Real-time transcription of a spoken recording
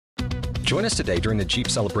Join us today during the Jeep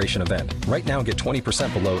Celebration event. Right now, get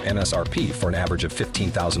 20% below MSRP for an average of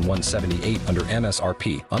 $15,178 under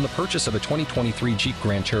MSRP on the purchase of a 2023 Jeep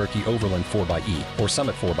Grand Cherokee Overland 4xE or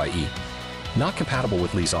Summit 4xE. Not compatible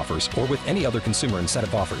with lease offers or with any other consumer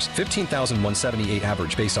incentive offers. $15,178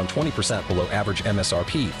 average based on 20% below average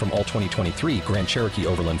MSRP from all 2023 Grand Cherokee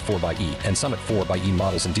Overland 4xE and Summit 4xE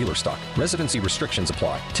models in dealer stock. Residency restrictions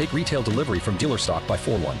apply. Take retail delivery from dealer stock by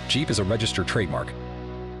 4/1. Jeep is a registered trademark.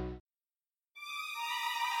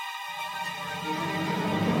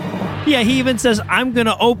 Yeah, he even says, I'm going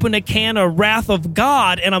to open a can of Wrath of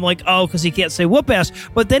God. And I'm like, oh, because he can't say whoop ass.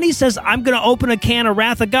 But then he says, I'm going to open a can of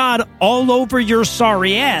Wrath of God all over your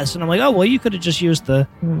sorry ass. And I'm like, oh, well, you could have just used the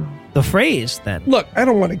phrase then. Look, I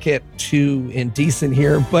don't want to get too indecent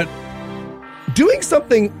here, but doing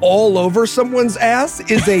something all over someone's ass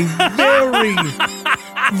is a very,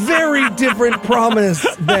 very different promise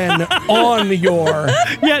than on your.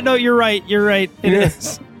 Yeah, no, you're right. You're right. It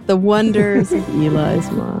is. The wonders of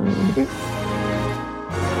Eli's mind.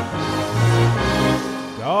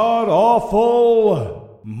 God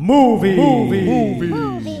awful movie.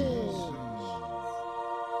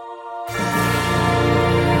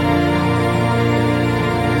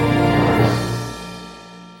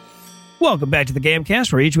 Welcome back to the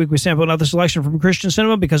Gamecast, where each week we sample another selection from Christian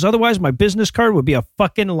cinema because otherwise my business card would be a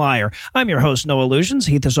fucking liar. I'm your host, Noah Illusions.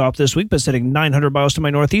 Heath is off this week, but sitting 900 miles to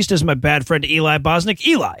my northeast is my bad friend Eli Bosnick.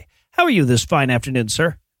 Eli, how are you this fine afternoon,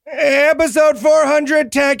 sir? Episode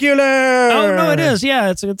 400-tacular. Oh, no, it is.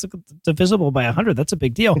 Yeah, it's divisible by 100. That's a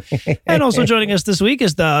big deal. And also joining us this week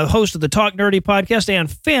is the host of the Talk Nerdy podcast and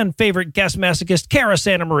fan favorite guest masochist, Cara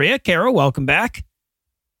Santa Maria. Cara, welcome back.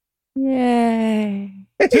 Yay.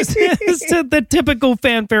 It's the typical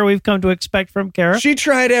fanfare we've come to expect from Cara. She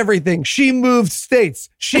tried everything. She moved states.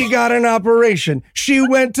 She got an operation. She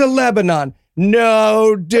went to Lebanon.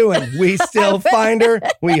 No doing. We still find her.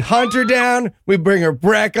 We hunt her down. We bring her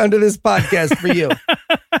back onto this podcast for you.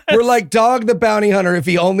 We're like Dog the Bounty Hunter if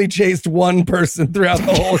he only chased one person throughout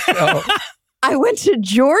the whole show. I went to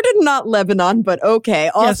Jordan, not Lebanon, but okay.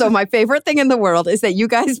 Also, my favorite thing in the world is that you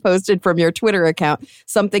guys posted from your Twitter account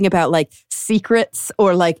something about like secrets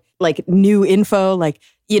or like new info, like,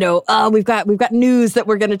 you know, we've got news that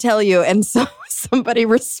we're going to tell you. And so somebody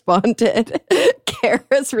responded,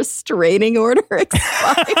 Cara's restraining order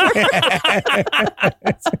expired.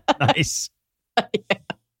 Nice. Yeah.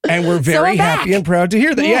 And we're very happy and proud to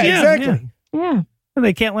hear that. Yeah, exactly. Yeah. And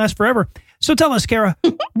they can't last forever. So tell us, Cara,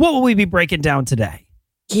 what will we be breaking down today?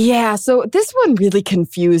 Yeah, so this one really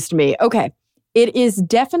confused me. Okay, it is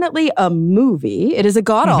definitely a movie. It is a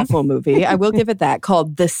god-awful movie. I will give it that,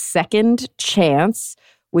 called The Second Chance,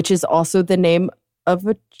 which is also the name of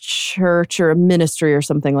a church or a ministry or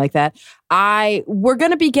something like that. We're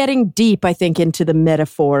going to be getting deep, I think, into the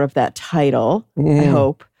metaphor of that title, I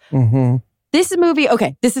hope. Mm-hmm. This movie,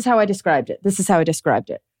 okay, this is how I described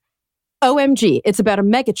it. OMG, it's about a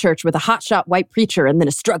megachurch with a hotshot white preacher and then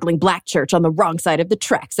a struggling black church on the wrong side of the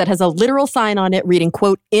tracks that has a literal sign on it reading,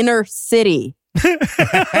 quote, inner city.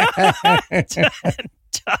 It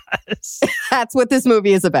does. That's what this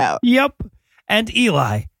movie is about. Yep. And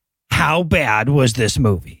Eli, how bad was this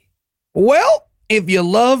movie? Well, if you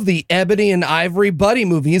love the Ebony and Ivory buddy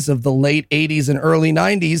movies of the late 80s and early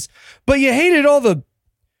 90s, but you hated all the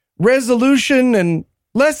resolution and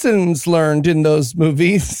lessons learned in those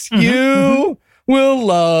movies, you will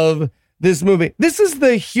love this movie. This is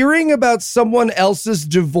the hearing about someone else's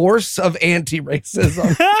divorce of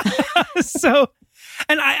anti-racism. So,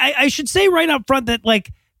 and I should say right up front that,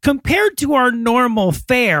 like, compared to our normal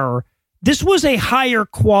fare, this was a higher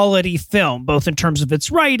quality film, both in terms of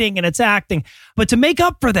its writing and its acting. But to make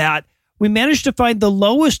up for that, we managed to find the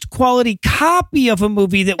lowest quality copy of a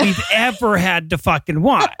movie that we've ever had to fucking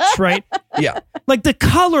watch, right? Yeah. Like the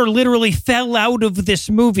color literally fell out of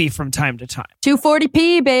this movie from time to time.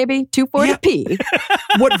 240p, baby. 240p. Yeah.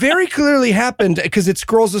 What very clearly happened, because it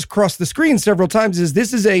scrolls across the screen several times, is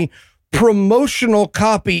this is a promotional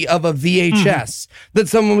copy of a VHS that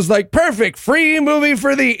someone was like, perfect, free movie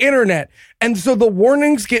for the internet. And so the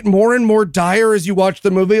warnings get more and more dire as you watch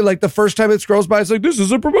the movie. Like the first time it scrolls by, it's like, this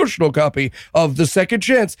is a promotional copy of The Second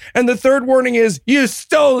Chance. And the third warning is, you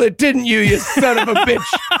stole it, didn't you, you son of a bitch?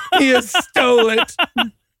 You stole it.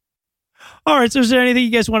 All right, so is there anything you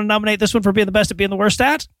guys want to nominate this one for being the best at being the worst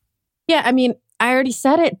at? Yeah, I mean, I already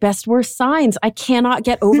said it. Best worst signs. I cannot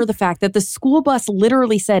get over the fact that the school bus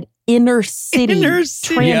literally said inner city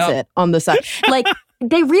transit on the side. Like,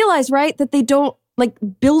 they realize, right, that they don't, like,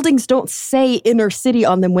 buildings don't say inner city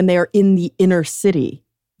on them when they are in the inner city.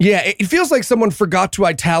 Yeah, it feels like someone forgot to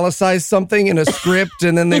italicize something in a script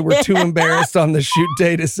and then they were too embarrassed on the shoot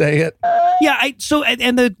day to say it. Yeah,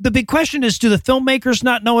 and the big question is, do the filmmakers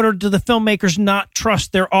not know it, or do the filmmakers not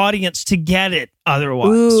trust their audience to get it otherwise?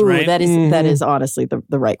 Ooh, right? that is honestly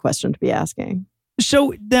the right question to be asking.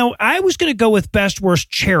 So now I was going to go with best worst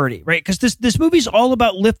charity, right? Because this movie's all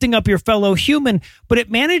about lifting up your fellow human, but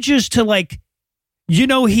it manages to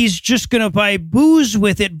he's just going to buy booze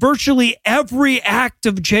with it. Virtually every act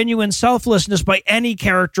of genuine selflessness by any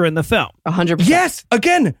character in the film. 100%. Yes.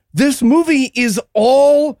 Again, this movie is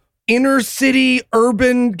all inner city,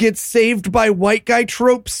 urban, gets saved by white guy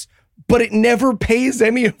tropes, but it never pays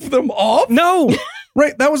any of them off. No.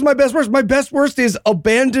 Right. That was my best worst. My best worst is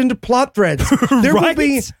abandoned plot threads. There will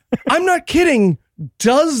be, I'm not kidding,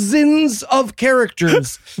 dozens of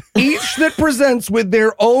characters, each that presents with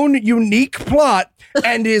their own unique plot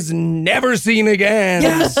and is never seen again.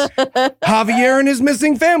 Yes. Javier and his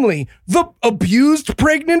missing family, the abused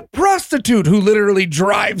pregnant prostitute who literally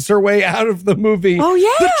drives her way out of the movie. Oh,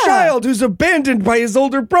 yeah. The child who's abandoned by his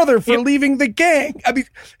older brother for leaving the gang. I mean,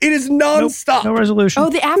 it is nonstop. No resolution. Oh,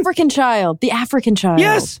 the African child. The African child.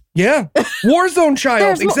 Yes. Yeah. Warzone child.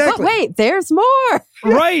 There's Exactly. Wait, there's more.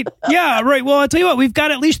 Right. Yeah, right. Well, I'll tell you what, we've got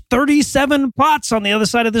at least 37 plots on the other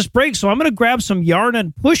side of this break, so I'm going to grab some yarn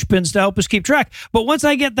and push pins to help us keep track. But once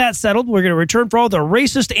I get that settled, we're going to return for all the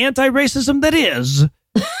racist anti-racism that is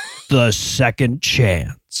The Second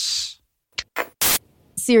Chance.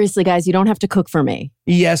 Seriously, guys, you don't have to cook for me.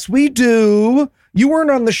 Yes, we do. You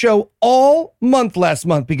weren't on the show all month last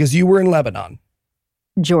month because you were in Lebanon.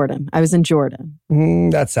 Jordan. I was in Jordan.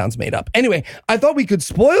 That sounds made up. Anyway, I thought we could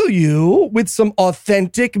spoil you with some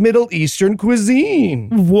authentic Middle Eastern cuisine.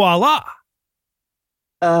 Voila.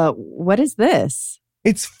 What is this?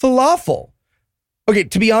 It's falafel. Okay,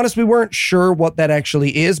 to be honest, we weren't sure what that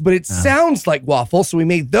actually is, but it sounds like waffle, so we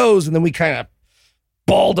made those and then we kind of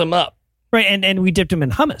balled them up. Right, and we dipped them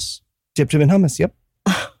in hummus. Dipped them in hummus, yep.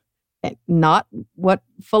 Not what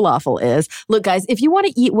falafel is. Look, guys, if you want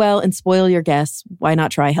to eat well and spoil your guests, why not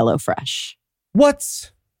try HelloFresh?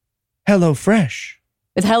 What's HelloFresh?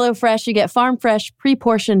 With HelloFresh, you get farm fresh,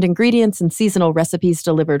 pre-portioned ingredients and seasonal recipes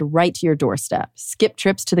delivered right to your doorstep. Skip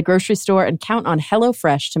trips to the grocery store and count on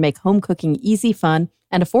HelloFresh to make home cooking easy, fun,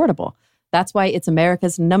 and affordable. That's why it's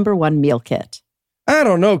America's #1 meal kit. I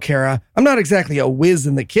don't know, Kara. I'm not exactly a whiz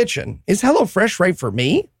in the kitchen. Is HelloFresh right for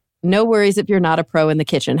me? No worries if you're not a pro in the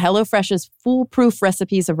kitchen. HelloFresh's foolproof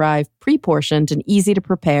recipes arrive pre-portioned and easy to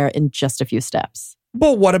prepare in just a few steps.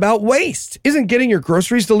 But what about waste? Isn't getting your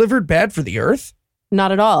groceries delivered bad for the earth?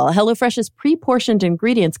 Not at all. HelloFresh's pre-portioned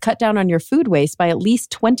ingredients cut down on your food waste by at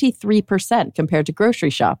least 23% compared to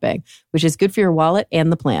grocery shopping, which is good for your wallet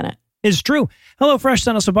and the planet. It's true. HelloFresh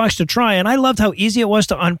sent us a box to try, and I loved how easy it was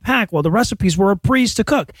to unpack while the recipes were a breeze to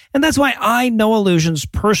cook. And that's why I, Noah Illusions,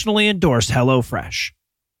 personally endorse HelloFresh.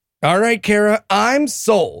 All right, Kara, I'm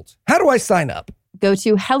sold. How do I sign up? Go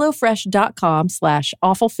to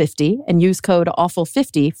HelloFresh.com/awful50 and use code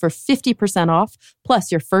awful50 for 50% off,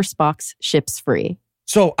 plus your first box ships free.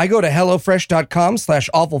 So I go to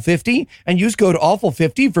HelloFresh.com/awful50 and use code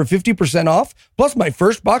awful50 for 50% off, plus my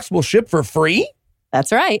first box will ship for free?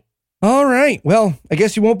 That's right. All right. Well, I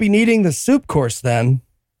guess you won't be needing the soup course then.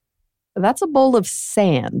 That's a bowl of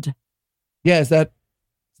sand. Yeah, is that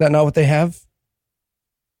not what they have?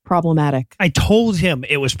 Problematic. I told him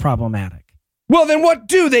it was problematic. Well, then what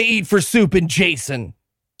do they eat for soup in Jason?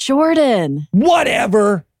 Jordan.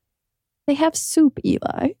 Whatever. They have soup,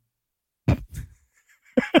 Eli.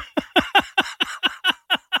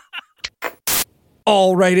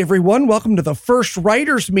 All right, everyone. Welcome to the first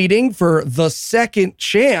writers meeting for The Second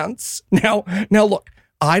Chance. Now look,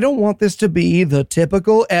 I don't want this to be the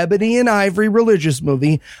typical Ebony and Ivory religious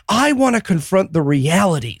movie. I want to confront the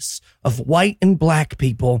realities of white and black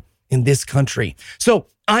people in this country. So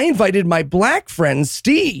I invited my black friend,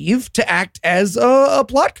 Steve, to act as a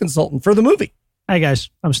plot consultant for the movie. Hi, guys.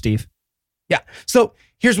 I'm Steve. Yeah. So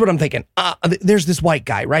here's what I'm thinking. There's this white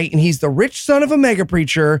guy, right? And he's the rich son of a mega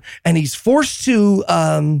preacher, and he's forced to,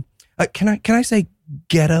 can I say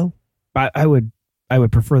ghetto? I would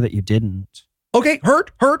prefer that you didn't. Okay.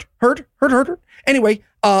 Hurt. Anyway,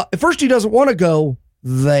 at first he doesn't want to go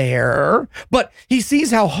there, but he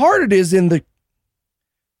sees how hard it is in the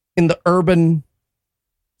urban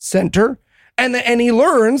center, and he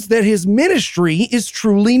learns that his ministry is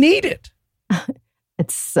truly needed.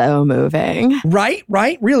 It's so moving. Right,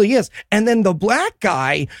 really is. And then the black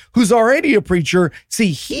guy who's already a preacher,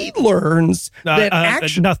 see, he learns that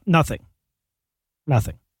nothing.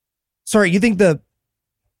 Sorry, you think the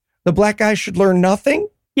black guy should learn nothing?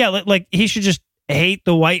 Yeah, like he should just hate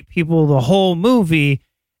the white people the whole movie,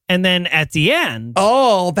 and then at the end,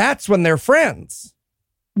 oh, that's when they're friends.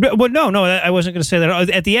 Well, no, I wasn't going to say that.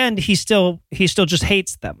 At the end, he still just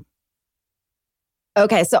hates them.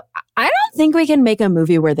 Okay, so I don't think we can make a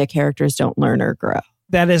movie where the characters don't learn or grow.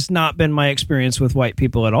 That has not been my experience with white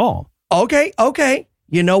people at all. Okay.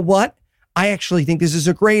 You know what? I actually think this is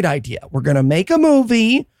a great idea. We're going to make a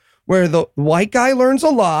movie where the white guy learns a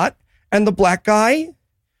lot and the black guy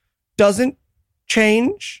doesn't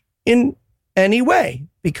change in any way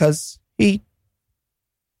because he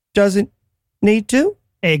doesn't need to.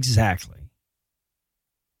 Exactly.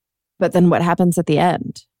 But then what happens at the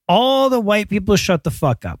end? All the white people shut the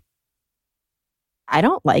fuck up. I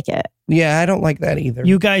don't like it. Yeah, I don't like that either.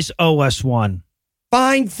 You guys owe us one.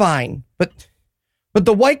 Fine. But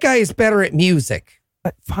the white guy is better at music.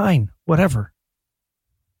 But fine, whatever.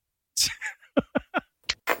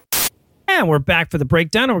 And we're back for the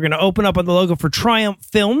breakdown, and we're going to open up on the logo for Triumph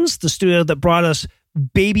Films, the studio that brought us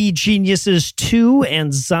Baby Geniuses 2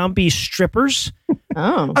 and Zombie Strippers.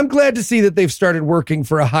 Oh. I'm glad to see that they've started working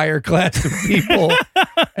for a higher class of people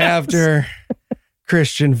after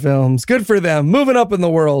Christian films. Good for them. Moving up in the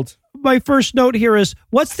world. My first note here is,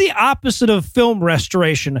 what's the opposite of film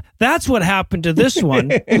restoration? That's what happened to this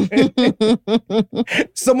one.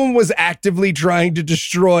 Someone was actively trying to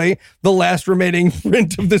destroy the last remaining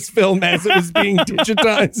print of this film as it was being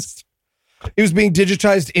digitized. It was being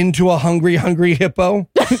digitized into a hungry hippo.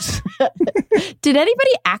 Did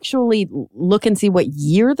anybody actually look and see what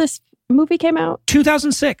year this movie came out?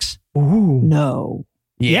 2006. Ooh. No.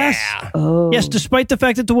 Yes. Oh. Yes, despite the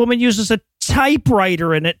fact that the woman uses a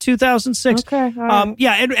typewriter in it, 2006. Okay. All right.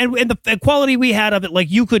 Yeah, and the quality we had of it,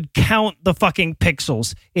 like you could count the fucking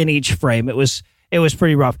pixels in each frame. It was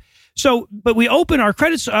pretty rough. So, but we open, our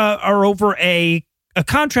credits are over a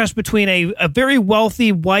contrast between a very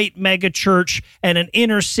wealthy white mega church and an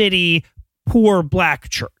inner city poor black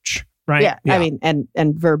church, right? Yeah. I mean,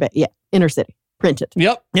 and verbatim. Yeah. Inner city. Printed.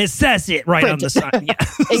 Yep. It says it right on the side. Yeah.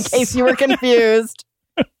 In case you were confused.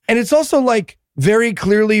 And it's also like very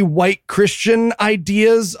clearly white Christian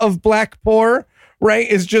ideas of black poor, right?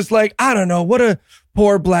 It's just like, I don't know, what do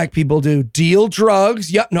poor black people do? Deal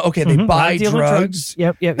drugs? Yep. No, okay, they buy drugs.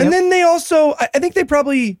 Yep. And then they also, I think they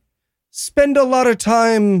probably spend a lot of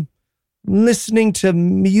time listening to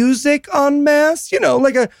music en masse,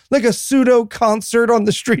 like a pseudo concert on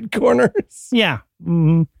the street corners. Yeah.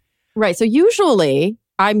 Mm-hmm. Right. So usually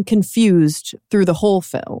I'm confused through the whole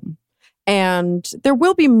film. And there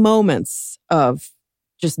will be moments of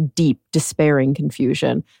just deep, despairing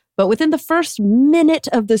confusion. But within the first minute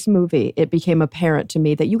of this movie, it became apparent to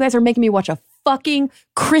me that you guys are making me watch a fucking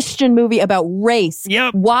Christian movie about race.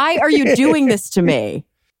 Yep. Why are you doing this to me?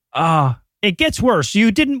 It gets worse. We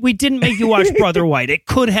didn't make you watch Brother White. It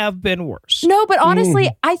could have been worse. No, but honestly,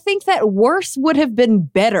 I think that worse would have been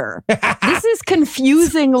better. This is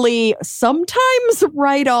confusingly sometimes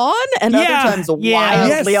right on and other times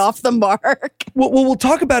wildly off the mark. Well, we'll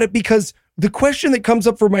talk about it because the question that comes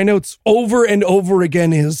up for my notes over and over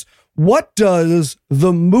again is, what does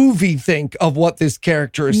the movie think of what this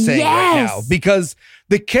character is saying right now? Because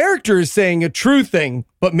the character is saying a true thing,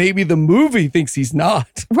 but maybe the movie thinks he's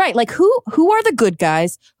not. Right. Like who are the good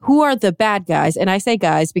guys? Who are the bad guys? And I say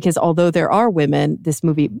guys because although there are women, this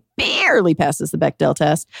movie barely passes the Bechdel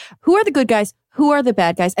test. Who are the good guys? Who are the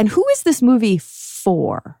bad guys? And who is this movie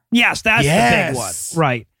for? Yes, that's the big one.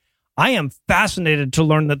 Right. I am fascinated to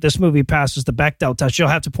learn that this movie passes the Bechdel test. You'll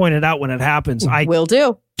have to point it out when it happens. I will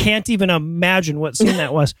do. Can't even imagine what scene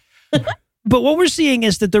that was. But what we're seeing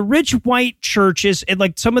is that the rich white churches, and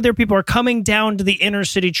like some of their people are coming down to the inner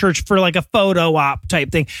city church for like a photo op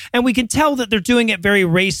type thing. And we can tell that they're doing it very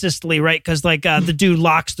racistly, right? Because like the dude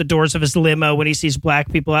locks the doors of his limo when he sees black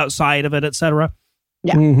people outside of it, etc.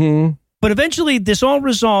 Yeah. Mm-hmm. But eventually this all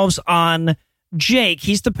resolves on Jake.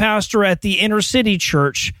 He's the pastor at the inner city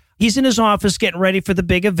church. He's in his office getting ready for the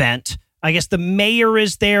big event. I guess the mayor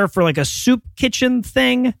is there for like a soup kitchen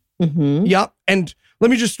thing. Mm-hmm. Yep. And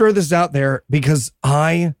let me just throw this out there because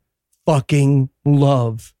I fucking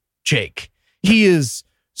love Jake. He is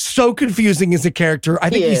so confusing as a character.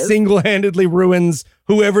 I think he single-handedly ruins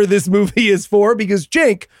whoever this movie is for, because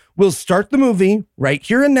Jake will start the movie right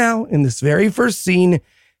here and now in this very first scene,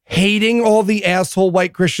 hating all the asshole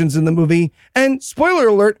white Christians in the movie. And spoiler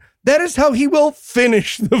alert, that is how he will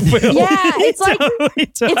finish the film. Yeah, it's like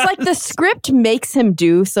it's like the script makes him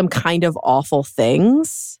do some kind of awful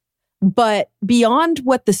things, but beyond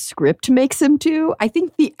what the script makes him do, I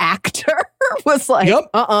think the actor was like,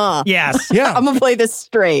 yes, yeah, I'm gonna play this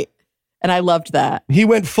straight, and I loved that. He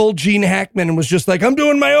went full Gene Hackman and was just like, I'm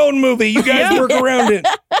doing my own movie. You guys work around it,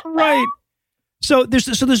 right? So there's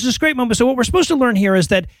this great moment. So what we're supposed to learn here is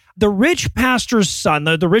that the rich pastor's son,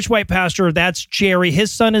 the rich white pastor, that's Jerry.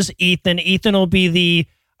 His son is Ethan. Ethan will be the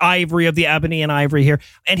Ivory of the Ebony and Ivory here.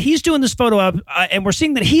 And he's doing this photo op, and we're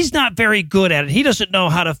seeing that he's not very good at it. He doesn't know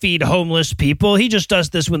how to feed homeless people. He just does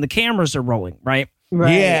this when the cameras are rolling, right?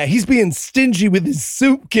 Right. Yeah, he's being stingy with his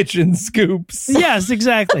soup kitchen scoops. Yes,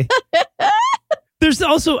 exactly. There's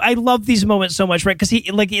also, I love these moments so much, right? Because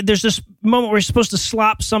there's this moment where he's supposed to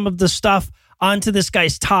slop some of the stuff onto this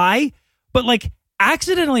guy's tie, but like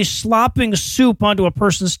accidentally slopping soup onto a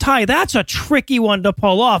person's tie, that's a tricky one to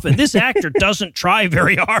pull off. And this actor doesn't try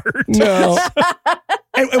very hard. No.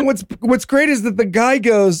 And what's great is that the guy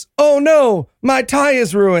goes, "Oh no, my tie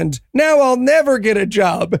is ruined. Now I'll never get a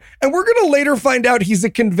job." And we're going to later find out he's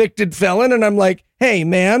a convicted felon. And I'm like, hey,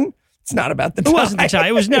 man, it's not about the tie. It wasn't the tie.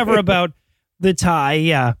 It was never about the tie.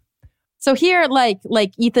 Yeah. So here, like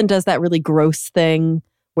Ethan does that really gross thing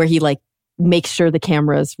where he like makes sure the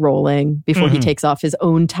camera's rolling before he takes off his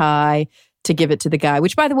own tie to give it to the guy,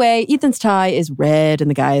 which, by the way, Ethan's tie is red and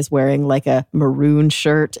the guy is wearing like a maroon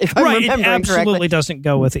shirt, if I'm remembering correctly. It absolutely doesn't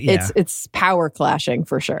go with it. Yeah. It's power clashing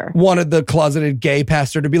for sure. Wanted the closeted gay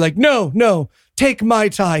pastor to be like, no, take my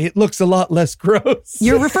tie. It looks a lot less gross.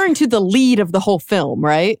 You're referring to the lead of the whole film,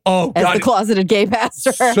 right? Oh, as God. the closeted gay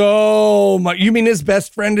pastor. So much. You mean his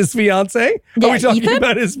best friend, his fiance? Yeah, Are we talking Ethan?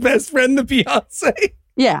 about his best friend, the fiance?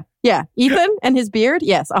 Yeah. Ethan and his beard?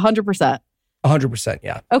 Yes, 100%. 100%,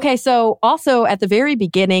 yeah. Okay, so also at the very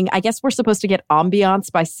beginning, I guess we're supposed to get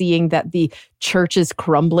ambiance by seeing that the church is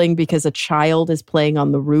crumbling because a child is playing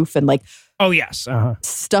on the roof and like Oh, yes. Uh-huh.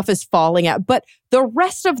 stuff is falling out. But the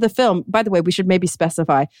rest of the film, by the way, we should maybe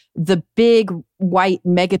specify, the big white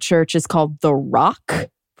megachurch is called The Rock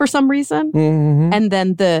for some reason. Mm-hmm. And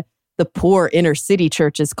then the poor inner city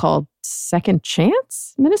church is called Second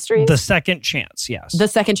Chance Ministries? The Second Chance, yes. The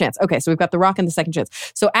Second Chance. Okay, so we've got The Rock and The Second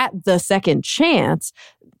Chance. So at The Second Chance,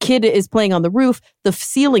 kid is playing on the roof, the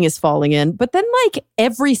ceiling is falling in, but then like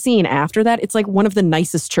every scene after that, it's like one of the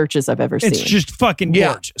nicest churches I've ever seen. It's just fucking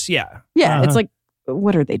gorgeous. Yeah. Yeah, it's like,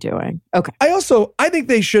 what are they doing? Okay. I think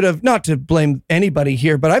they should have, not to blame anybody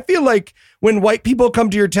here, but I feel like when white people come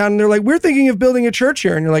to your town and they're like, we're thinking of building a church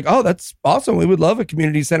here. And you're like, oh, that's awesome. We would love a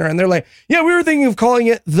community center. And they're like, yeah, we were thinking of calling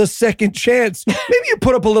it The Second Chance. Maybe you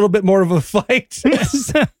put up a little bit more of a fight.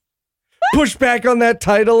 Push back on that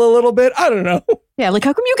title a little bit. I don't know. Yeah, like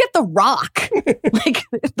how come you get The Rock? Like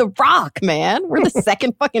The Rock, man. We're the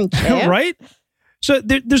second fucking chance. Right? So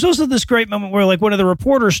there's also this great moment where like one of the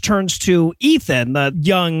reporters turns to Ethan, the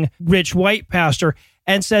young, rich white pastor,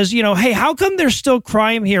 and says, you know, hey, how come there's still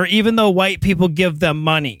crime here even though white people give them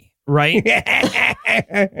money? Right?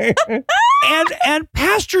 and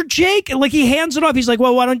Pastor Jake, like he hands it off. He's like,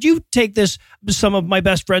 well, why don't you take this? Some of my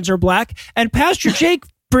best friends are black. And Pastor Jake,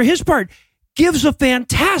 for his part, gives a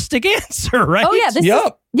fantastic answer, right? Oh,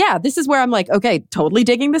 yeah. This is where I'm like, okay, totally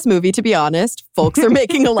digging this movie, to be honest. Folks are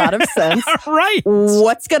making a lot of sense. Right.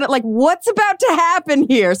 What's about to happen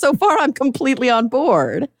here? So far, I'm completely on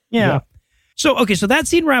board. Yeah. So that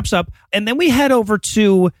scene wraps up, and then we head over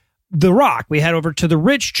to The Rock. We head over to the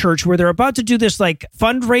rich church where they're about to do this like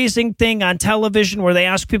fundraising thing on television where they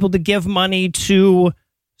ask people to give money to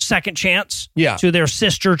Second Chance, to their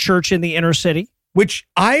sister church in the inner city. Which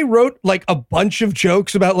I wrote like a bunch of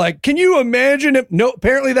jokes about, like, can you imagine it? No,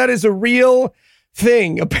 apparently that is a real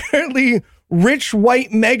thing. Apparently rich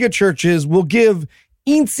white mega churches will give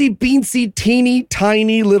eensy beensy teeny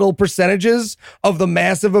tiny little percentages of the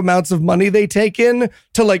massive amounts of money they take in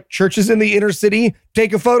to like churches in the inner city,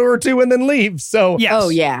 take a photo or two and then leave. So yes. Oh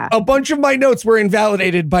yeah, a bunch of my notes were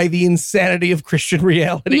invalidated by the insanity of Christian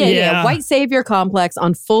reality. Yeah. White savior complex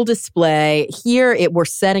on full display. Here we're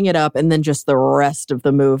setting it up and then just the rest of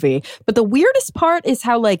the movie. But the weirdest part is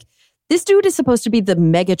how like this dude is supposed to be the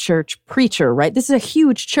mega church preacher, right? This is a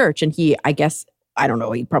huge church and he, I guess, I don't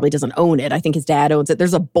know, he probably doesn't own it. I think his dad owns it.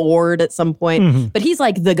 There's a board at some point, but he's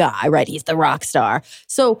like the guy, right? He's the rock star.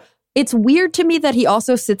 So it's weird to me that he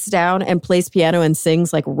also sits down and plays piano and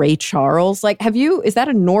sings like Ray Charles. Like, is that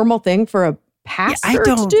a normal thing for a pastor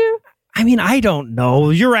to do? I mean, I don't know.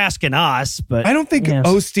 You're asking us, but I don't think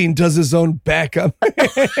Osteen does his own backup.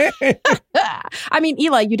 I mean,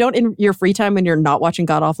 Eli, you don't in your free time when you're not watching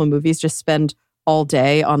god-awful movies just spend all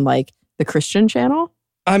day on like the Christian channel?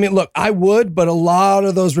 I mean, look, I would, but a lot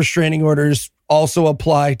of those restraining orders also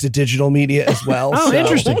apply to digital media as well. Oh,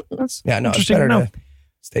 interesting. That's it's better to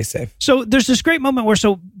stay safe. So there's this great moment where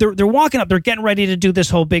they're walking up, they're getting ready to do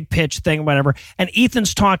this whole big pitch thing or whatever, and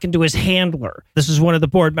Ethan's talking to his handler. This is one of the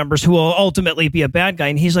board members who will ultimately be a bad guy,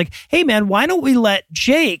 and he's like, hey man, why don't we let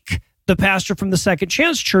Jake, the pastor from the Second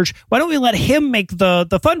Chance Church. Why don't we let him make the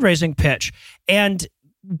fundraising pitch? And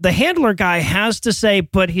the handler guy has to say,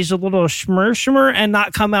 but he's a little schmur and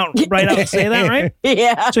not come out right out and say that, right?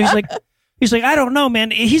 Yeah. So he's like, I don't know,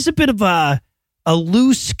 man. He's a bit of a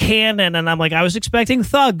loose cannon, and I'm like, I was expecting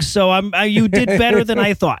thugs, so you did better than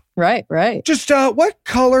I thought. Right. Just what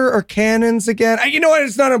color are cannons again? You know what?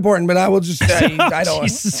 It's not important, but I will just. I don't.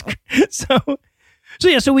 Jesus.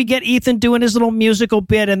 So we get Ethan doing his little musical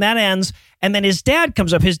bit, and that ends. And then his dad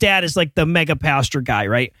comes up. His dad is like the mega pastor guy,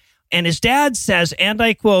 right? And his dad says, and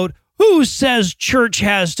I quote, "Who says church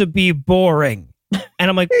has to be boring?" And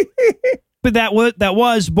I'm like, but that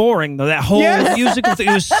was boring though. That whole musical thing,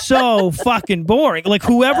 it was so fucking boring. Like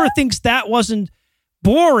whoever thinks that wasn't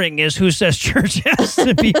boring is who says church has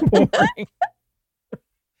to be boring.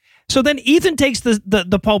 So then Ethan takes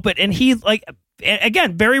the pulpit, and he, like,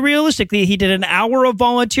 again, very realistically, he did an hour of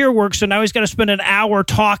volunteer work, so now he's got to spend an hour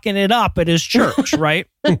talking it up at his church, right?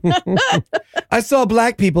 I saw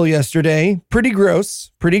black people yesterday. Pretty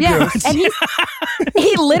gross. Gross. And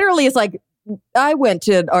he literally is like, I went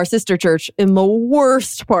to our sister church in the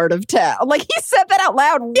worst part of town. Like, he said that out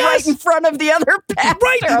loud right in front of the other pastor.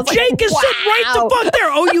 Right. Jake is sitting right the fuck there.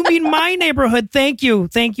 Oh, you mean my neighborhood. Thank you,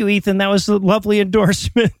 Ethan. That was a lovely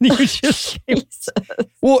endorsement. You just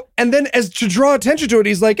Well, and then as to draw attention to it,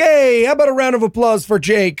 he's like, hey, how about a round of applause for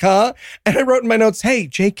Jake, huh? And I wrote in my notes, hey,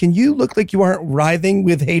 Jake, can you look like you aren't writhing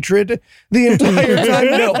with hatred the entire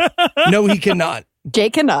time? No, he cannot.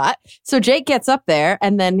 Jake cannot. So Jake gets up there,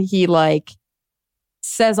 and then he, like,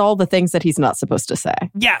 says all the things that he's not supposed to say.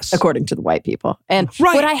 Yes. According to the white people. And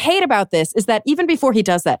what I hate about this is that even before he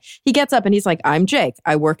does that, he gets up and he's like, I'm Jake.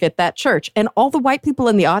 I work at that church. And all the white people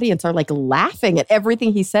in the audience are like laughing at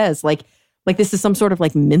everything he says. Like this is some sort of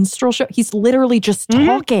like minstrel show. He's literally just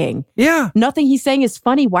talking. Yeah. Nothing he's saying is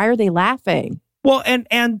funny. Why are they laughing? Well,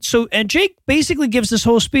 and Jake basically gives this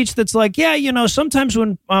whole speech that's like, yeah, you know, sometimes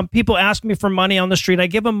when people ask me for money on the street, I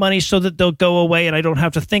give them money so that they'll go away and I don't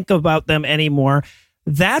have to think about them anymore.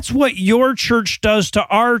 That's what your church does to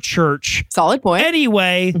our church. Solid point.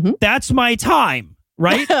 Anyway, that's my time,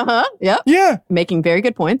 right? Yep. Yeah. Making very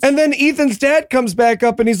good points. And then Ethan's dad comes back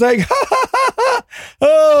up and he's like, ha, ha, ha,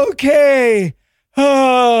 ha. Okay.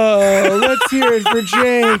 Oh, let's hear it for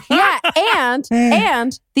Jake. Yeah,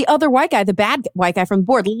 and the other white guy, the bad white guy from the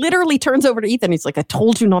board, literally turns over to Ethan. He's like, I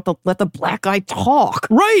told you not to let the black guy talk.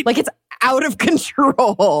 Right. Like, it's out of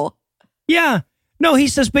control. Yeah. No, he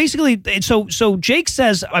says basically, so Jake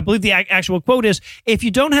says, I believe the actual quote is, if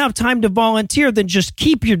you don't have time to volunteer, then just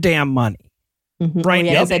keep your damn money. Right.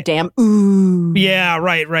 Oh, yeah, he said damn. Ooh. Yeah,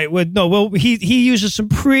 right. He uses some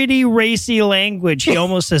pretty racy language. He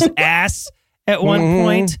almost says ass at one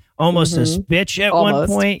point, almost says bitch at one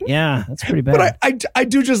point. Yeah, that's pretty bad. But I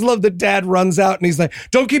do just love that dad runs out and he's like,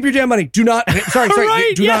 don't keep your damn money. Do not. Sorry.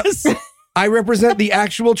 Right, do not. I represent the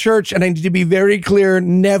actual church, and I need to be very clear,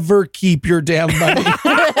 never keep your damn money.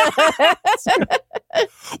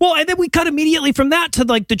 Well, and then we cut immediately from that to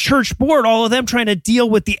like the church board, all of them trying to deal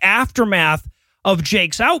with the aftermath of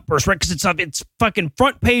Jake's outburst, right? Because it's fucking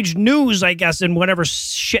front page news, I guess, in whatever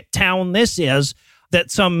shit town this is,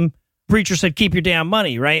 that some preacher said, keep your damn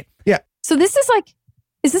money, right? Yeah. So this is like,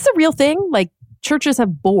 is this a real thing? Like, churches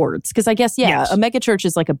have boards? Because I guess, a mega church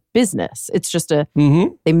is like a business. It's just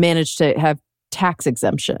they manage to have tax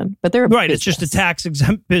exemption, but they're a business. It's just a tax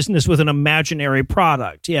exempt business with an imaginary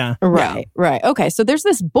product. Yeah. Right. Okay. So there's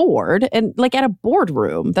this board, and like at a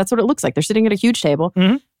boardroom, that's what it looks like. They're sitting at a huge table.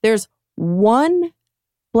 There's one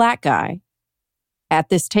black guy at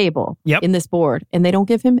this table in this board, and they don't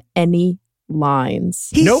give him any lines.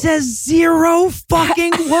 He says zero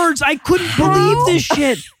fucking words. I couldn't believe this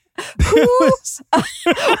shit.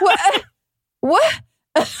 What?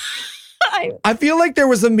 I feel like there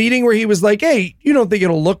was a meeting where he was like, hey, you don't think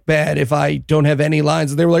it'll look bad if I don't have any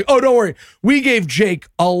lines? And they were like, oh, don't worry. We gave Jake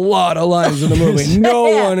a lot of lines in the movie. No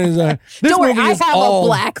one is... Don't worry, I have a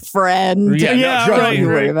black friend. Yeah, don't you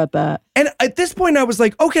worry about that. And at this point, I was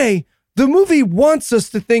like, okay, the movie wants us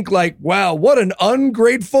to think like, wow, what an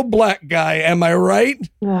ungrateful black guy. Am I right?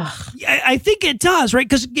 I think it does, right?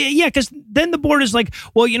 Because then the board is like,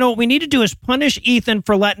 well, you know, what we need to do is punish Ethan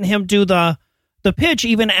for letting him do the pitch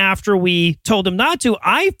even after we told him not to.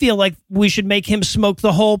 I feel like we should make him smoke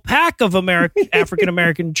the whole pack of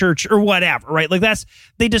African-American church or whatever, right? Like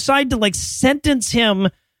they decide to like sentence him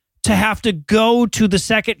to have to go to the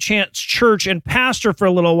Second Chance Church and pastor for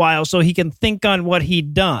a little while so he can think on what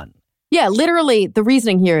he'd done. Yeah, literally the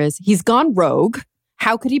reasoning here is he's gone rogue.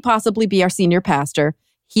 How could he possibly be our senior pastor?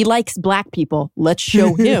 he likes black people. Let's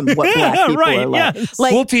show him what black people Right, are like. yeah.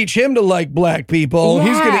 Like, We'll teach him to like black people.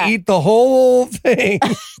 He's going Yeah. to eat the whole thing.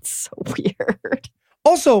 it's so weird.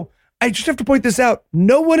 Also, I just have to point this out.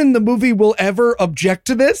 No one in the movie will ever object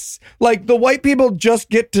to this. Like, the white people just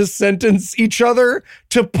get to sentence each other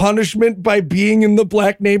to punishment by being in the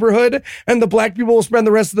black neighborhood. And the black people will spend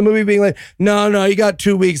the rest of the movie being like, no, you got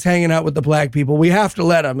 2 weeks hanging out with the black people. We have to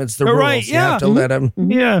let them. It's the rules. Right, You yeah. have to let them.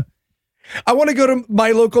 Yeah. I want to go to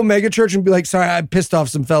my local megachurch and be like, sorry, I pissed off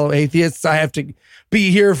some fellow atheists. I have to be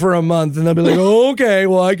here for a month. And they'll be like, oh, okay,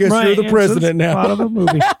 well, I guess you're the yeah, president so it's now. Part of a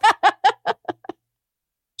movie.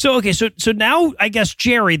 So now I guess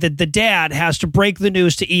Jerry, the dad, has to break the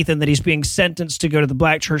news to Ethan that he's being sentenced to go to the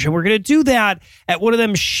black church. And we're going to do that at one of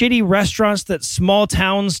them shitty restaurants that small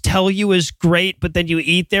towns tell you is great, but then you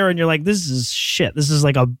eat there and you're like, this is shit. This is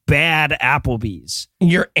like a bad Applebee's.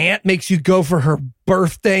 Your aunt makes you go for her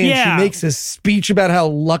birthday and Yeah. she makes a speech about how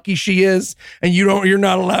lucky she is. And you're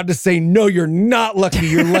not allowed to say, no, you're not lucky.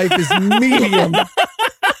 Your life is medium.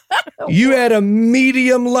 You had a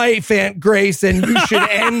medium life, Aunt Grace, and you should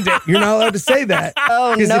end it. You're not allowed to say that.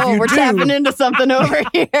 Oh 'Cause if no, you we're do- tapping into something over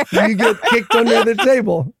here. You get kicked under the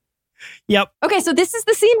table. Yep. Okay, so this is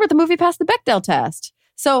the scene where the movie passed the Bechdel test.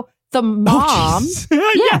 So the mom,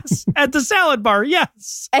 Yes. At the salad bar.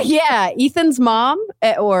 Yes. Ethan's mom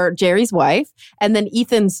or Jerry's wife, and then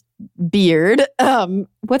Ethan's beard.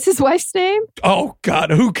 What's his wife's name? Oh,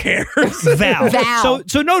 God, who cares? Val. Val.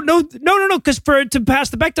 So no, because to pass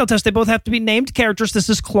the Bechdel test, they both have to be named characters. This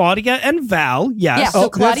is Claudia and Val. Yes. Yeah, so Oh,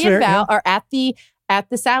 that's Claudia fair, and Val yeah. are at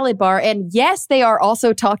the salad bar. And yes, they are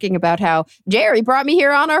also talking about how Jerry brought me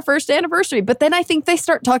here on our first anniversary. But then I think they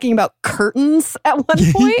start talking about curtains at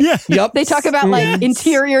one point. Yeah. Yep. They talk about like Yes.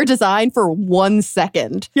 interior design for 1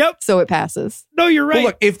 second. Yep. So it passes. No, you're right. Well,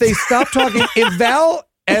 look, if they stop talking, if Val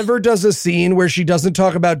ever does a scene where she doesn't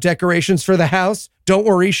talk about decorations for the house, don't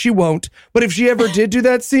worry, she won't. But if she ever did do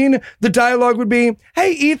that scene, the dialogue would be,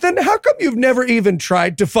 hey, Ethan, how come you've never even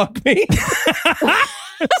tried to fuck me?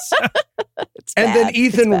 It's And bad. then It's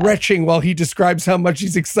Ethan bad. retching while he describes how much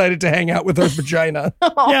he's excited to hang out with her vagina.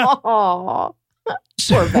 Yeah. Aw.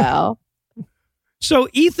 Poor Val. So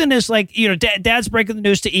Ethan is like, Dad's breaking the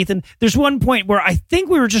news to Ethan. There's one point where I think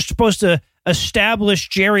we were just supposed to establish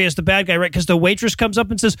Jerry as the bad guy, right? Because the waitress comes up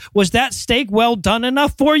and says, was that steak well done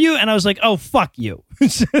enough for you? And I was like, oh, fuck you.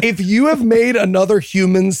 If you have made another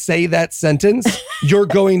human say that sentence, you're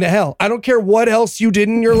going to hell. I don't care what else you did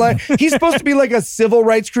in your life. He's supposed to be like a civil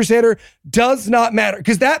rights crusader. Does not matter.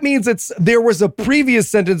 Because that means there was a previous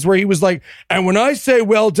sentence where he was like, and when I say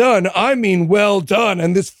well done, I mean well done.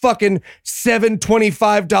 And this fucking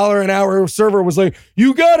 $725 an hour server was like,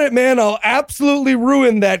 you got it, man. I'll absolutely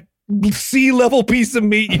ruin that sea-level piece of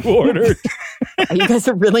meat you ordered. You guys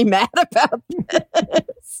are really mad about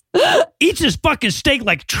this. Eats his fucking steak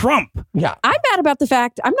like Trump. Yeah. I'm mad about the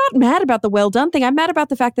fact, I'm not mad about the well done thing. I'm mad about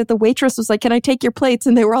the fact that the waitress was like, can I take your plates?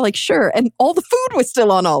 And they were all like, sure. And all the food was still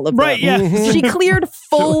on all of them. Right, yeah. She cleared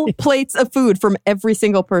full plates of food from every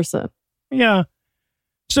single person. Yeah.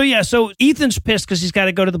 So Ethan's pissed because he's got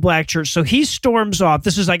to go to the black church. So he storms off.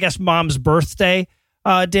 This is, I guess, Mom's birthday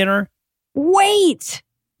dinner. Wait!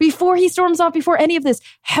 Before he storms off, before any of this,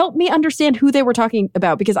 help me understand who they were talking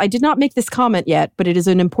about, because I did not make this comment yet, but it is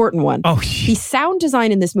an important one. Oh, The sound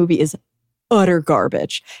design in this movie is utter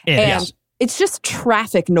garbage. it and is. it's just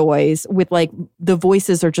traffic noise with like the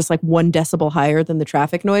voices are just like 1 decibel higher than the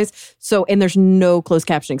traffic noise. So, and there's no closed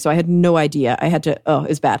captioning. So I had no idea. I had to,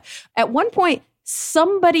 it's bad. At one point,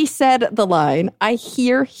 somebody said the line, I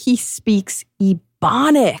hear he speaks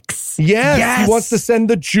Ebonics. Yes. He wants to send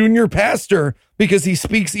the junior pastor because he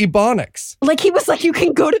speaks Ebonics. Like he was like, you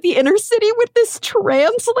can go to the inner city with this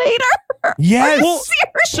translator. Yes.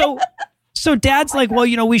 Well, so Dad's like, well,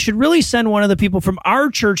 we should really send one of the people from our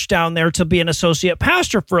church down there to be an associate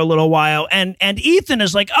pastor for a little while. And Ethan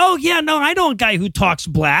is like, oh, yeah, no, I know a guy who talks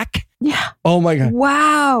black. Yeah. Oh, my God.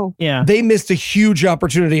 Wow. Yeah. They missed a huge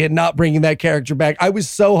opportunity at not bringing that character back. I was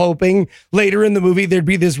so hoping later in the movie there'd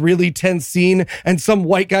be this really tense scene and some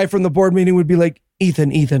white guy from the board meeting would be like,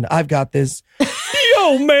 Ethan, I've got this.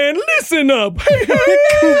 Yo, man, listen up.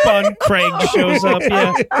 Coupon Craig shows up.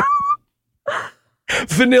 Yeah.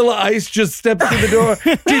 Vanilla Ice just steps through the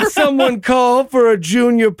door. Did someone call for a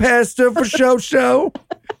junior pastor for show?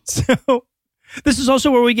 So this is also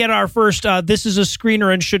where we get our first, this is a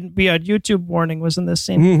screener and shouldn't be on YouTube warning was in this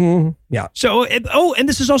scene. Mm-hmm. Yeah. So, and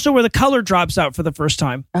this is also where the color drops out for the first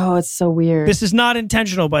time. Oh, it's so weird. This is not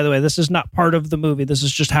intentional, by the way. This is not part of the movie. This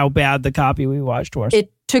is just how bad the copy we watched was.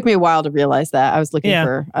 It took me a while to realize that. I was looking Yeah.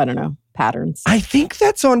 for, I don't know, patterns. I think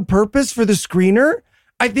that's on purpose for the screener.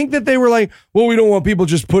 I think that they were like, well, we don't want people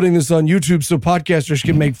just putting this on YouTube so podcasters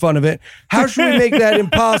can make fun of it. How should we make that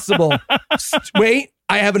impossible? Wait,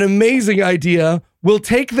 I have an amazing idea. We'll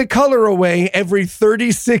take the color away every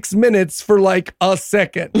 36 minutes for like a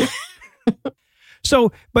second.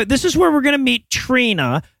 So, but this is where we're going to meet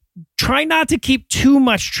Trina. Try not to keep too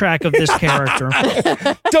much track of this character.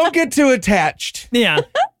 Don't get too attached. Yeah.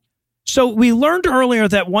 So we learned earlier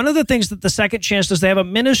that one of the things that the Second Chance does, they have a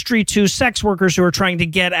ministry to sex workers who are trying to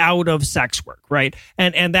get out of sex work, right?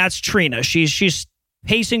 And that's Trina. She's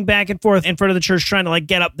pacing back and forth in front of the church trying to like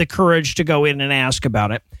get up the courage to go in and ask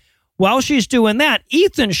about it. While she's doing that,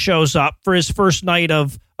 Ethan shows up for his first night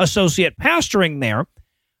of associate pastoring there.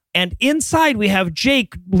 And inside we have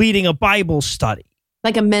Jake leading a Bible study.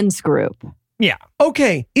 Like a men's group. Yeah.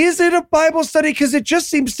 Okay, is it a Bible study? Because it just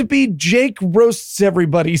seems to be Jake roasts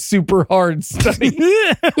everybody super hard study.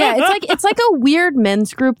 Yeah, it's like a weird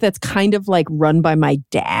men's group that's kind of like run by my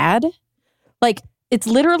dad. Like, it's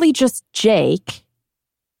literally just Jake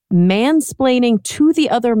mansplaining to the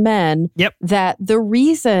other men that the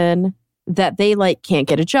reason that they like can't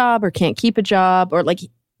get a job or can't keep a job or like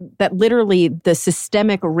that literally the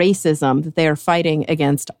systemic racism that they are fighting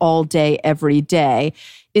against all day, every day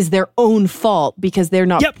is their own fault because they're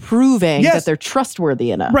not proving that they're trustworthy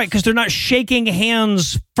enough. Right, because they're not shaking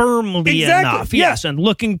hands firmly enough. Yes, and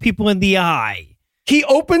looking people in the eye. He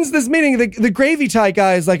opens this meeting. The gravy tie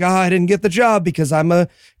guy is like, I didn't get the job because I'm a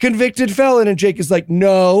convicted felon. And Jake is like,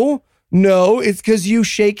 no, it's because you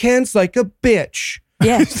shake hands like a bitch.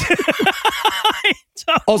 Yes.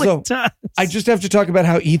 Also, I just have to talk about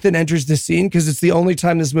how Ethan enters the scene because it's the only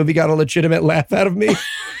time this movie got a legitimate laugh out of me.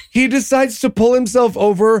 He decides to pull himself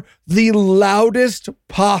over the loudest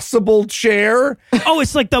possible chair. Oh,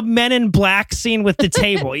 it's like the Men in Black scene with the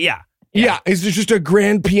table. Yeah. Yeah, it's just a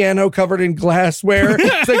grand piano covered in glassware.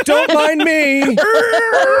 It's like, don't mind me.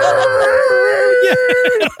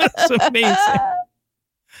 Yeah, that's amazing.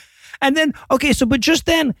 And then, okay, so, but just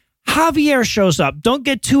then, Javier shows up. Don't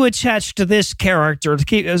get too attached to this character to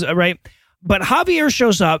keep right. But Javier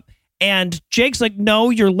shows up and Jake's like, no,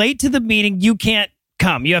 you're late to the meeting. You can't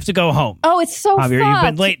come. You have to go home. Oh, it's so Javier, fucked.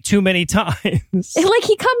 you've been late too many times. Like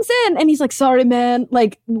he comes in and he's like, sorry, man,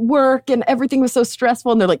 like work and everything was so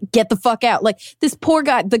stressful. And they're like, get the fuck out. Like this poor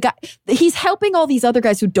guy, he's helping all these other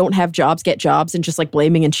guys who don't have jobs get jobs and just like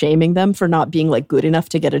blaming and shaming them for not being like good enough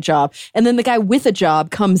to get a job. And then the guy with a job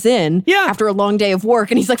comes in after a long day of work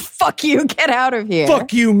and he's like, fuck you, get out of here.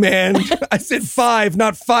 Fuck you, man. I said 5,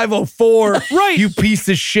 not 504. Right. You piece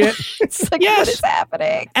of shit. It's like, what is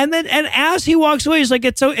happening? And then, and as he walks away, he's like,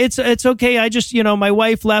 it's okay. I just, my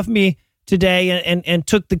wife left me today and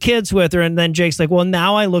took the kids with her. And then Jake's like, well,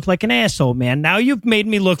 now I look like an asshole, man. Now you've made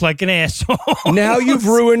me look like an asshole. Now you've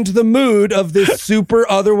ruined the mood of this super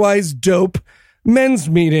otherwise dope men's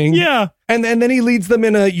meeting. Yeah. And then he leads them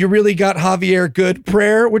in a "you really got Javier good"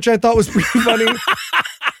 prayer, which I thought was pretty funny.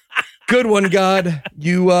 Good one, God.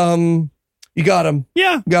 You got him.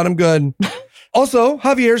 Yeah. Got him good. Also,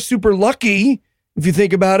 Javier's super lucky if you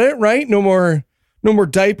think about it, right? No more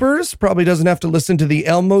diapers. Probably doesn't have to listen to the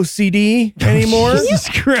Elmo CD anymore.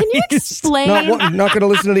 Can you explain? Not going to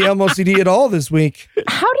listen to the Elmo CD at all this week.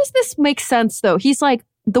 How does this make sense, though? He's like,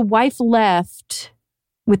 the wife left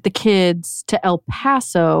with the kids to El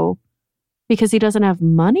Paso because he doesn't have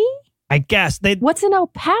money? I guess. What's in El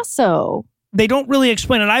Paso? They don't really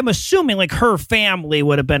explain it. I'm assuming like her family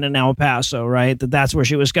would have been in El Paso, right? That's where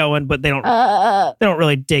she was going, but they don't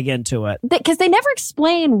really dig into it. Because they never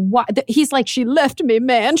explain why. He's like, she left me,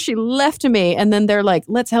 man. She left me. And then they're like,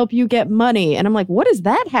 let's help you get money. And I'm like, what does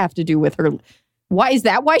that have to do with her? Why is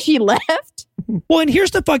that why she left? Well, and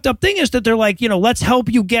here's the fucked up thing is that they're like, let's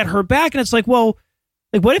help you get her back. And it's like, well,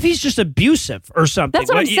 like, what if he's just abusive or something?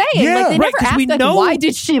 That's what I'm saying. Yeah. Like, they never asked, like, why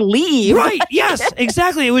did she leave? Right. Yes,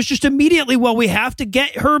 exactly. It was just immediately, well, we have to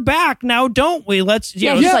get her back now, don't we? Let's,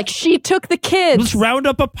 he's like, she took the kids. Let's round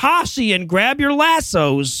up a posse and grab your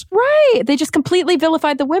lassos. Right. They just completely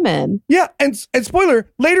vilified the women. Yeah. And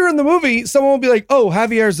spoiler, later in the movie, someone will be like, oh,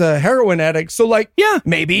 Javier's a heroin addict. So, like,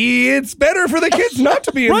 maybe it's better for the kids not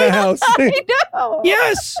to be in the house. I know.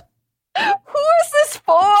 Yes. Who is this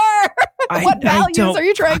for? What values are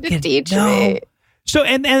you trying to teach me? So,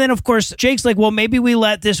 and then, of course, Jake's like, well, maybe we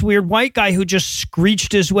let this weird white guy who just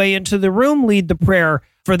screeched his way into the room lead the prayer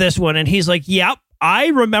for this one. And he's like, yep, I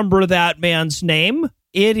remember that man's name.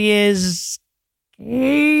 It is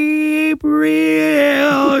Gabriel.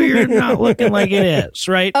 You're not looking like it is,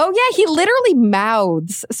 right? Oh, yeah, he literally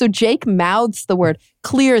mouths. So Jake mouths the word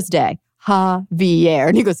clear as day, Javier.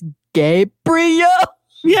 And he goes, Gabriel.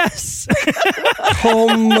 Yes.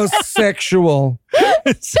 Homosexual.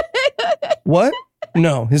 What?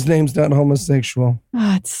 No, his name's not homosexual.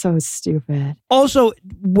 Oh, it's so stupid. Also,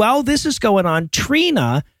 while this is going on,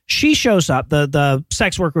 Trina, she shows up, the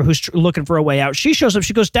sex worker who's looking for a way out. She shows up.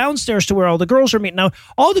 She goes downstairs to where all the girls are meeting. Now,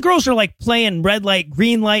 all the girls are like playing red light,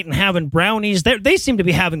 green light, and having brownies. They seem to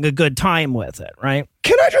be having a good time with it, right?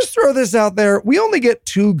 Can I just throw this out there? We only get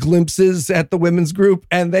 2 glimpses at the women's group,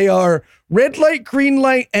 and they are red light, green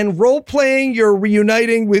light, and role-playing you're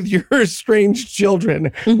reuniting with your estranged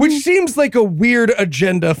children, which seems like a weird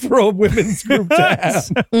agenda for a women's group to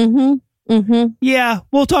have. Yeah,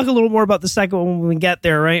 we'll talk a little more about the second one when we get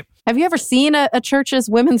there, right? Have you ever seen a church's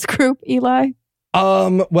women's group, Eli?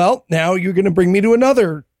 Well, now you're going to bring me to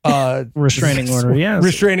another Restraining order, yes.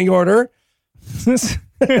 restraining order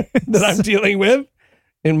that I'm dealing with.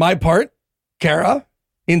 In my part, Kara,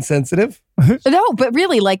 insensitive. No, but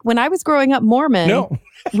really, like when I was growing up Mormon, No.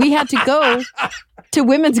 we had to go to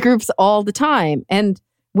women's groups all the time. And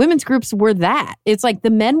women's groups were that. It's like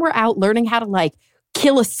the men were out learning how to like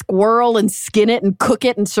kill a squirrel and skin it and cook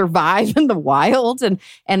it and survive in the wild.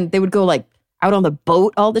 And they would go like out on the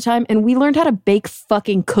boat all the time. And we learned how to bake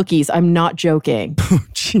fucking cookies. I'm not joking.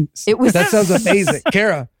 Jeez. It was That sounds amazing.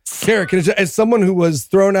 Kara, as someone who was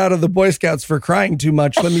thrown out of the Boy Scouts for crying too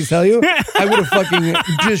much, let me tell you, I would have fucking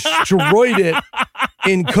destroyed it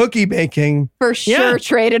in cookie baking. for sure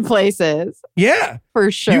traded places. Yeah.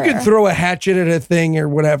 For sure. You could throw a hatchet at a thing or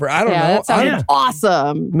whatever. I don't know. That sounded I'm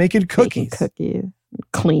awesome. making cookies. Baking cookies.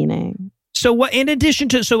 Cleaning. So what? In addition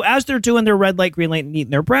to, so as they're doing their red light, green light, and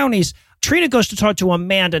eating their brownies, Trina goes to talk to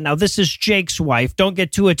Amanda. Now, this is Jake's wife. Don't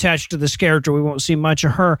get too attached to this character. We won't see much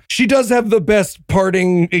of her. She does have the best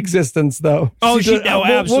parting existence, though. Oh,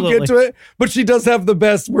 We'll get to it, but she does have the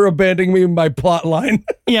best. We're abandoning me my plot line.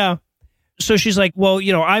 Yeah. So she's like, well,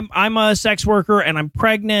 you know, I'm a sex worker and I'm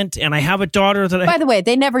pregnant and I have a daughter that By the way,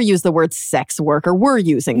 they never use the word sex worker. We're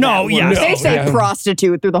using No, that yeah. word. No, They say yeah.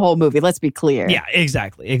 prostitute through the whole movie. Let's be clear. Yeah,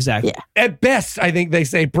 exactly. Yeah. At best, I think they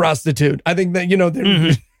say prostitute. I think that,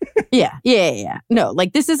 they're Yeah. No,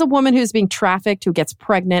 like this is a woman who's being trafficked, who gets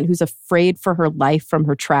pregnant, who's afraid for her life from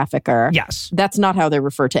her trafficker. Yes. That's not how they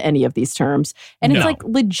refer to any of these terms. And it's No. like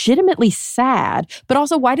legitimately sad. But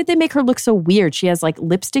also, why did they make her look so weird? She has like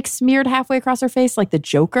lipstick smeared halfway across her face like the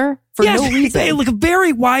Joker for no reason. They look a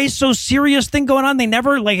very wise, so serious thing going on. They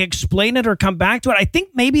never like explain it or come back to it. I think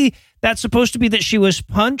maybe that's supposed to be that she was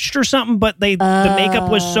punched or something, but the makeup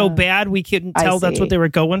was so bad we couldn't I tell that's see. what they were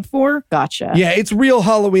going for. Gotcha. Yeah, it's real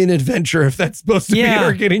Halloween adventure if that's supposed to be Yeah.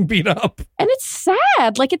 her getting beat up. And it's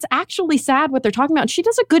sad. Like it's actually sad what they're talking about. And she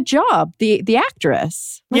does a good job, the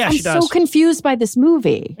actress. Like, Yeah, I'm she does. so confused by this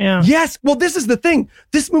movie. Yeah. Yes. Well, this is the thing.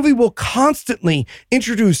 This movie will constantly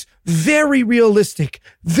introduce very realistic,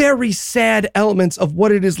 very sad elements of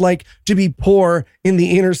what it is like to be poor in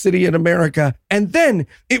the inner city in America. And then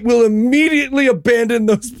it will immediately abandon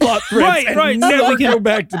those plot threads and right. never We can- go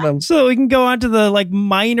back to them. So we can go on to the like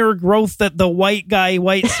minor growth that the white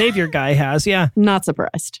savior guy has. Yeah. Not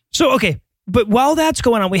surprised. So, okay. But while that's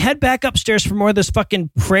going on, we head back upstairs for more of this fucking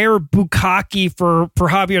prayer bukkake for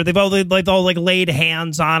Javier. They've all like laid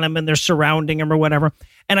hands on him and they're surrounding him or whatever.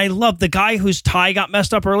 And I love the guy whose tie got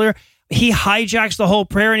messed up earlier. He hijacks the whole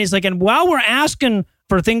prayer and he's like, and while we're asking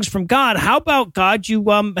for things from God, how about God, you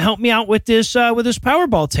help me out with this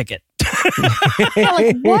Powerball ticket? Yeah,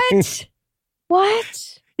 like what? What?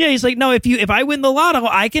 Yeah, he's like, no, if I win the lotto,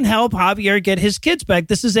 I can help Javier get his kids back.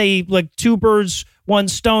 This is a like 2 birds, 1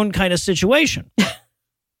 stone kind of situation.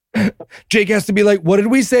 Jake has to be like, what did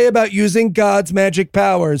we say about using God's magic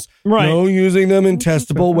powers? Right. No using them in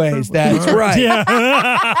testable ways. That's right.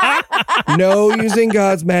 Yeah. No using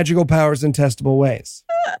God's magical powers in testable ways.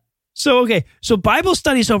 So Bible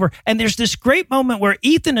study's over, and there's this great moment where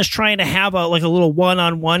Ethan is trying to have a little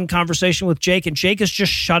one-on-one conversation with Jake, and Jake is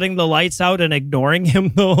just shutting the lights out and ignoring him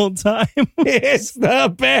the whole time. It's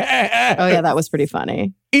the best. Oh yeah, that was pretty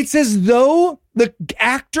funny. It's as though the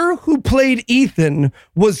actor who played Ethan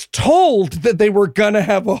was told that they were gonna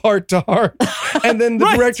have a heart-to-heart, and then the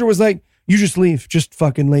director was like, you just leave. Just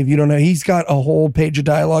fucking leave. You don't know. He's got a whole page of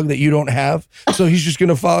dialogue that you don't have. So he's just going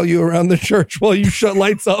to follow you around the church while you shut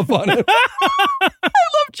lights off on him.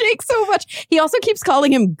 Jake so much. He also keeps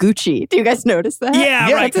calling him Gucci. Do you guys notice that? Yeah,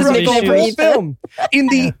 right. That's his Throughout nickname the for whole Ethan. film. In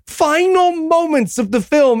the final moments of the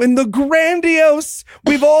film, in the grandiose,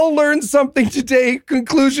 we've all learned something today,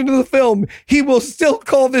 conclusion of the film, he will still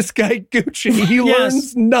call this guy Gucci. He Yes.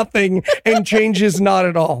 learns nothing and changes not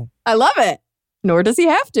at all. I love it. Nor does he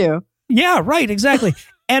have to. Yeah, right, exactly.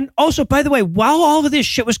 And also, by the way, while all of this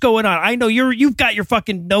shit was going on, I know you've got your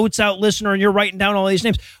fucking notes out, listener, and you're writing down all these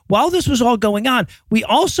names. While this was all going on, we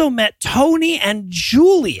also met Tony and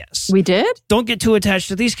Julius. We did? Don't get too attached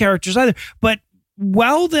to these characters either. But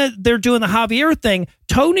while they're doing the Javier thing,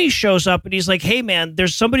 Tony shows up and he's like, hey, man,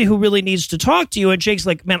 there's somebody who really needs to talk to you. And Jake's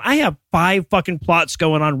like, man, I have 5 fucking plots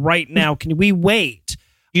going on right now. Can we wait?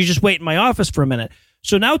 You just wait in my office for a minute.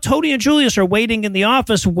 So now Tony and Julius are waiting in the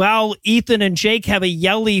office while Ethan and Jake have a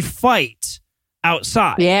yelly fight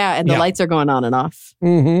outside. Yeah, and the lights are going on and off.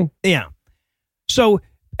 Mm-hmm. Yeah. So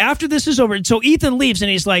after this is over, so Ethan leaves and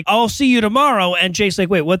he's like, I'll see you tomorrow. And Jake's like,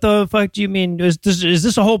 wait, what the fuck do you mean? Is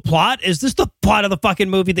this a whole plot? Is this the plot of the fucking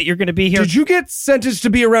movie that you're going to be here? Did you get sentenced to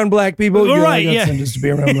be around black people? Right, I got sentenced to be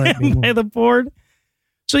around black people. By the board.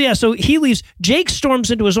 So yeah, so he leaves. Jake storms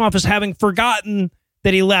into his office having forgotten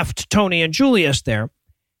that he left Tony and Julius there.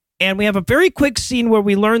 And we have a very quick scene where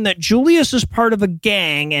we learn that Julius is part of a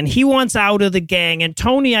gang and he wants out of the gang. And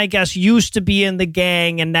Tony, I guess, used to be in the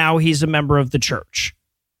gang and now he's a member of the church.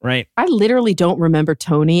 Right. I literally don't remember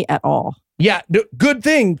Tony at all. Yeah, good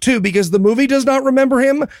thing, too, because the movie does not remember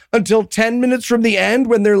him until 10 minutes from the end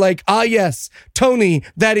when they're like, yes, Tony,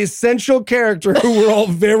 that essential character who we're all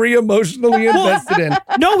very emotionally invested in.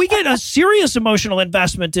 No, we get a serious emotional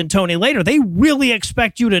investment in Tony later. They really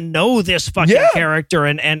expect you to know this fucking character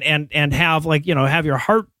and have have your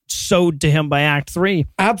heart sewed to him by Act 3.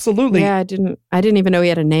 Absolutely. Yeah, I didn't even know he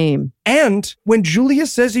had a name. And when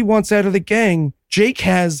Julius says he wants out of the gang, Jake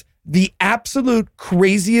has the absolute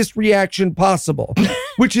craziest reaction possible,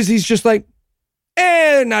 which is he's just like,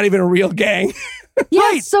 not even a real gang. Yeah,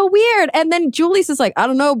 Right. it's so weird. And then Julius is like, I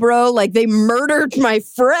don't know, bro. Like, they murdered my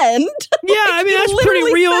friend. Yeah, I mean, that's pretty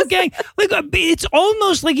literally real says gang. Like, it's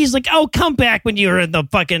almost like he's like, oh, come back when you're in the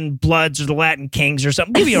fucking Bloods or the Latin Kings or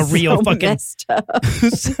something. Give me a real so fucking... messed up.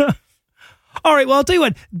 All right, well, I'll tell you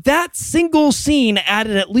what, that single scene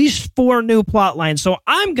added at least 4 new plot lines, so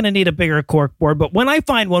I'm going to need a bigger corkboard, but when I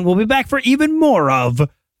find one, we'll be back for even more of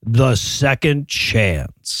The Second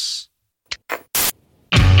Chance.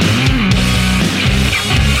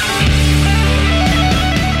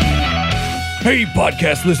 Hey,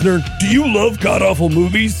 podcast listener, do you love god-awful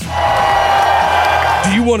movies?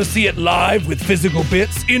 Do you want to see it live with physical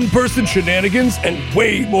bits, in-person shenanigans, and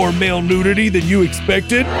way more male nudity than you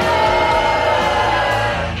expected?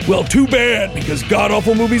 Well, too bad, because God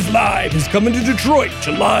Awful Movies Live is coming to Detroit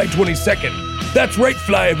July 22nd. That's right,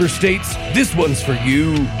 Flyover States. This one's for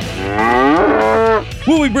you.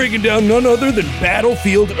 We'll be breaking down none other than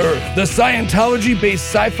Battlefield Earth, the Scientology-based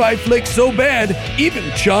sci-fi flick so bad, even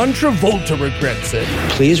John Travolta regrets it.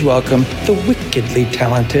 Please welcome the wickedly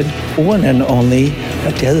talented one and only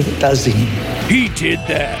Adele Dazeem. He did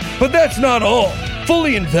that. But that's not all.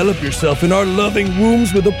 Fully envelop yourself in our loving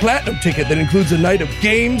wombs with a platinum ticket that includes a night of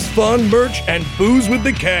games, fun, merch, and booze with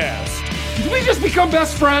the cast. Did we just become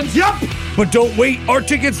best friends? Yup! But don't wait, our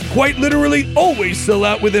tickets quite literally always sell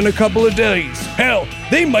out within a couple of days. Hell,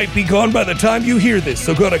 they might be gone by the time you hear this,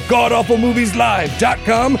 so go to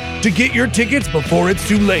godawfulmovieslive.com to get your tickets before it's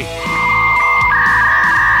too late.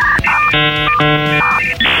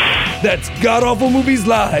 That's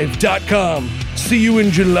godawfulmovieslive.com. See you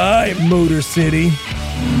in July, Motor City.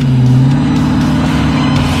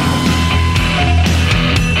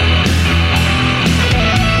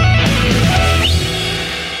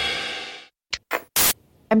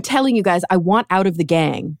 I'm telling you guys, I want out of the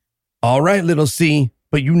gang. All right, little C,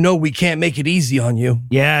 but you know we can't make it easy on you.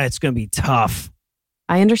 Yeah, it's going to be tough.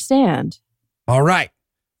 I understand. All right.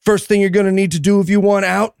 First thing you're going to need to do if you want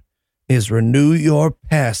out is renew your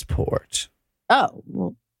passport. Oh,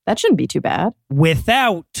 well, that shouldn't be too bad.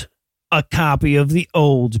 Without a copy of the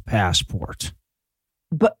old passport.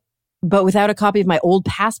 But without a copy of my old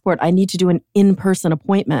passport, I need to do an in-person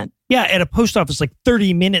appointment. Yeah, at a post office like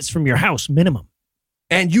 30 minutes from your house minimum.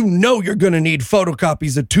 And you know you're going to need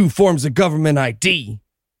photocopies of 2 forms of government ID.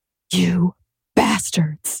 You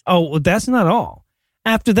bastards. Oh, well, that's not all.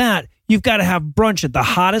 After that, you've got to have brunch at the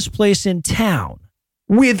hottest place in town.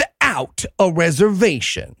 Without a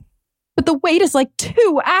reservation. But the wait is like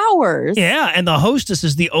 2 hours. Yeah, and the hostess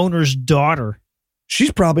is the owner's daughter.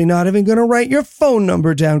 She's probably not even going to write your phone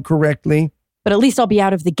number down correctly. But at least I'll be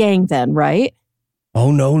out of the gang then, right?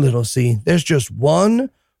 Oh no, little C. There's just one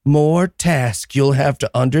more task you'll have to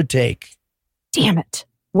undertake. Damn it.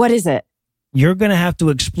 What is it? You're going to have to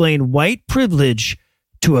explain white privilege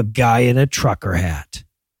to a guy in a trucker hat.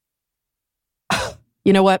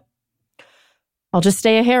 You know what? I'll just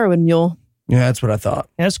stay a heroin mule. Yeah, that's what I thought.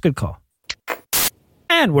 Yeah, that's a good call.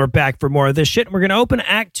 And we're back for more of this shit. We're going to open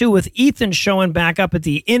Act 2 with Ethan showing back up at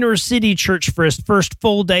the inner city church for his first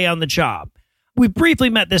full day on the job. We briefly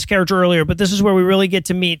met this character earlier, but this is where we really get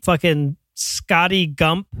to meet fucking Scotty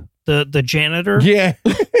Gump, the janitor. Yeah.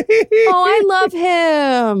 Oh, I love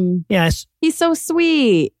him. Yes. He's so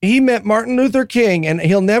sweet. He met Martin Luther King, and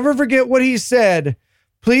he'll never forget what he said.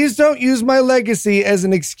 Please don't use my legacy as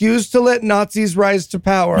an excuse to let Nazis rise to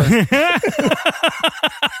power.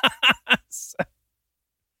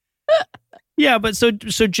 Yeah, but so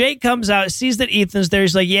Jake comes out, sees that Ethan's there.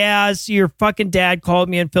 He's like, yeah, it's your fucking dad called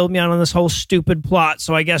me and filled me on this whole stupid plot.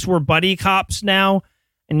 So I guess we're buddy cops now.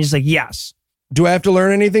 And he's like, yes. Do I have to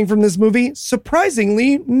learn anything from this movie?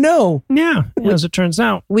 Surprisingly, no. Yeah, as it turns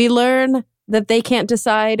out. We learn that they can't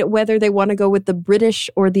decide whether they want to go with the British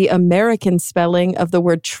or the American spelling of the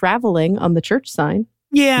word traveling on the church sign.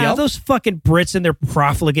 Yeah, Yep. those fucking Brits and their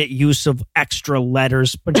profligate use of extra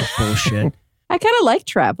letters. Bunch of bullshit. I kind of like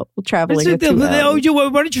traveling with two L's. Why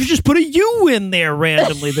don't you just put a U in there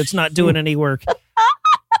randomly that's not doing any work?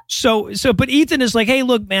 But Ethan is like, hey,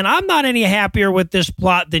 look, man, I'm not any happier with this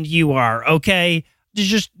plot than you are, okay? It's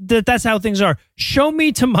just that's how things are. Show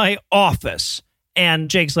me to my office. And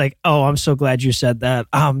Jake's like, oh, I'm so glad you said that.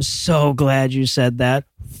 I'm so glad you said that.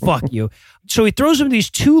 Fuck you. So he throws him these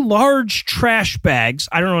two large trash bags.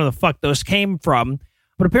 I don't know where the fuck those came from,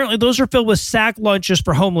 but apparently those are filled with sack lunches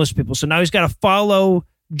for homeless people. So now he's got to follow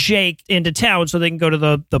Jake into town so they can go to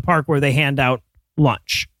the park where they hand out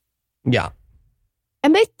lunch. Yeah.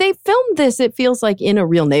 And they filmed this, it feels like, in a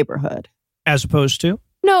real neighborhood. As opposed to?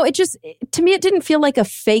 No, to me, it didn't feel like a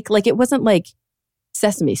fake, like it wasn't like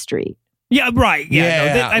Sesame Street. Yeah, right.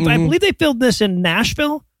 Yeah. Yeah. No, I believe they filmed this in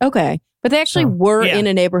Nashville. Okay. But they actually were yeah. in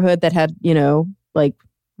a neighborhood that had, like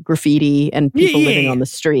graffiti and people living on the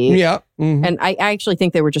street. Yeah. Mhm. And I actually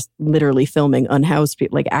think they were just literally filming unhoused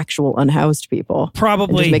people, like actual unhoused people. And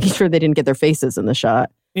Probably. just making sure they didn't get their faces in the shot,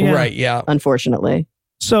 Yeah. Right. Yeah. unfortunately.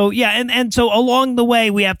 So, yeah. And so along the way,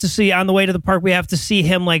 we have to see, on the way to the park, we have to see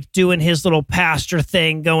him like doing his little pastor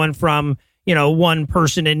thing, going from, one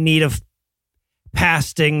person in need of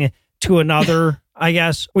pasting to another, I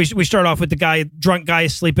guess. We start off with the drunk guy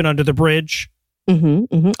sleeping under the bridge.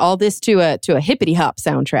 All this to a hippity hop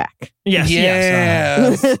soundtrack. Yes.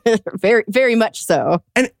 Yes. Very, very much so.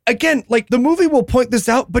 And again, like the movie will point this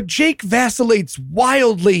out, but Jake vacillates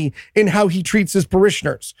wildly in how he treats his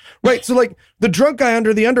parishioners, right? So like the drunk guy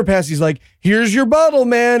under the underpass, he's like, here's your bottle,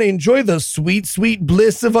 man. Enjoy the sweet, sweet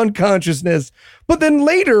bliss of unconsciousness. But then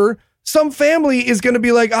later, some family is going to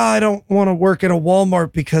be like, I don't want to work at a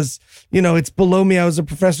Walmart because, it's below me. I was a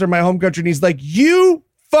professor in my home country. And he's like, you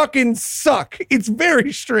fucking suck. It's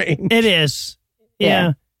very strange. It is.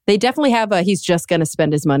 Yeah. They definitely have a he's just going to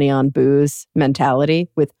spend his money on booze mentality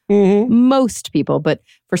with most people, but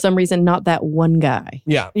for some reason, not that one guy.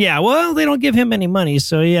 Yeah. Yeah. Well, they don't give him any money.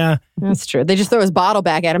 So, yeah. That's true. They just throw his bottle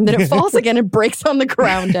back at him, then it falls again and breaks on the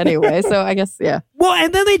ground anyway. So I guess, yeah. Well,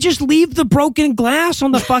 and then they just leave the broken glass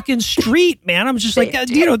on the fucking street, man. I'm just like,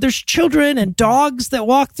 there's children and dogs that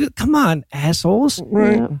walk through. Come on, assholes.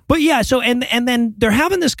 Right. Yeah. But yeah, so and then they're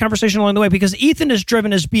having this conversation along the way because Ethan has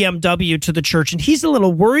driven his BMW to the church and he's a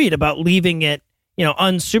little worried about leaving it,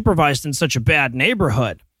 unsupervised in such a bad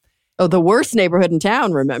neighborhood. Oh, the worst neighborhood in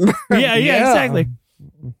town, remember? Yeah, exactly.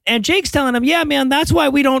 And Jake's telling him, yeah, man, that's why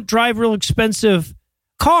we don't drive real expensive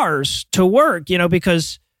cars to work,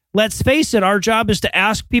 because let's face it, our job is to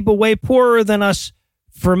ask people way poorer than us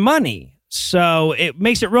for money. So it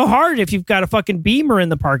makes it real hard if you've got a fucking Beamer in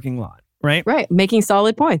the parking lot, right? Right. Making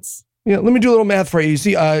solid points. Yeah, let me do a little math for you. You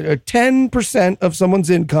see, 10% of someone's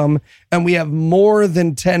income, and we have more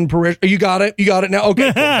than 10 parishioners. You got it? You got it now?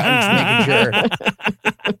 Okay, cool. I'm just making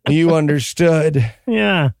sure. You understood.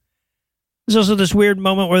 Yeah. There's also this weird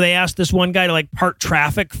moment where they ask this one guy to like part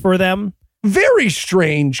traffic for them. Very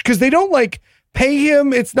strange, because they don't pay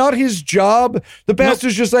him. It's not his job. The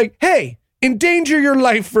pastor's just like, hey, endanger your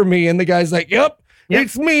life for me. And the guy's like, yep.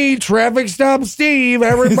 It's me, traffic stop Steve.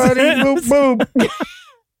 Everybody boop, boop.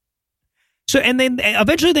 So, and then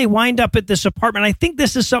eventually they wind up at this apartment. I think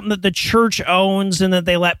this is something that the church owns and that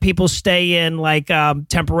they let people stay in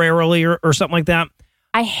temporarily or something like that.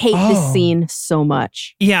 I hate this scene so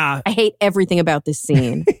much. Yeah. I hate everything about this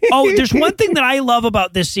scene. There's one thing that I love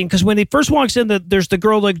about this scene, because when he first walks in, there's the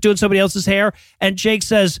girl doing somebody else's hair, and Jake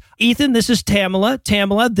says, Ethan, this is Tamala.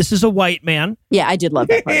 Tamala, this is a white man. Yeah, I did love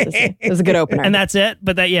that part of the scene. It was a good opener. And that's it.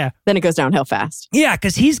 But then it goes downhill fast. Yeah,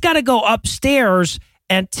 because he's got to go upstairs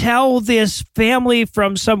and tell this family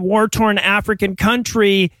from some war-torn African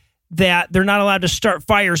country that they're not allowed to start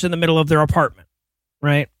fires in the middle of their apartment,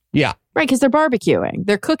 right? Yeah. Right, because they're barbecuing.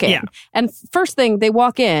 They're cooking. Yeah. And first thing, they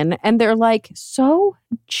walk in and they're so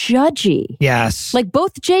judgy. Yes.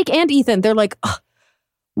 Both Jake and Ethan, they're like,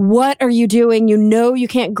 what are you doing? You know you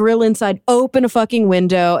can't grill inside. Open a fucking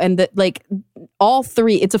window. And that, like, all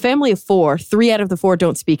three, it's a family of 4. 3 out of the 4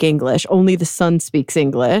 don't speak English. Only the son speaks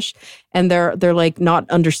English. And they're like not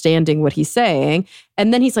understanding what he's saying.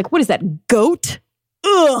 And then he's like, what is that, goat?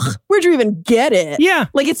 Ugh, where'd you even get it? Yeah.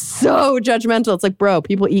 Like, it's so judgmental. It's like, bro,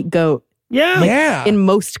 people eat goat. Yeah. Yeah. In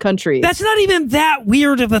most countries. That's not even that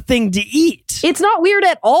weird of a thing to eat. It's not weird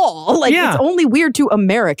at all. Like, Yeah. it's only weird to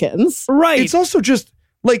Americans. Right. It's also just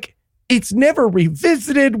like, it's never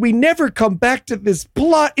revisited. We never come back to this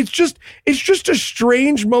plot. It's just a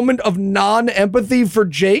strange moment of non-empathy for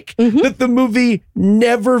Jake that the movie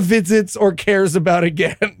never visits or cares about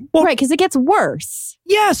again. Right, because it gets worse.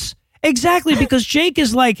 Yes, exactly. Because Jake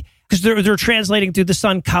is like, because they're translating through the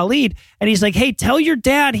son Khalid, and he's like, hey, tell your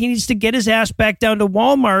dad he needs to get his ass back down to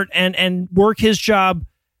Walmart and work his job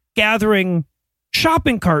gathering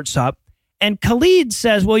shopping carts up. And Khalid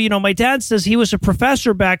says, well, you know, my dad says he was a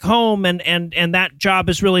professor back home and that job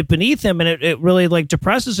is really beneath him and it really like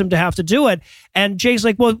depresses him to have to do it. And Jake's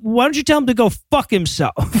like, well, why don't you tell him to go fuck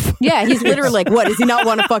himself? Yeah, he's literally like, what, does he not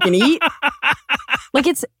want to fucking eat? Like,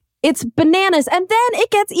 it's bananas. And then it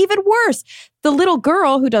gets even worse. The little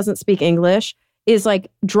girl who doesn't speak English is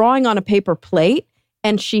like drawing on a paper plate,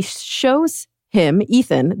 and she shows him,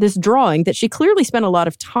 Ethan, this drawing that she clearly spent a lot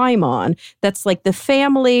of time on. That's like the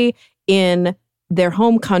family in their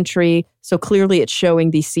home country. So clearly it's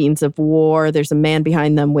showing these scenes of war. There's a man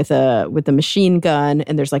behind them with a machine gun,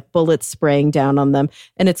 and there's like bullets spraying down on them.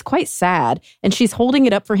 And it's quite sad. And she's holding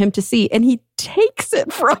it up for him to see, and he takes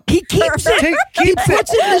it from her. He keeps it. He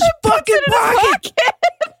puts it in his fucking pocket.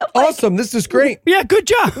 Awesome. This is great. Yeah, good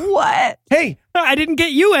job. What? Hey, I didn't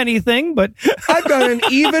get you anything, but I've got an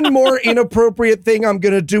even more inappropriate thing I'm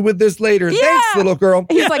going to do with this later. Thanks, little girl.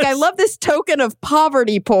 He's like, I love this token of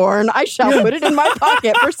poverty porn. I shall put it in my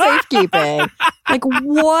pocket for safekeeping. Like,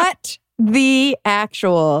 what the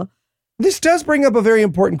actual? This does bring up a very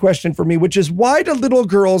important question for me, which is, why do little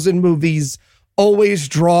girls in movies always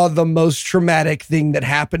draw the most traumatic thing that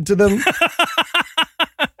happened to them?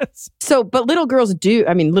 So, but little girls do,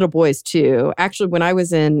 I mean, little boys too. Actually, when I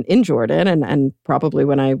was in Jordan and probably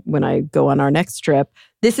when I go on our next trip,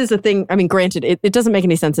 this is a thing. I mean, granted, it doesn't make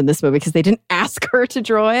any sense in this movie because they didn't ask her to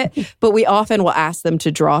draw it, but we often will ask them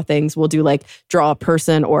to draw things. We'll do like draw a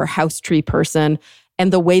person or a house tree person.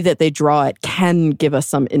 And the way that they draw it can give us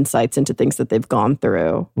some insights into things that they've gone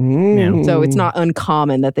through. Mm. So it's not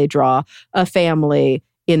uncommon that they draw a family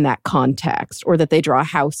in that context, or that they draw a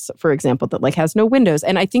house, for example, that like has no windows.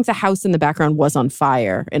 And I think the house in the background was on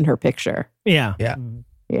fire in her picture. yeah. Yeah.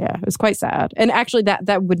 Yeah, it was quite sad. And actually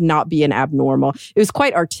that would not be an abnormal. It was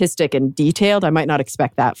quite artistic and detailed. I might not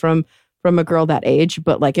expect that from a girl that age,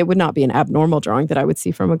 but like it would not be an abnormal drawing that I would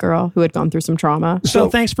see from a girl who had gone through some trauma. So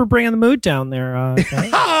thanks for bringing the mood down there.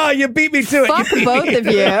 You beat me to it. Fuck both of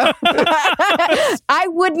you. I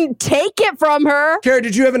wouldn't take it from her. Kara,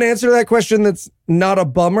 did you have an answer to that question that's not a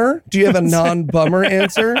bummer? Do you have a non-bummer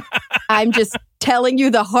answer? I'm just telling you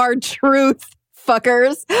the hard truth,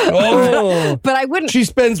 fuckers. Oh. But I wouldn't. She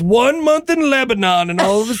spends 1 month in Lebanon, and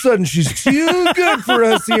all of a sudden she's too good for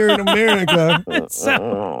us here in America.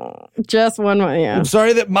 Just 1 month, yeah. I'm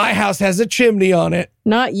sorry that my house has a chimney on it.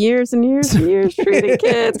 Not years and years and years treating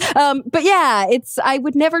kids. But yeah, I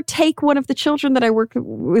would never take one of the children that I work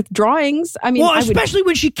with drawings. I mean, well, especially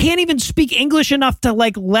when she can't even speak English enough to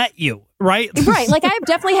like let you, right? Right. Like I've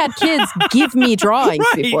definitely had kids give me drawings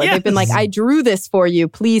before. Yes. They've been like, I drew this for you.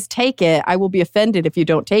 Please take it. I will be offended if you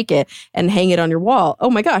don't take it, and hang it on your wall. Oh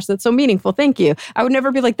my gosh, that's so meaningful. Thank you. I would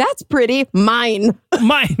never be like, that's pretty. Mine.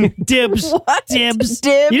 Mine. Dibs. What? Dibs.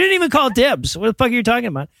 Dibs. You didn't even call it dibs. What the fuck are you talking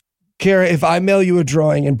about? Kara, if I mail you a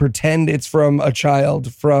drawing and pretend it's from a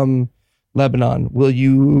child from Lebanon, will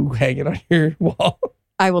you hang it on your wall?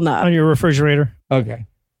 I will not. On your refrigerator. Okay.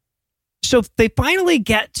 So they finally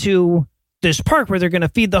get to this park where they're going to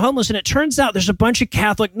feed the homeless, and it turns out there's a bunch of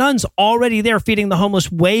Catholic nuns already there feeding the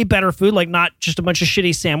homeless way better food, like not just a bunch of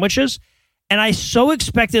shitty sandwiches. And I so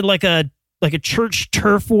expected like a church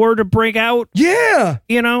turf war to break out, Yeah.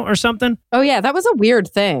 or something. Oh yeah, that was a weird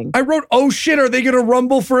thing. I wrote, oh shit, are they going to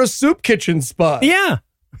rumble for a soup kitchen spot? Yeah.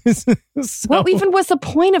 So, What even was the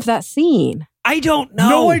point of that scene? I don't know.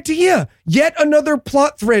 No idea. Yet another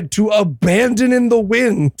plot thread to abandon in the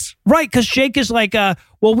wind. Right, because Jake is like,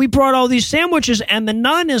 well, we brought all these sandwiches, and the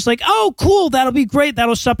nun is like, oh, cool, that'll be great.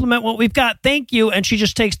 That'll supplement what we've got. Thank you. And she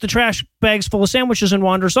just takes the trash bags full of sandwiches and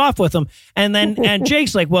wanders off with them. And then and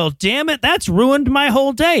Jake's like, well, damn it, that's ruined my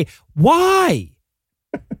whole day. Why?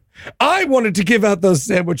 I wanted to give out those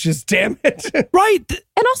sandwiches, damn it. Right.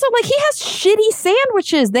 And also, like, he has shitty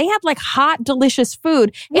sandwiches. They had like hot, delicious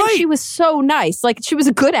food. And Right. she was so nice. Like, she was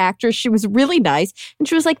a good actress. She was really nice. And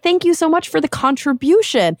she was like, thank you so much for the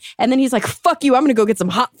contribution. And then he's like, fuck you. I'm going to go get some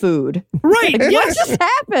hot food. Right. Like, what Yes. just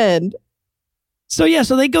happened? So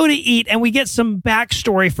they go to eat, and we get some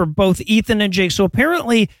backstory for both Ethan and Jake. So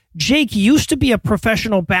apparently Jake used to be a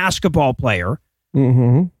professional basketball player,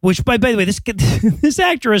 Mm-hmm. which by the way, this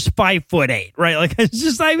actor is 5'8", right? Like, it's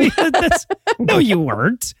just, I mean, that's, no, you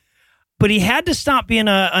weren't. But he had to stop being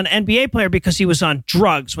an NBA player because he was on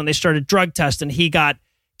drugs when they started drug testing. He got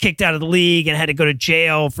kicked out of the league and had to go to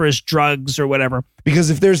jail for his drugs or whatever. Because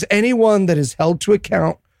if there's anyone that is held to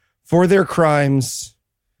account for their crimes,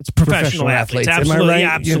 It's professional athletes. Am I Absolutely. right?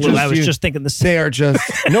 Yeah, absolutely. I was just thinking the same. They are just,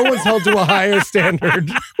 no one's held to a higher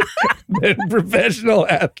standard than professional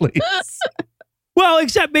athletes. Well,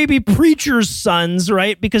 except maybe preachers' sons,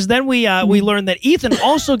 right? Because then we learned that Ethan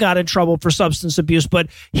also got in trouble for substance abuse, but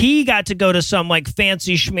he got to go to some like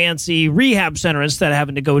fancy schmancy rehab center instead of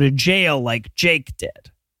having to go to jail like Jake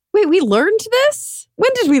did. Wait, we learned this?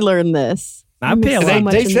 When did we learn this? I pay a So lot.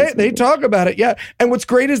 much They in say this they movie. talk about it, yeah. And what's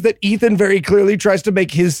great is that Ethan very clearly tries to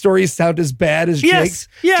make his story sound as bad as Yes, Jake's.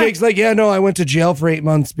 yeah. Jake's like, yeah, no, I went to jail for 8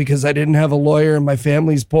 months because I didn't have a lawyer and my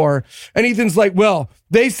family's poor. And Ethan's like, well,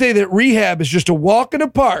 they say that rehab is just a walk in a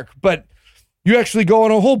park, but you actually go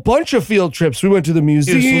on a whole bunch of field trips. We went to the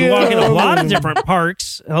museum. We walk in a lot of different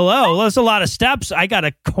parks. Hello, that's a lot of steps. I got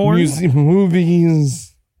a corn. museum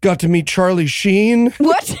movies. Got to meet Charlie Sheen.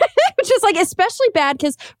 What? Which is like especially bad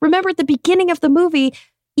because remember at the beginning of the movie,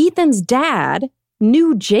 Ethan's dad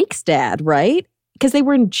knew Jake's dad, right? Because they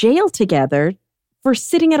were in jail together for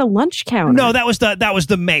sitting at a lunch counter. No, that was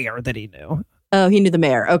the mayor that he knew. Oh, he knew the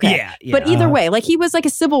mayor. Okay. Yeah, yeah. But either way, like he was like a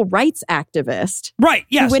civil rights activist Right.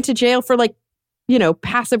 who Yes. went to jail for like,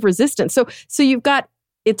 passive resistance. So you've got,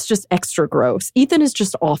 it's just extra gross. Ethan is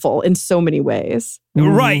just awful in so many ways.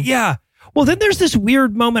 Right. Yeah. Well, then there's this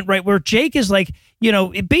weird moment, right, where Jake is like,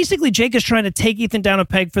 basically Jake is trying to take Ethan down a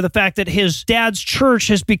peg for the fact that his dad's church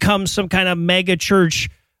has become some kind of mega church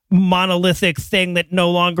monolithic thing that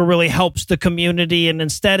no longer really helps the community and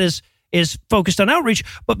instead is focused on outreach.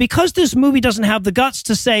 But because this movie doesn't have the guts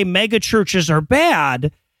to say mega churches are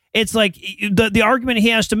bad, it's like the argument he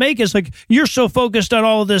has to make is like, you're so focused on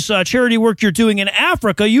all of this charity work you're doing in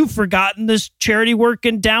Africa, you've forgotten this charity work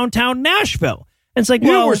in downtown Nashville. And it's like,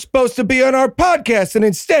 You were supposed to be on our podcast, and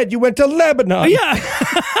instead you went to Lebanon. yeah.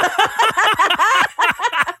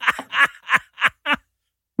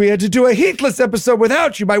 We had to do a Heatless episode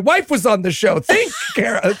without you. My wife was on the show. Think,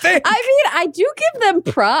 Kara. Think. I mean, I do give them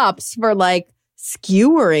props for like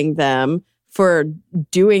skewering them for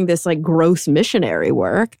doing this like gross missionary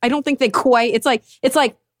work. I don't think they quite, it's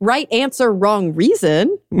like right answer, wrong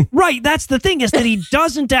reason. Right. That's the thing is that he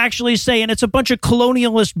doesn't actually say, and it's a bunch of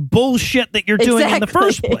colonialist bullshit that you're doing in the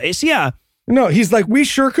first Exactly. place. Yeah. No, he's like, we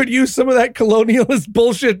sure could use some of that colonialist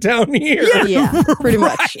bullshit down here. Yeah, pretty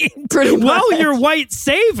much. Right. Pretty much. Well, you're white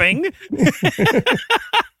saving.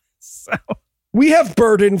 So. We have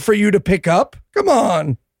burden for you to pick up. Come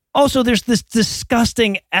on. Also, there's this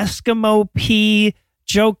disgusting Eskimo pea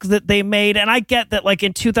joke that they made. And I get that, like,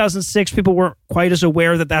 in 2006, people weren't quite as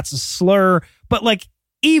aware that that's a slur. But, like,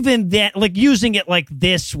 even then, like, using it like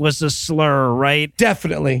this was a slur, right?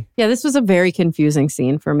 Definitely. Yeah, this was a very confusing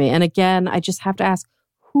scene for me. And again, I just have to ask,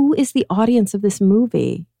 who is the audience of this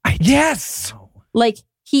movie? Yes. Like,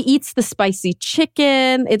 he eats the spicy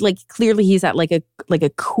chicken. It like clearly he's at like a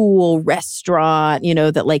cool restaurant,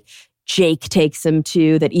 that like Jake takes him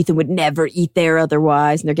to that Ethan would never eat there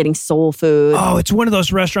otherwise, and they're getting soul food. Oh, it's one of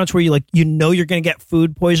those restaurants where you're going to get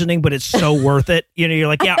food poisoning, but it's so worth it. You're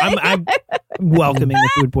like, yeah, I'm welcoming the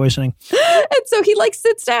food poisoning. And so he like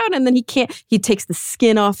sits down and then he takes the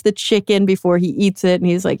skin off the chicken before he eats it. And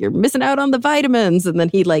he's like, you're missing out on the vitamins. And then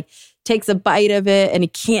he like takes a bite of it and he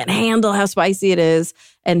can't handle how spicy it is.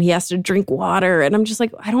 And he has to drink water. And I'm just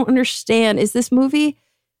like, I don't understand. Is this movie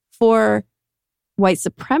for white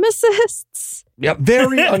supremacists? Yeah,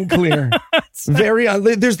 very unclear.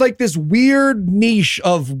 There's like this weird niche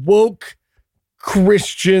of woke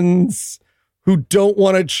Christians who don't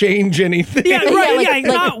want to change anything. Yeah, right. like-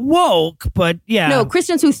 Not woke, but yeah. No,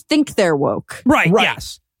 Christians who think they're woke. Right. Right.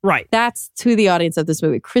 Yes. Right. That's to the audience of this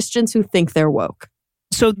movie. Christians who think they're woke.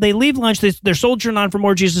 So they leave lunch. They're soldiering on for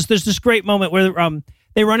more Jesus. There's this great moment where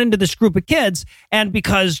they run into this group of kids, and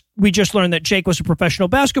because we just learned that Jake was a professional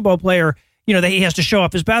basketball player, that he has to show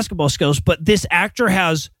off his basketball skills. But this actor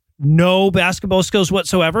has no basketball skills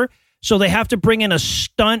whatsoever, so they have to bring in a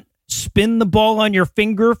stunt, spin the ball on your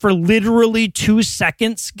finger for literally 2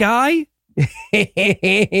 seconds guy.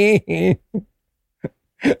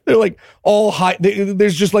 They're like all high.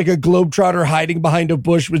 There's just like a globetrotter hiding behind a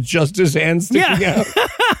bush with just his hand sticking out.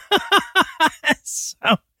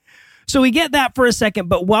 So we get that for a second,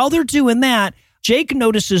 but while they're doing that, Jake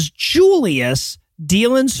notices Julius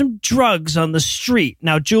dealing some drugs on the street.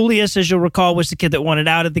 Now, Julius, as you'll recall, was the kid that wanted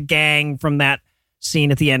out of the gang from that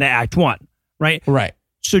scene at the end of Act 1, right? Right.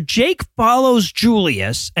 So Jake follows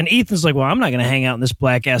Julius, and Ethan's like, well, I'm not going to hang out in this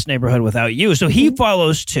black-ass neighborhood without you. So he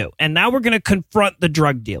follows too. And now we're going to confront the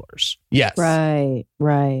drug dealers. Yes. Right.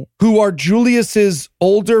 Who are Julius's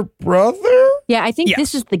older brother? Yeah, I think Yes.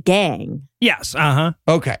 this is the gang. Yes, uh-huh.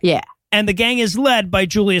 Okay. Yeah. And the gang is led by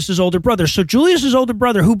Julius's older brother. So Julius's older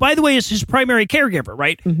brother, who, by the way, is his primary caregiver,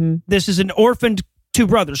 right? Mm-hmm. This is an orphaned two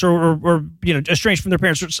brothers or estranged from their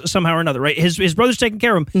parents somehow or another, right? His brother's taking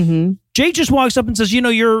care of him. Mm-hmm. Jake just walks up and says,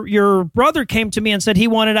 your brother came to me and said he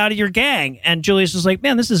wanted out of your gang. And Julius is like,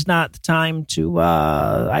 man, this is not the time to...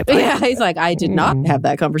 He's like, I did not have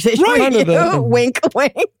that conversation Right. with Kind of you. Wink,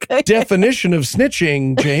 wink. Definition of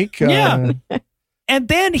snitching, Jake. Yeah. And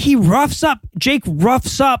then Jake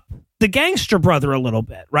roughs up the gangster brother a little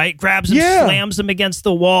bit, right? Grabs him, slams him against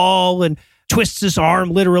the wall, and twists his arm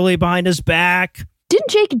literally behind his back. Didn't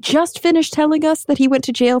Jake just finish telling us that he went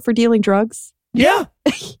to jail for dealing drugs? Yeah.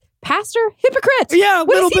 Pastor? Hypocrite. Yeah, a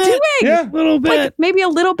What little is he bit. doing? Yeah, a little bit. Like, maybe a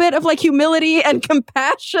little bit of like humility and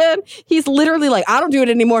compassion. He's literally like, I don't do it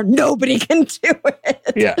anymore. Nobody can do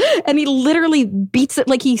it. Yeah. And he literally beats it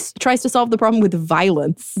like he tries to solve the problem with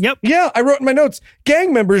violence. Yep. Yeah, I wrote in my notes,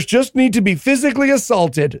 gang members just need to be physically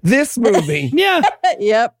assaulted. This movie. Yeah.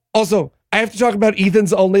 Yep. Also, I have to talk about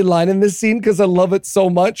Ethan's only line in this scene because I love it so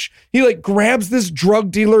much. He like grabs this drug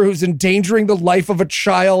dealer who's endangering the life of a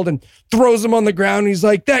child and throws him on the ground. He's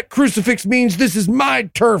like, that crucifix means this is my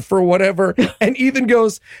turf or whatever. And Ethan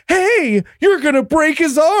goes, hey, you're going to break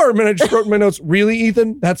his arm. And I just wrote in my notes, really,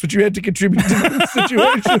 Ethan? That's what you had to contribute to this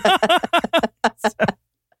situation?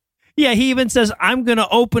 Yeah, he even says, I'm going to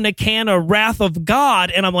open a can of Wrath of God.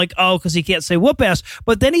 And I'm like, oh, because he can't say whoop ass.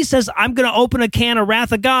 But then he says, I'm going to open a can of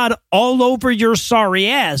Wrath of God all over your sorry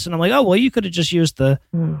ass. And I'm like, oh, well, you could have just used the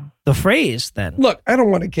phrase then. Look, I don't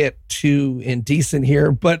want to get too indecent here,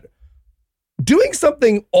 but doing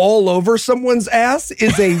something all over someone's ass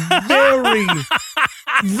is a very,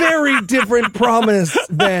 very different promise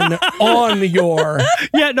than on your.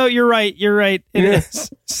 Yeah, no, you're right. You're right. It is.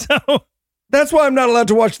 So... That's why I'm not allowed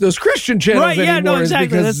to watch those Christian channels right, yeah, anymore. no,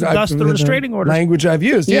 exactly. That's the restraining order. Language I've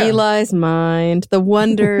used, yeah. Eli's mind. The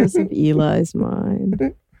wonders of Eli's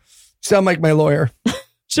mind. Sound like my lawyer.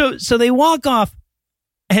 So they walk off,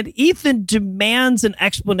 and Ethan demands an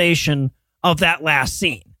explanation of that last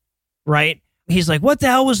scene, right? He's like, what the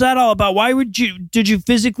hell was that all about? Why did you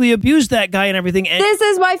physically abuse that guy and everything? And, This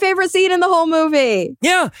is my favorite scene in the whole movie.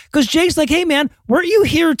 yeah, because Jake's like, hey, man, weren't you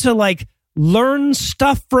here to, like, learn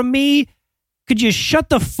stuff from me? Could you shut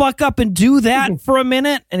the fuck up and do that for a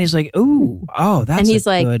minute? And he's like, that's And he's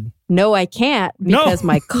like, good. no, I can't because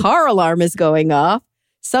my car alarm is going off.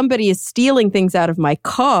 Somebody is stealing things out of my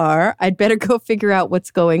car. I'd better go figure out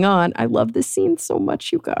what's going on. I love this scene so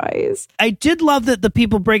much, you guys. I did love that the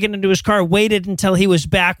people breaking into his car waited until he was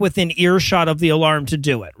back within earshot of the alarm to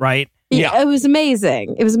do it, right? Yeah. It was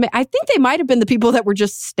amazing. I think they might have been the people that were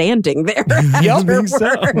just standing there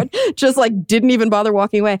afterward. Just like didn't even bother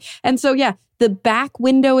walking away. And so, yeah, the back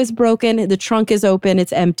window is broken. The trunk is open.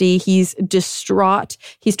 It's empty. He's distraught.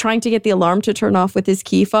 He's trying to get the alarm to turn off with his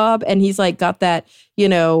key fob. And he's like got that,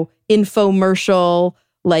 infomercial,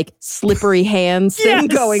 like slippery hands thing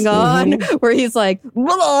going on where he's like,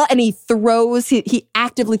 blah, and he throws, he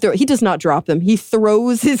actively throws, he does not drop them. He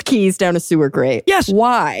throws his keys down a sewer grate. Yes.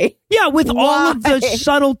 Why? Yeah, with all of the Why?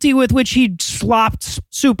 subtlety with which he slopped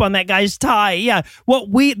soup on that guy's tie. Yeah,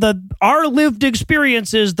 our lived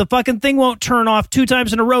experience is the fucking thing won't turn off 2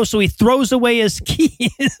 times in a row, so he throws away his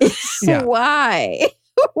keys. Yeah. Why?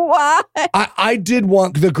 Why? I did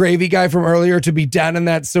want the gravy guy from earlier to be down in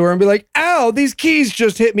that sewer and be like, ow, these keys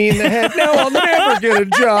just hit me in the head. Now I'll never get a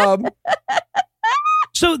job.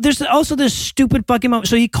 So there's also this stupid fucking moment.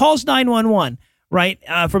 So he calls 911, right,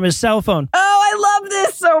 from his cell phone. Oh, I love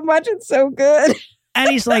this so much. It's so good.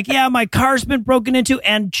 And he's like, yeah, my car's been broken into.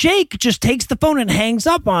 And Jake just takes the phone and hangs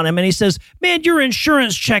up on him. And he says, man, your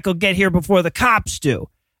insurance check will get here before the cops do.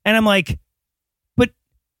 And I'm like,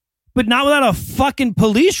 but not without a fucking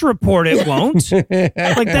police report, it won't. Like,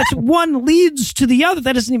 that's one leads to the other.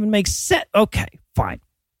 That doesn't even make sense. Okay, fine.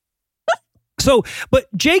 So, but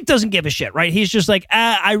Jake doesn't give a shit, right? He's just like,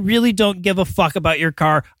 I really don't give a fuck about your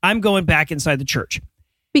car. I'm going back inside the church.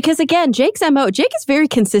 Because again, Jake is very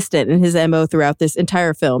consistent in his MO throughout this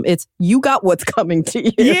entire film. It's, you got what's coming to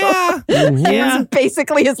you. Yeah. That's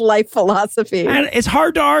basically his life philosophy. And it's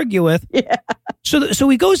hard to argue with. Yeah. So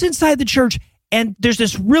he goes inside the church, and there's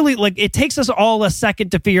this really, like, it takes us all a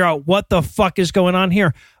second to figure out what the fuck is going on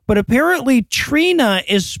here. But apparently Trina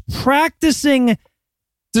is practicing,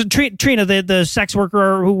 Trina, the sex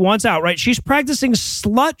worker who wants out, right? She's practicing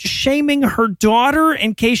slut shaming her daughter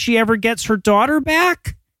in case she ever gets her daughter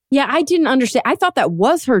back. Yeah, I didn't understand. I thought that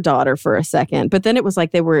was her daughter for a second, but then it was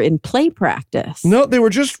like they were in play practice. No, they were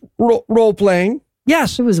just role playing.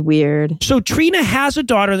 Yes. It was weird. So Trina has a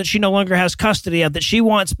daughter that she no longer has custody of that she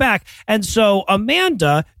wants back. And so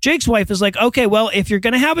Amanda, Jake's wife, is like, okay, well, if you're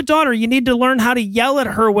going to have a daughter, you need to learn how to yell at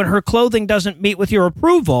her when her clothing doesn't meet with your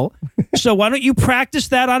approval. So why don't you practice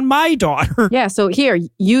that on my daughter? Yeah, so here,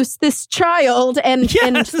 use this child and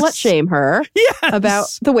slut shame her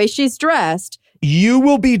about the way she's dressed. You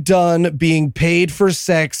will be done being paid for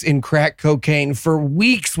sex in crack cocaine for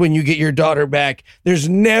weeks when you get your daughter back. There's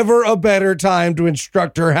never a better time to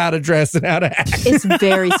instruct her how to dress and how to act. It's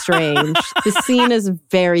very strange. The scene is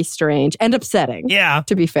very strange and upsetting. Yeah.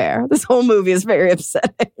 To be fair, this whole movie is very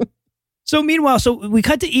upsetting. So meanwhile, we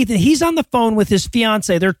cut to Ethan. He's on the phone with his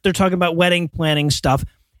fiance. They're talking about wedding planning stuff.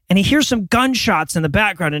 And he hears some gunshots in the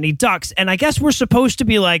background and he ducks. And I guess we're supposed to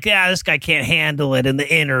be like, this guy can't handle it in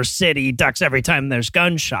the inner city. He ducks every time there's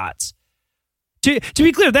gunshots. To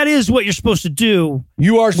be clear, that is what you're supposed to do.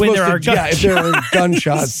 You are when supposed there to, are if there are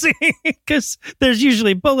gunshots. Because there's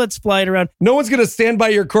usually bullets flying around. No one's going to stand by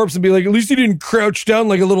your corpse and be like, at least you didn't crouch down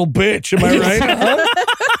like a little bitch. Am I right?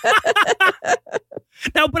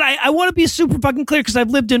 No, but I want to be super fucking clear because I've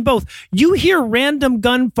lived in both. You hear random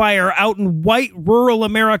gunfire out in white rural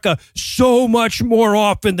America so much more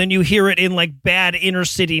often than you hear it in like bad inner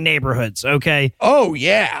city neighborhoods, okay? Oh,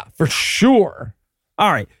 yeah, for sure.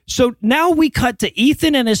 All right. So now we cut to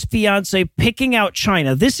Ethan and his fiance picking out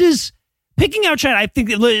China. This is picking out China, I think,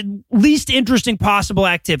 the least interesting possible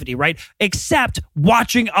activity, right? Except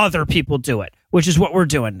watching other people do it, which is what we're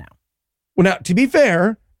doing now. Well, now, to be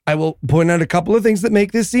fair, I will point out a couple of things that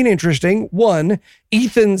make this scene interesting. One,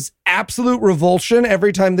 Ethan's absolute revulsion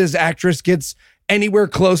every time this actress gets anywhere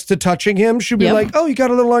close to touching him. She'll be like, oh, you got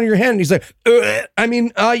a little on your hand. And he's like,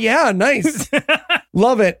 yeah, nice.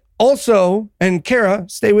 Love it. Also, and Kara,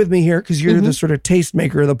 stay with me here because you're the sort of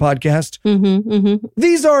tastemaker of the podcast.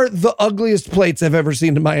 These are the ugliest plates I've ever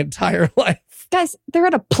seen in my entire life. Guys, they're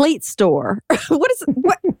at a plate store. What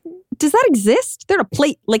does that exist? They're at a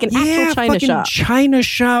plate, like an actual China shop. China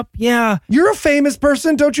shop, yeah. You're a famous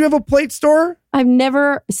person. Don't you have a plate store? I've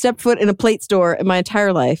never stepped foot in a plate store in my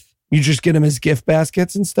entire life. You just get them as gift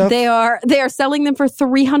baskets and stuff? They are selling them for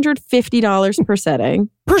 $350 per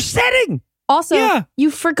setting. Per setting? Also,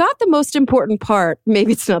 you forgot the most important part.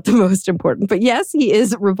 Maybe it's not the most important, but yes, he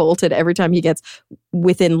is revolted every time he gets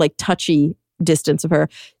within like touchy distance of her.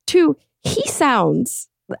 2, he sounds,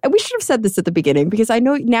 we should have said this at the beginning because I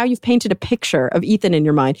know now you've painted a picture of Ethan in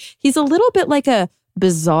your mind. He's a little bit like a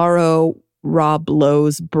bizarro Rob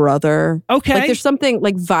Lowe's brother. Okay. Like there's something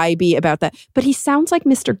like vibey about that, but he sounds like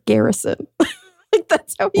Mr. Garrison. Like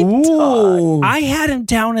that's how he talks. I had him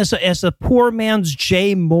down as a poor man's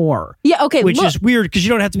Jay Moore. Yeah, okay. Which is weird because you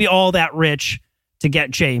don't have to be all that rich to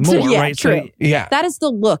get Jay Moore, right? True. So, that is the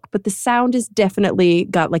look, but the sound is definitely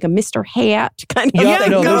got like a Mr. Hat kind of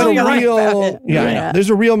thing. There's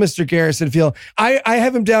a real Mr. Garrison feel. I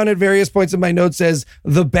have him down at various points in my notes as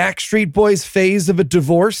the Backstreet Boys phase of a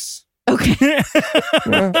divorce. Okay.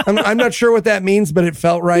 I'm not sure what that means, but it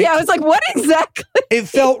felt right. Yeah, I was like, what exactly? It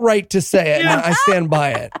felt right to say it, and I stand by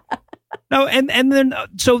it. No, and then,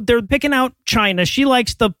 so they're picking out China. She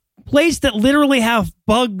likes the place that literally have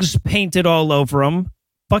bugs painted all over them.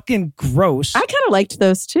 Fucking gross. I kind of liked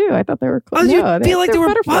those too. I thought they were cool. Oh, you feel like there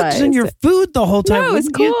were bugs in your food the whole time. No, it's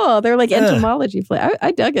cool. They're like entomology.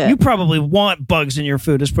 I dug it. You probably want bugs in your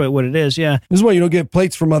food is probably what it is, yeah. This is why you don't get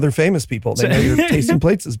plates from other famous people. They know your tasting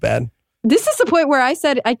plates is bad. This is the point where I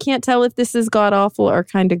said, I can't tell if this is god-awful or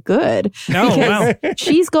kind of good. No, wow.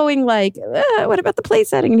 She's going like, what about the plate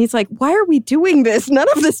setting? And he's like, why are we doing this? None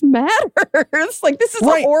of this matters. Like, this is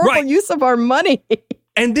a horrible use of our money.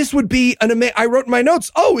 And this would be I wrote in my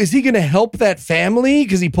notes, is he going to help that family?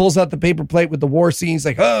 Because he pulls out the paper plate with the war scene. He's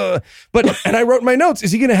like, and I wrote in my notes,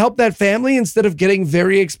 is he going to help that family instead of getting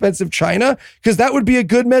very expensive china? Because that would be a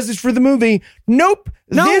good message for the movie. Nope.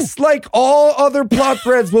 No. This, like all other plot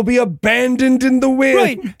threads, will be abandoned in the wind.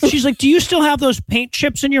 Right. She's like, do you still have those paint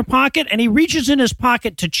chips in your pocket? And he reaches in his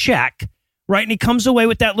pocket to check, right? And he comes away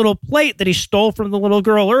with that little plate that he stole from the little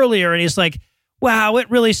girl earlier. And he's like, wow, it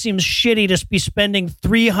really seems shitty to be spending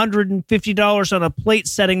 $350 on a plate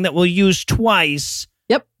setting that we'll use twice.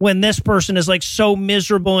 Yep. When this person is like so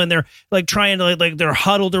miserable and they're like trying to like they're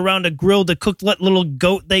huddled around a grill to cook that little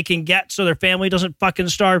goat they can get so their family doesn't fucking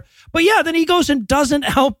starve. But yeah, then he goes and doesn't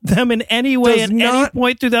help them in any way any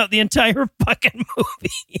point throughout the entire fucking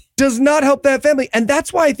movie. Does not help that family. And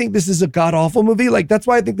that's why I think this is a god-awful movie. Like, that's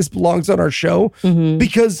why I think this belongs on our show.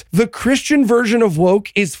 Because the Christian version of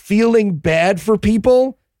woke is feeling bad for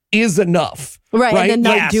people is enough. Right. And then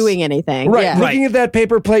not doing anything. Right. Yeah. Looking at that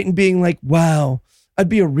paper plate and being like, wow, I'd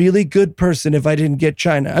be a really good person if I didn't get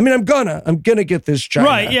China. I mean, I'm gonna get this China.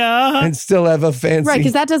 Right, yeah. And still have a fancy. Right,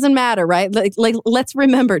 because that doesn't matter, right? Like, let's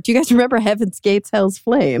remember. Do you guys remember Heaven's Gates, Hell's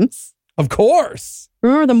Flames? Of course.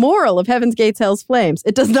 Remember the moral of Heaven's Gates, Hell's Flames.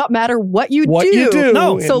 It does not matter what you do.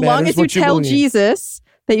 No. So long as you tell Jesus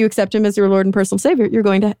that you accept him as your Lord and personal Savior, you're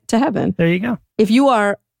going to heaven. There you go. If you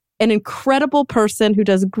are an incredible person who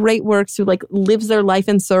does great works, who like lives their life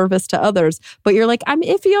in service to others, but you're like, I'm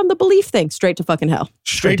iffy on the belief thing, straight to fucking hell.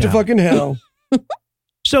 Straight to fucking hell.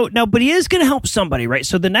 So now, but he is going to help somebody, right?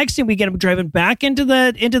 So the next thing we get him driving back into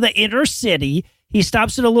the inner city. He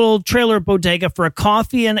stops at a little trailer bodega for a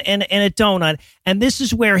coffee and a donut. And this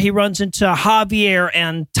is where he runs into Javier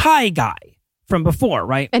and Thai Guy from before,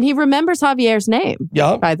 right? And he remembers Javier's name,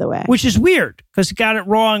 by the way. Which is weird because he got it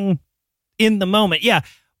wrong in the moment. Yeah.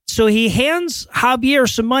 So he hands Javier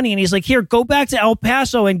some money and he's like, here, go back to El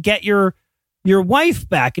Paso and get your wife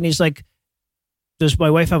back. And he's like, does my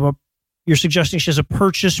wife have you're suggesting she has a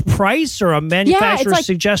purchase price or a manufacturer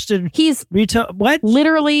suggested retail? What?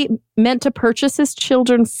 Literally meant to purchase his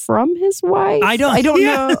children from his wife? I don't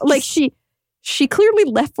know. Like she clearly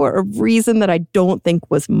left for a reason that I don't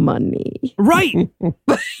think was money. Right.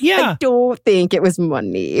 Yeah. I don't think it was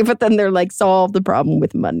money. But then they're like, solve the problem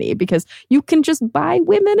with money because you can just buy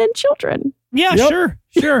women and children. Yeah,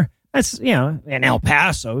 sure. That's, in El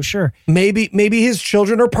Paso, sure. Maybe his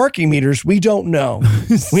children are parking meters. We don't know.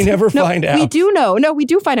 We never find out. We do know. No, we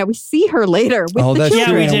do find out. We see her later with the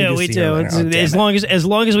children. Yeah, we do. As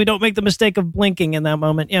long as we don't make the mistake of blinking in that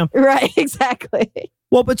moment. Yeah. Right, exactly.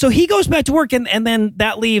 Well, but so he goes back to work and then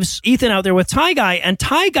that leaves Ethan out there with Thai Guy. And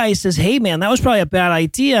Thai Guy says, hey, man, that was probably a bad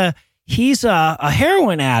idea. He's a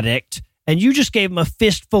heroin addict and you just gave him a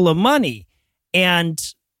fistful of money. And,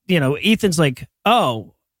 Ethan's like,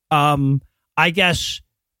 oh, I guess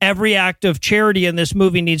every act of charity in this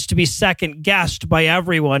movie needs to be second guessed by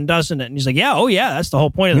everyone, doesn't it? And he's like, that's the whole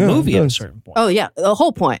point of the movie at a certain point. Oh, yeah. The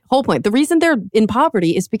whole point. The reason they're in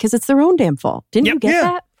poverty is because it's their own damn fault. Didn't you get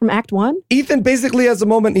that from Act 1? Ethan basically has a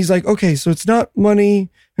moment and he's like, okay, so it's not money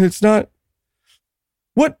and it's not...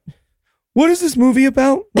 What is this movie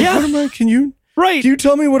about? Like, can you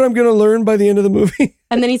tell me what I'm going to learn by the end of the movie?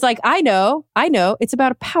 And then he's like, I know. It's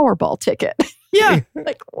about a Powerball ticket. Yeah.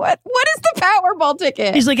 Like, what is the Powerball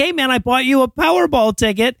ticket? He's like, hey, man, I bought you a Powerball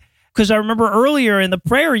ticket because I remember earlier in the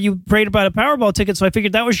prayer you prayed about a Powerball ticket, so I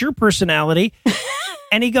figured that was your personality.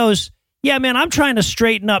 And he goes, yeah, man, I'm trying to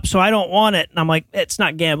straighten up, so I don't want it. And I'm like, it's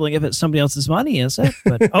not gambling if it's somebody else's money, is it?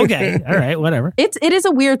 But okay, all right, whatever. It is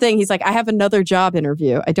a weird thing. He's like, I have another job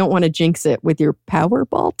interview. I don't want to jinx it with your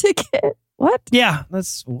Powerball ticket. What? Yeah,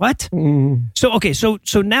 that's what?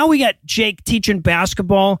 So now we got Jake teaching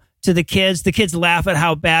basketball to the kids. The kids laugh at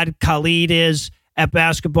how bad Khalid is at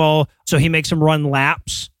basketball, so he makes them run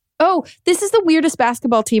laps. Oh, this is the weirdest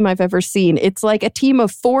basketball team I've ever seen. It's like a team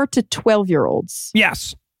of 4 to 12-year-olds.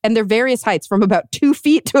 Yes. And they're various heights from about 2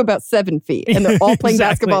 feet to about 7 feet. And they're all playing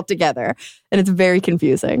basketball together. And it's very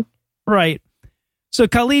confusing. Right. So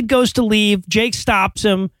Khalid goes to leave. Jake stops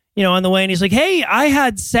him, on the way. And he's like, hey, I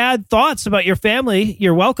had sad thoughts about your family.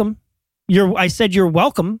 You're welcome. I said you're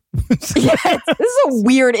welcome. Yes, this is a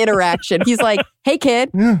weird interaction. He's like, hey,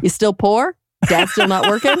 kid, you still poor? Dad's still not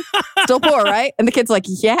working? Still poor, right? And the kid's like,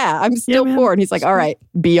 yeah, I'm still poor. And he's like, all right,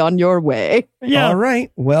 be on your way. Yeah. All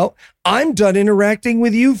right. Well, I'm done interacting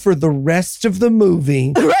with you for the rest of the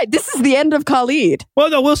movie. Right. This is the end of Khalid.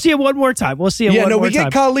 Well, no, we'll see him one more time. We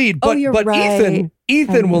get Khalid, but right.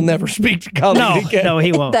 Ethan will never speak to Khalid again. No,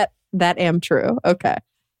 he won't. That am true. Okay.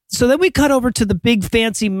 So then we cut over to the big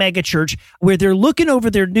fancy mega church where they're looking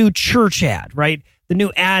over their new church ad, right? The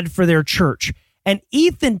new ad for their church. And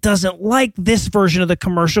Ethan doesn't like this version of the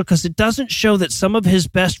commercial because it doesn't show that some of his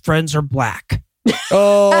best friends are black.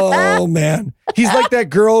 Oh, man. He's like that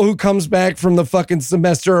girl who comes back from the fucking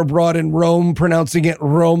semester abroad in Rome, pronouncing it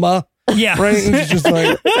Roma. Yeah. Right? And he's just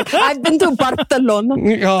like... I've been to Barcelona.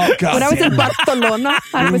 Oh, God. When I was in Barcelona,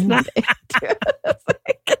 I was not...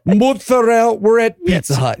 Mozzarella, we're at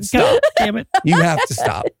Pizza Hut. Stop. Damn it. You have to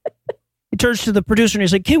stop. He turns to the producer and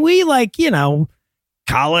he's like, can we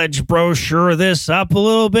college brochure this up a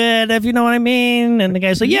little bit, if you know what I mean. And the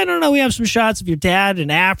guy's like, yeah, no, we have some shots of your dad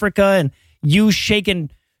in Africa and you shaking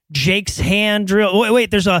Jake's hand.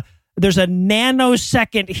 Wait, there's a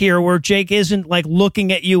nanosecond here where Jake isn't like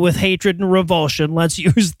looking at you with hatred and revulsion. Let's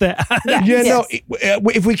use that. No,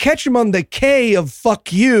 if we catch him on the K of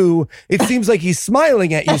fuck you, it seems like he's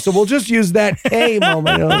smiling at you. So we'll just use that K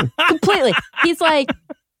moment. Completely. He's like,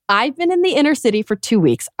 I've been in the inner city for 2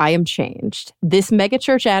 weeks. I am changed. This mega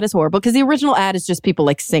church ad is horrible because the original ad is just people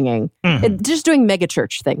like singing, just doing mega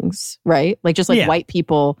church things, right? Like just like white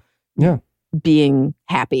people being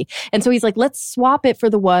happy. And so he's like, let's swap it for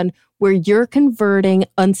the one where you're converting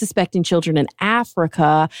unsuspecting children in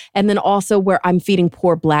Africa, and then also where I'm feeding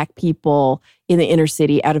poor Black people in the inner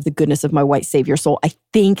city out of the goodness of my white savior soul. I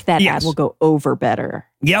think that ad will go over better.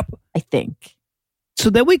 Yep. I think. So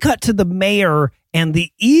then we cut to the mayor and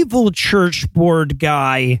the evil church board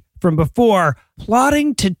guy from before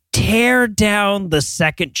plotting to tear down the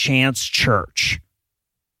Second Chance Church.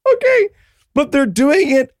 Okay. But they're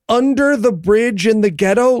doing it under the bridge in the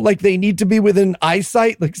ghetto, like they need to be within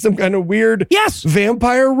eyesight, like some kind of weird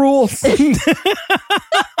vampire rules.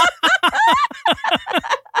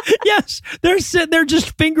 Yes, they're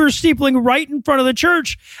just finger steepling right in front of the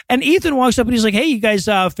church, and Ethan walks up and he's like, "Hey, you guys,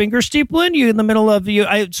 finger steepling? You in the middle of you?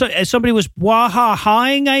 Somebody was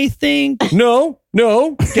waha-haing, I think." No,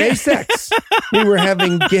 gay sex. We were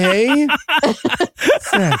having gay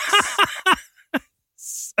sex.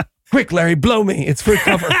 Quick, Larry, blow me. It's for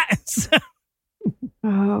cover.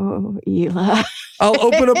 Oh, Eli. I'll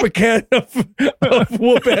open up a can of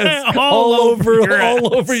whoop ass all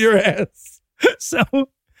over your ass. So,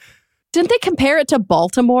 didn't they compare it to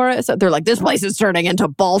Baltimore? So they're like, this place is turning into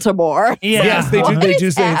Baltimore. Yeah. Yes, they do. They do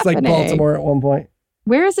say it's like Baltimore at one point.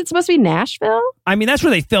 Where is it supposed to be? Nashville? I mean, that's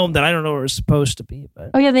where they filmed it. I don't know where it's supposed to be.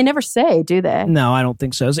 But oh, yeah, they never say, do they? No, I don't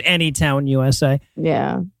think so. It's any town, USA.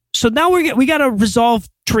 Yeah. So now we got to resolve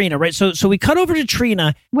Trina, right? So we cut over to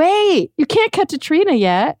Trina. Wait, you can't cut to Trina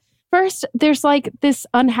yet. First, there's like this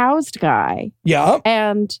unhoused guy. Yeah.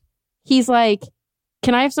 And he's like,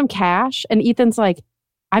 can I have some cash? And Ethan's like,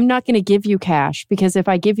 I'm not going to give you cash because if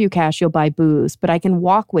I give you cash, you'll buy booze, but I can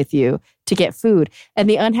walk with you to get food. And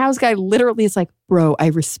the unhoused guy literally is like, bro, I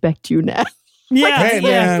respect you now. Yeah. Like, it's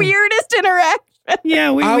the weirdest interaction.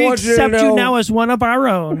 Yeah, we accept you now as one of our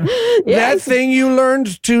own. That thing you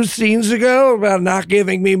learned 2 scenes ago about not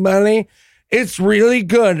giving me money, it's really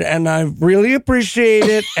good, and I really appreciate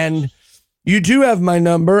it, and you do have my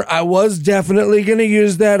number. I was definitely going to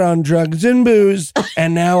use that on drugs and booze,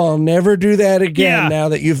 and now I'll never do that again now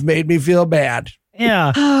that you've made me feel bad.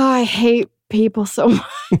 Yeah. Oh, I hate people so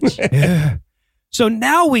much. So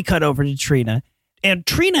now we cut over to Trina. And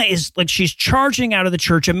Trina is like, she's charging out of the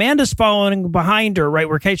church. Amanda's following behind her, right?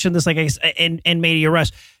 We're catching this like and made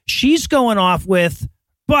arrest. She's going off with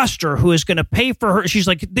Buster, who is going to pay for her. She's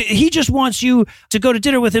like, he just wants you to go to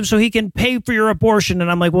dinner with him so he can pay for your abortion.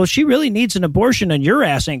 And I'm like, well, she really needs an abortion and your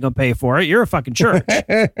ass ain't going to pay for it. You're a fucking church.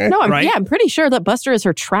 No, I'm pretty sure that Buster is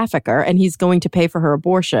her trafficker and he's going to pay for her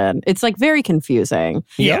abortion. It's like very confusing.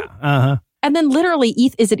 Yeah. Uh-huh. And then literally,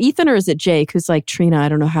 is it Ethan or is it Jake who's like, Trina, I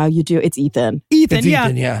don't know how you do it. It's Ethan. Ethan,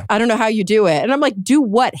 yeah. I don't know how you do it. And I'm like, do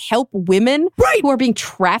what? Help women who are being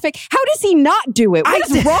trafficked? How does he not do it? What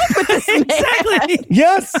is wrong with this man? Exactly.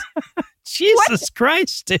 Yes. Jesus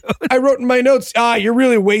Christ, dude. I wrote in my notes, you're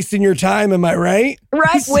really wasting your time. Am I right?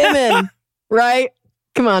 Right, women. Right?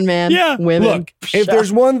 Come on, man. Yeah. Women. Look, if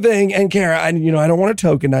there's one thing, and Kara, I don't want to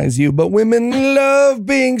tokenize you, but women love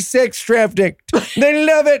being sex trafficked. They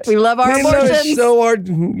love it. We love our abortions. Love it so hard.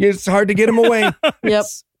 It's hard to get them away. Yep.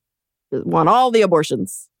 Want all the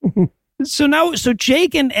abortions. So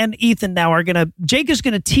Jake and Ethan now Jake is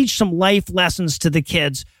going to teach some life lessons to the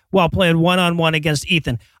kids while playing one-on-one against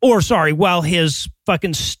Ethan. While his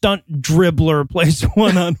fucking stunt dribbler plays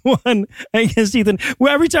one-on-one against Ethan.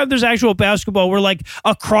 Where every time there's actual basketball, we're like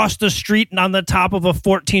across the street and on the top of a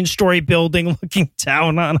 14-story building looking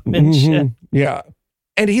down on him and shit. Yeah.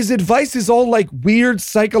 And his advice is all like weird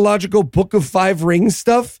psychological Book of Five Rings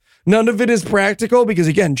stuff. None of it is practical because,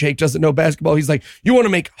 again, Jake doesn't know basketball. He's like, you want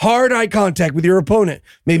to make hard eye contact with your opponent.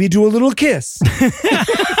 Maybe do a little kiss.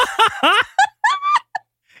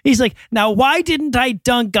 He's like, now, why didn't I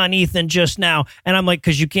dunk on Ethan just now? And I'm like,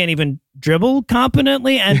 because you can't even dribble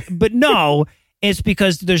competently. But no, it's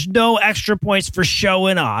because there's no extra points for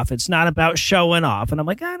showing off. It's not about showing off. And I'm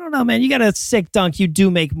like, I don't know, man. You got a sick dunk. You do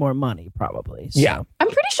make more money, probably. So. Yeah. I'm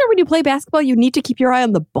pretty sure when you play basketball, you need to keep your eye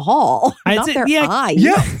on the ball, not their eye.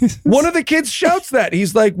 Yeah. One of the kids shouts that.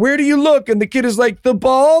 He's like, where do you look? And the kid is like, the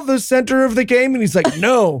ball, the center of the game. And he's like,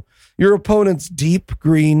 no. your opponent's deep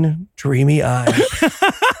green, dreamy eyes.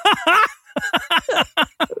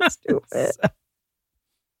 Stupid.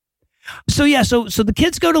 So the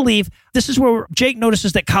kids go to leave. This is where Jake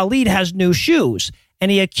notices that Khalid has new shoes, and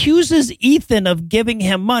he accuses Ethan of giving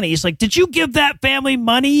him money. He's like, "Did you give that family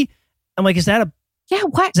money?" I'm like, "Is that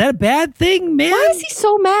a bad thing, man?" Why is he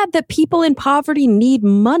so mad that people in poverty need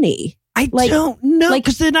money? I don't know,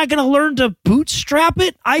 because they're not going to learn to bootstrap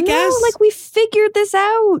it, I guess. No, we figured this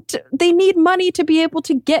out. They need money to be able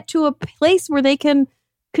to get to a place where they can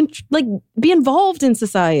be involved in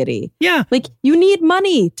society. Yeah. You need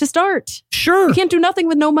money to start. Sure. You can't do nothing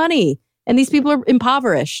with no money. And these people are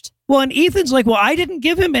impoverished. Well, and Ethan's like, "Well, I didn't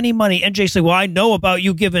give him any money." And Jake's like, "Well, I know about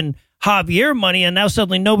you giving Javier money, and now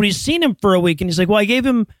suddenly nobody's seen him for a week." And he's like, "Well, I gave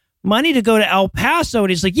him money to go to El Paso." And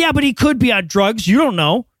he's like, "Yeah, but he could be on drugs. You don't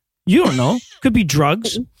know. Could be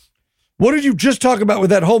drugs." What did you just talk about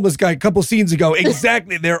with that homeless guy a couple scenes ago?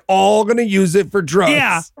 Exactly. They're all going to use it for drugs.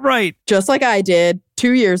 Yeah, right. Just like I did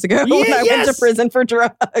 2 years ago when I went to prison for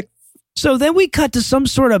drugs. So then we cut to some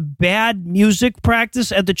sort of bad music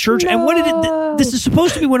practice at the church. And what did it? This is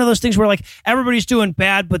supposed to be one of those things where everybody's doing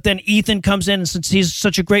bad, but then Ethan comes in, and since he's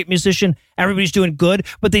such a great musician, everybody's doing good.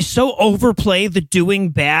 But they so overplay the doing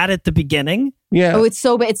bad at the beginning. Yeah. Oh, it's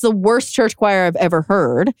so bad. It's the worst church choir I've ever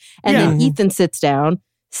heard. And then Ethan sits down,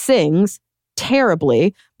 sings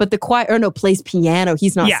terribly, but the choir plays piano.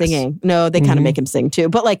 He's not singing. No, they kind of make him sing too.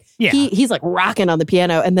 But he's rocking on the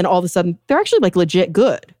piano, and then all of a sudden they're actually legit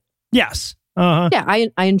good. Yes. Uh-huh. Yeah,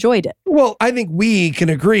 I enjoyed it. Well, I think we can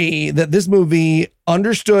agree that this movie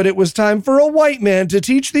understood it was time for a white man to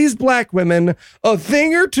teach these black women a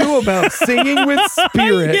thing or two about singing with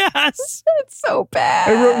spirit. Yes. It's so bad.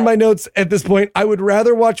 I wrote in my notes at this point, I would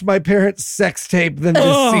rather watch my parents' sex tape than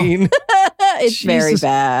this scene. It's very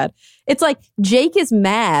bad. It's like Jake is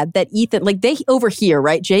mad that Ethan, they overhear,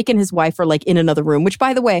 right? Jake and his wife are in another room, which,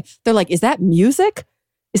 by the way, they're like, "Is that music?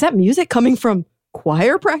 Is that music coming from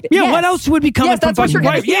choir practice?" Yeah, what else would be coming from fucking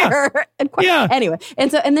choir? Yeah. Anyway,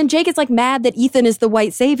 and then Jake is mad that Ethan is the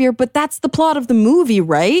white savior, but that's the plot of the movie,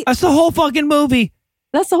 right? That's the whole fucking movie.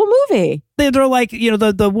 That's the whole movie. They're like,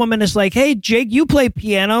 the woman is like, "Hey, Jake, you play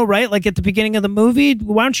piano, right? At the beginning of the movie,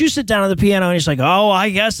 why don't you sit down on the piano?" And he's like, "Oh, I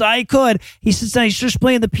guess I could." He sits down, he's just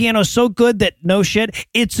playing the piano so good that no shit,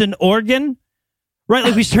 it's an organ.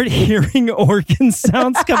 Right, we start hearing organ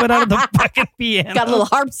sounds coming out of the fucking piano. Got a little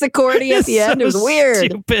harpsichord at the end. It was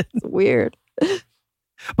weird. Stupid. It's weird.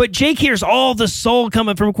 But Jake hears all the soul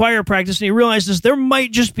coming from choir practice, and he realizes there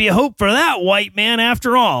might just be a hope for that white man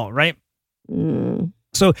after all, right?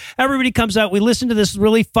 So everybody comes out. We listen to this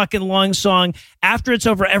really fucking long song. After it's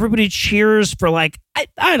over, everybody cheers for I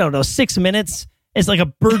don't know, 6 minutes. It's like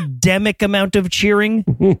a birdemic amount of cheering.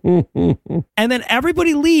 And then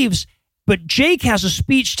everybody leaves. But Jake has a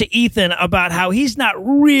speech to Ethan about how he's not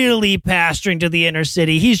really pastoring to the inner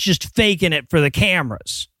city. He's just faking it for the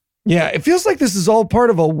cameras. Yeah, it feels like this is all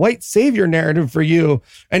part of a white savior narrative for you.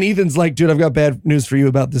 And Ethan's like, "Dude, I've got bad news for you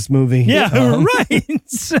about this movie." Yeah, right.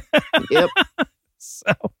 Yep.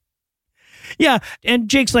 So, yeah. And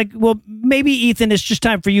Jake's like, "Well, maybe Ethan, it's just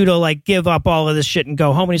time for you to give up all of this shit and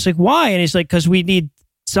go home." And he's like, "Why?" And he's like, "Because we need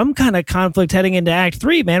some kind of conflict heading into Act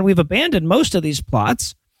 3, man. We've abandoned most of these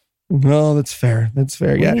plots." No, that's fair. That's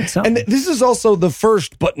fair. Yeah. And this is also the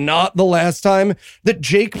first, but not the last time that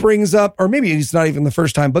Jake brings up, or maybe it's not even the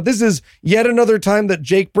first time, but this is yet another time that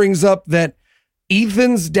Jake brings up that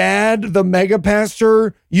Ethan's dad, the mega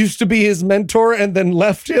pastor, used to be his mentor and then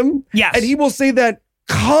left him. Yes. And he will say that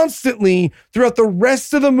constantly throughout the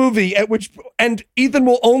rest of the movie, and Ethan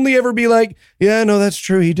will only ever be like, "Yeah, no, that's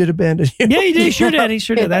true. He did abandon you." Yeah, he did. He sure did. He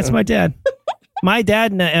sure did. That's my dad. My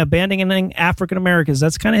dad abandoning African Americans.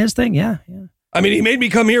 That's kind of his thing. Yeah. I mean, he made me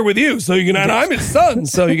come here with you, so and I'm his son,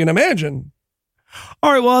 so you can imagine.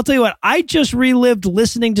 All right, well, I'll tell you what. I just relived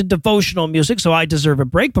listening to devotional music, so I deserve a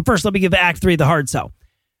break. But first, let me give Act 3 the hard sell.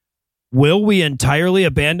 Will we entirely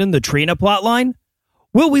abandon the Trina plotline?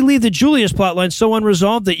 Will we leave the Julius plotline so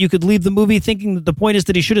unresolved that you could leave the movie thinking that the point is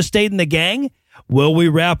that he should have stayed in the gang? Will we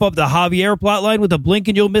wrap up the Javier plotline with a blink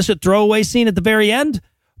and you'll miss it throwaway scene at the very end?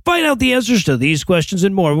 Find out the answers to these questions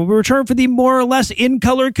and more when we return for the more or less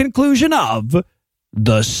in-color conclusion of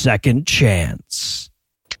The Second Chance.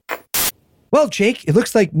 Well, Jake, it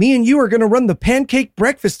looks like me and you are going to run the pancake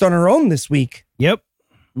breakfast on our own this week. Yep.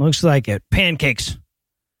 Looks like it. Pancakes.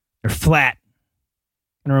 They're flat.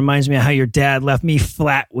 And it reminds me of how your dad left me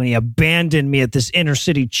flat when he abandoned me at this inner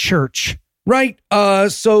city church. Right.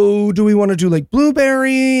 So do we want to do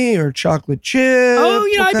blueberry or chocolate chip? Oh,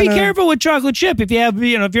 I'd be careful with chocolate chip. If you have,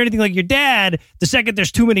 if you're anything like your dad, the second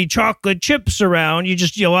there's too many chocolate chips around, you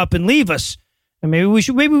just, up and leave us. And maybe we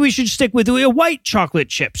should stick with white chocolate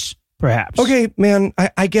chips, perhaps. Okay, man,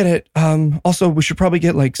 I get it. Also, we should probably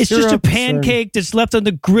get like it's syrup just a pancake that's left on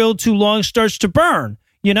the grill too long starts to burn,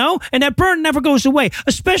 you know? And that burn never goes away,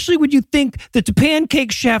 especially when you think that the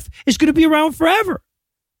pancake chef is going to be around forever.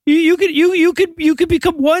 You could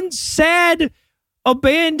become one sad,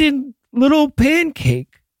 abandoned little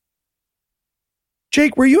pancake.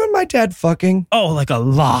 Jake, were you and my dad fucking? Oh, like a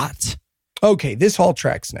lot. Okay, this all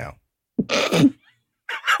tracks now.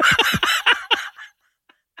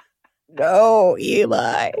 No,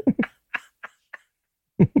 Eli.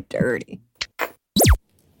 Dirty.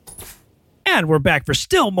 And we're back for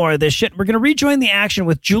still more of this shit. We're going to rejoin the action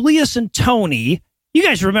with Julius and Tony. You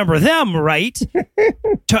guys remember them, right?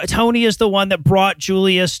 Tony is the one that brought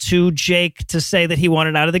Julius to Jake to say that he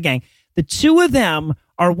wanted out of the gang. The two of them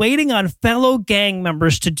are waiting on fellow gang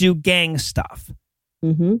members to do gang stuff.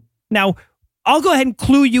 Mm-hmm. Now, I'll go ahead and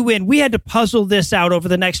clue you in. We had to puzzle this out over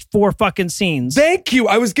the next 4 fucking scenes. Thank you.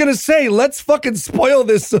 I was going to say, let's fucking spoil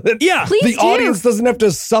this so that Please the audience doesn't have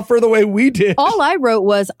to suffer the way we did. All I wrote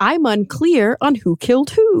was, I'm unclear on who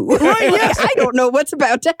killed who. Right, yes. I don't know what's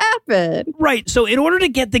about to happen. Right. So in order to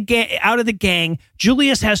get the out of the gang,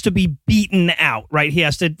 Julius has to be beaten out, right? He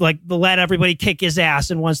has to let everybody kick his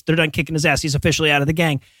ass. And once they're done kicking his ass, he's officially out of the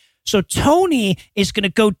gang. So Tony is going to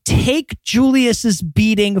go take Julius's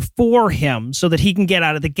beating for him so that he can get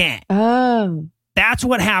out of the gang. Oh. That's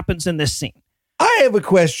what happens in this scene. I have a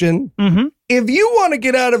question. Mm-hmm. If you want to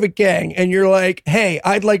get out of a gang and you're like, hey,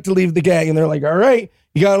 I'd like to leave the gang. And they're like, all right,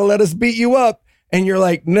 you got to let us beat you up. And you're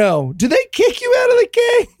like, no. Do they kick you out of the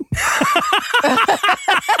gang?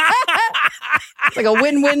 It's like a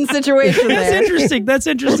win-win situation there. That's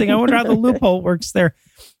interesting. I wonder how the loophole works there.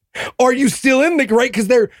 Are you still in the right? Because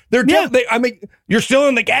you're still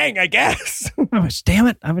in the gang, I guess. Oh, damn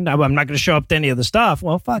it! I'm not going to show up to any of the stuff.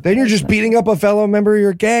 Well, fuck. Then you're just beating up a fellow member of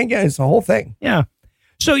your gang. Yeah, it's the whole thing. Yeah.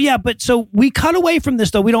 So we cut away from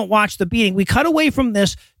this though. We don't watch the beating. We cut away from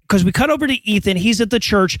this because we cut over to Ethan. He's at the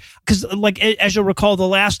church because, as you'll recall, the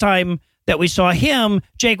last time that we saw him,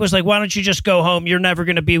 Jake was like, "Why don't you just go home? You're never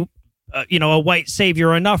going to be." A white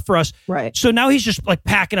savior enough for us. Right. So now he's just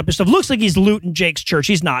packing up his stuff. Looks like he's looting Jake's church.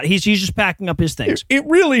 He's not. He's just packing up his things. It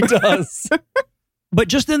really does. But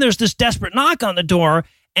just then there's this desperate knock on the door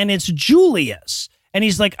and it's Julius. And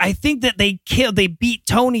he's like, I think that they beat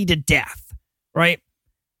Tony to death. Right.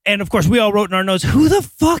 And of course we all wrote in our notes, who the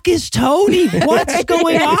fuck is Tony? What's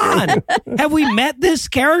going on? Have we met this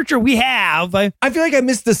character? We have. I feel like I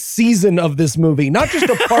missed a season of this movie, not just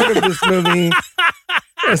a part of this movie.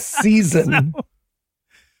 A season.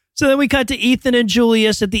 So then we cut to Ethan and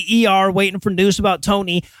Julius at the ER waiting for news about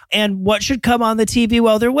Tony and what should come on the TV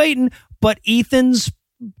while they're waiting, but Ethan's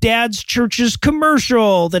dad's church's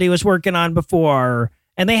commercial that he was working on before.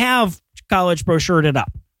 And they have college brochured it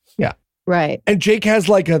up. Yeah. Right. And Jake has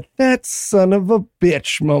that son of a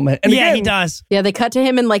bitch moment. And yeah, again, he does. Yeah, they cut to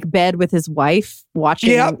him in bed with his wife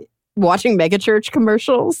watching megachurch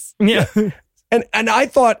commercials. Yeah. And I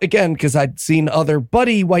thought, again, because I'd seen other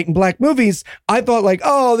buddy white and black movies, I thought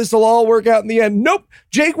this will all work out in the end. Nope.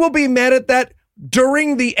 Jake will be mad at that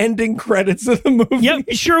during the ending credits of the movie.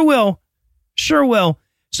 Yep, sure will. Sure will.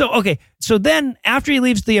 So then after he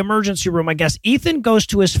leaves the emergency room, I guess, Ethan goes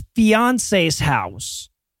to his fiance's house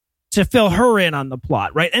to fill her in on the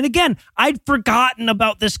plot, right? And again, I'd forgotten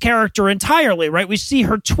about this character entirely, right? We see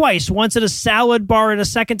her twice, once at a salad bar and a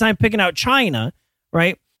second time picking out china,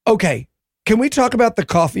 right? Okay. Can we talk about the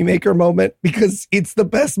coffee maker moment? Because it's the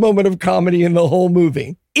best moment of comedy in the whole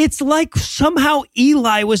movie. It's like somehow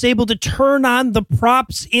Eli was able to turn on the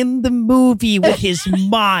props in the movie with his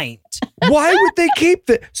mind. Why would they keep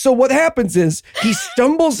that? So what happens is he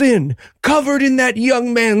stumbles in, covered in that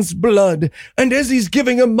young man's blood. And as he's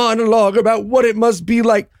giving a monologue about what it must be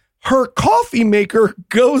like, her coffee maker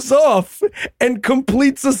goes off and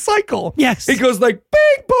completes a cycle. Yes. It goes like,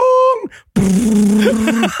 bing, boom,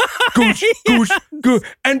 goosh, goosh, goosh.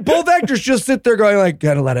 And both actors just sit there going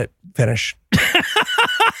gotta let it finish.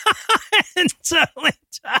 Until it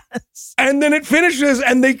does. And then it finishes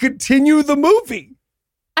and they continue the movie.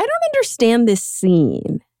 I don't understand this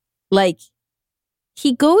scene.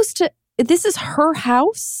 He goes to, this is her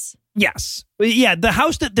house? Yes. Yeah, the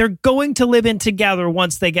house that they're going to live in together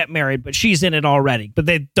once they get married, but she's in it already. But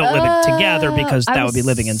they don't live in together because that would be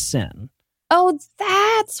living in sin. Oh,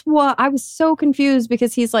 that's what I was so confused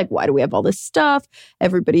because he's like, why do we have all this stuff?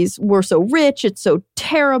 We're so rich. It's so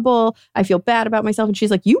terrible. I feel bad about myself. And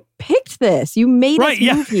she's like, you picked this. You made us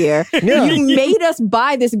move here. Yeah. You made us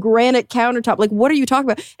buy this granite countertop. What are you talking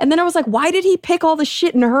about? And then I was like, why did he pick all the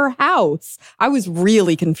shit in her house? I was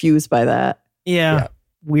really confused by that. Yeah.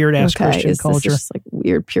 weird ass Christian This culture. is just like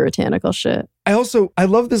weird puritanical shit. I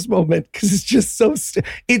love this moment because it's just so,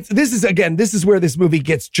 this is where this movie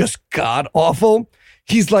gets just god awful.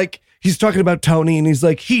 He's talking about Tony and he's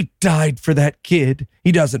like, he died for that kid.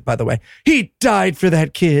 He doesn't, by the way. He died for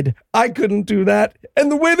that kid. I couldn't do that.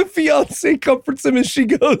 And the way the fiance comforts him is she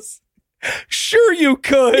goes, sure you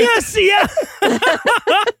could. Yes, yeah.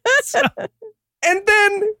 And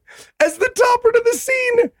then as the topper to the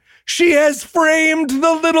scene, she has framed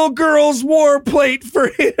the little girl's war plate for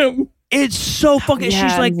him. It's so fucking,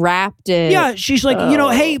 she's like, wrapped it. yeah, she's like,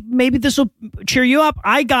 hey, maybe this will cheer you up.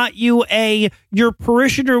 I got you your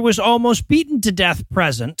parishioner was almost beaten to death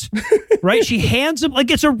present, right? She hands him,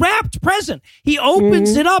 like it's a wrapped present. He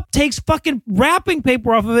opens it up, takes fucking wrapping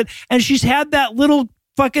paper off of it, and she's had that little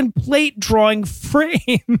fucking plate drawing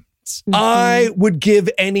framed. I would give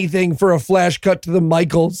anything for a flash cut to the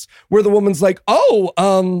Michaels where the woman's like,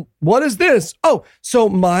 what is this? Oh, so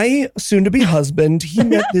my soon-to-be husband, he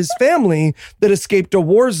met this family that escaped a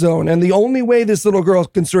war zone. And the only way this little girl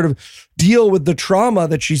can sort of deal with the trauma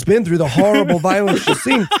that she's been through, the horrible violence she's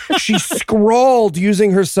seen, she scrawled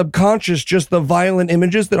using her subconscious just the violent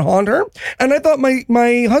images that haunt her. And I thought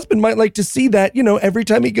my husband might like to see that, every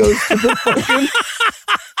time he goes to the fucking...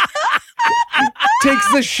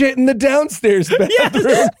 takes the shit in the downstairs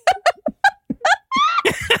bathroom.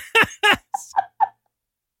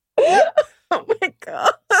 Oh my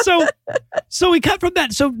God. So we cut from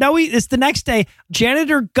that. So now it's the next day.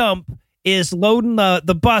 Janitor Gump is loading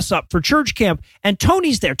the bus up for church camp, and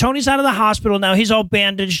Tony's there. Tony's out of the hospital now. He's all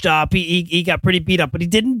bandaged up. He got pretty beat up, but he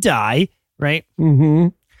didn't die, right? Mm-hmm.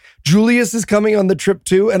 Julius is coming on the trip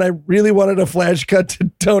too, and I really wanted a flash cut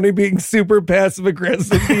to Tony being super passive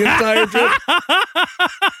aggressive the entire trip.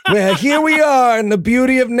 Well, here we are in the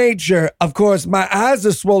beauty of nature. Of course, my eyes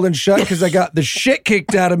are swollen shut because I got the shit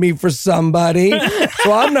kicked out of me for somebody,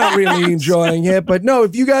 so I'm not really enjoying it. But no,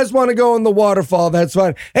 if you guys want to go in the waterfall, that's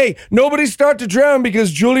fine. Hey, nobody start to drown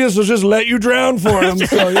because Julius will just let you drown for him.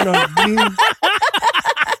 So,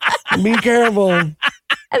 be careful. And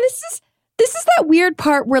this is that weird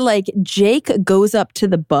part where like Jake goes up to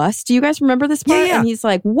the bus. Do you guys remember this part? Yeah. And he's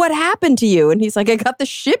like, what happened to you? And he's like, I got the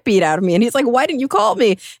shit beat out of me. And he's like, why didn't you call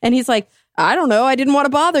me? And he's like, I don't know. I didn't want to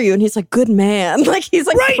bother you. And he's like, good man. Like he's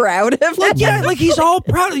like proud of him. Like he's all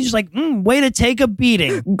proud. He's like, way to take a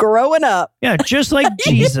beating. Growing up. Yeah, just like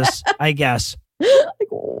Jesus, I guess. Like,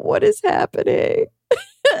 what is happening?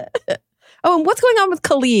 Oh, and what's going on with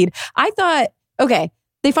Khalid? I thought, okay,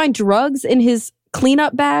 they find drugs in his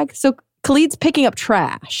cleanup bag. So Khalid's picking up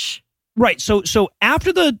trash. Right. So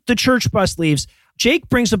after the church bus leaves, Jake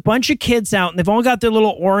brings a bunch of kids out, and they've all got their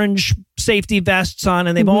little orange safety vests on,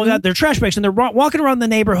 and they've all got their trash bags, and they're walking around the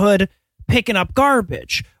neighborhood picking up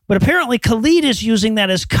garbage. But apparently Khalid is using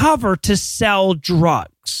that as cover to sell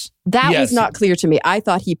drugs. That was not clear to me. I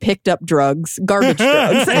thought he picked up drugs, garbage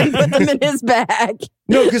drugs, and put them in his bag.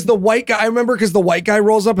 No, because the white guy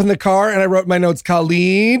rolls up in the car, and I wrote in my notes,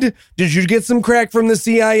 Khalid, did you get some crack from the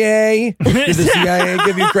CIA? Did the CIA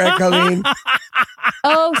give you crack, Khalid?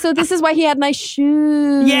 Oh, so this is why he had nice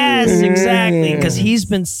shoes. Yes, exactly. Because he's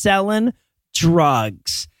been selling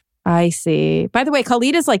drugs. I see. By the way,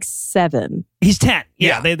 Khalid is like 7. He's 10.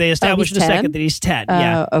 Yeah, they established in a 10? second that he's 10.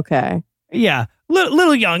 Yeah. Okay. Yeah.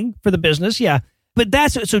 Little young for the business. Yeah. But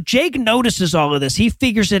so Jake notices all of this. He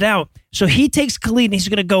figures it out. So he takes Khalid and he's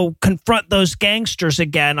going to go confront those gangsters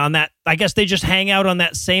again on that. I guess they just hang out on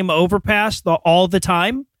that same overpass all the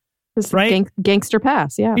time. Right? Gangster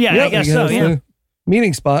pass. Yeah. Yeah, I guess so. Yeah.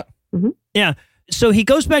 Meeting spot. Mm-hmm. Yeah. So he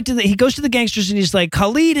goes back to the gangsters and he's like,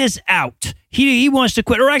 Khalid is out. He wants to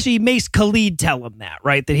quit. Or actually, he makes Khalid tell him that,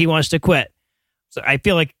 right? That he wants to quit. So I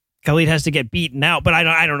feel like Khalid has to get beaten out, but I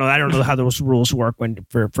don't know. I don't know how those rules work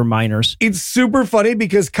for minors. It's super funny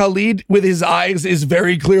because Khalid, with his eyes, is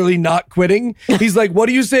very clearly not quitting. He's like, "What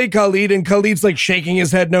do you say, Khalid?" And Khalid's like shaking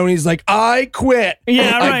his head no, and he's like, "I quit."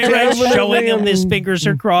 Yeah, right. Showing him his fingers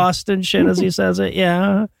are crossed and shit as he says it.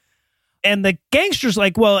 Yeah, and the gangster's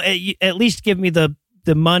like, "Well, at least give me the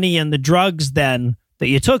money and the drugs then that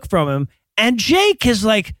you took from him." And Jake is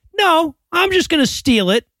like, "No, I'm just gonna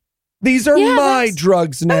steal it. These are my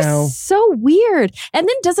drugs now." That's so weird. And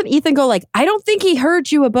then doesn't Ethan go like, I don't think he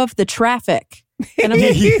heard you above the traffic. And I'm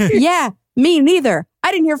like, yeah, me neither. I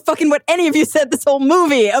didn't hear fucking what any of you said this whole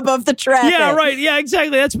movie above the traffic. Yeah, right. Yeah,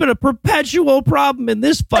 exactly. That's been a perpetual problem in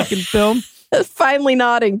this fucking film. Finally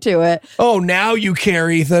nodding to it. Oh, now you care,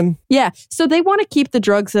 Ethan. Yeah. So they want to keep the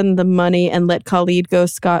drugs and the money and let Khalid go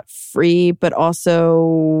scot-free, but also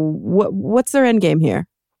what's their end game here?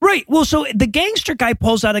 Right. Well, so the gangster guy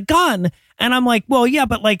pulls out a gun, and I'm like, well, yeah,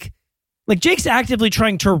 but like, Like, Jake's actively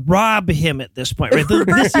trying to rob him at this point, right?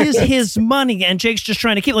 This is his money, and Jake's just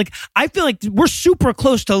trying to keep, like, I feel like we're super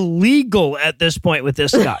close to legal at this point with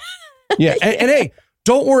this guy. Yeah, and hey,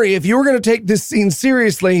 don't worry. If you were going to take this scene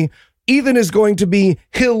seriously, Ethan is going to be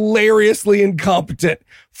hilariously incompetent.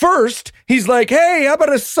 First, he's like, hey, how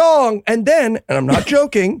about a song? And then, and I'm not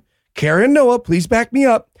joking, Karen, Noah, please back me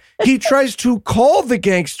up. He tries to call the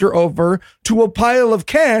gangster over to a pile of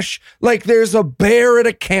cash like there's a bear at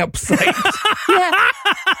a campsite. Yeah.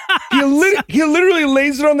 He literally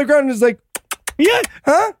lays it on the ground and is like, yeah,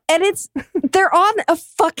 huh? And they're on a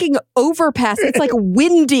fucking overpass. It's like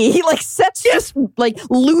windy. He like sets just like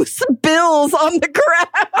loose bills on the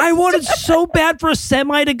ground. I wanted so bad for a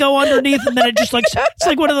semi to go underneath, and then it just like, it's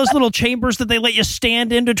like one of those little chambers that they let you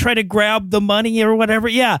stand in to try to grab the money or whatever.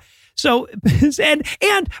 Yeah. So,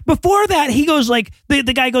 and before that, he goes like, the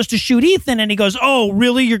guy goes to shoot Ethan, and he goes, oh,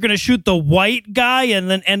 really? You're going to shoot the white guy? And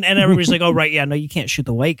then, and everybody's like, oh, right. Yeah, no, you can't shoot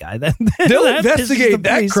the white guy. They'll investigate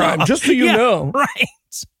that crime, just so you know. Right.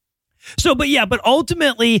 So, but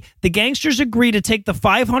ultimately, the gangsters agree to take the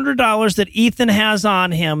 $500 that Ethan has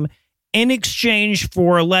on him in exchange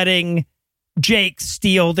for letting Jake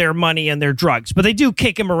steal their money and their drugs. But they do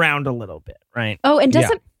kick him around a little bit, right? Oh, and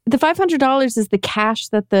doesn't the $500 is the cash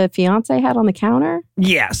that the fiance had on the counter?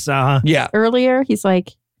 Yes. Yeah. Earlier, he's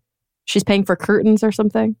like, she's paying for curtains or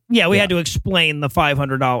something. Yeah, we had to explain the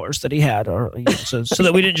 $500 that he had, so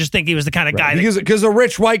that we didn't just think he was the kind of guy. Because a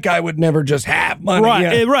rich white guy would never just have money.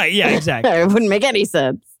 Right. Right. Yeah. Exactly. It wouldn't make any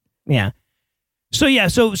sense. Yeah. So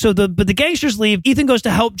the gangsters leave. Ethan goes to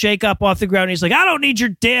help Jake up off the ground. He's like, I don't need your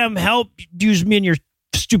damn help. Use me in your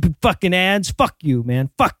stupid fucking ads. Fuck you, man.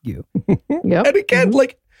 Fuck you. Yep. And again,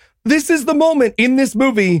 like, this is the moment in this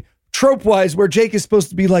movie, trope-wise, where Jake is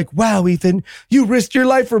supposed to be like, wow, Ethan, you risked your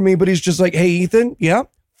life for me. But he's just like, hey, Ethan, yeah,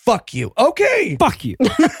 fuck you. Okay. Fuck you.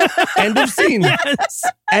 End of scene. Yes.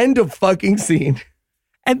 End of fucking scene.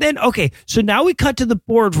 And then, okay, so now we cut to the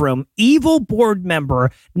boardroom. Evil board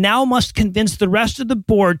member now must convince the rest of the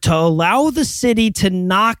board to allow the city to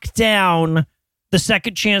knock down the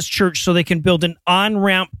Second Chance Church so they can build an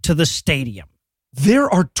on-ramp to the stadium.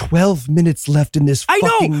 There are 12 minutes left in this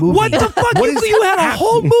fucking movie. What the fuck? You had a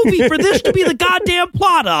whole movie for this to be the goddamn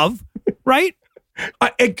plot of, right?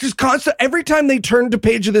 It just every time they turned a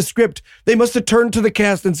page of the script, they must have turned to the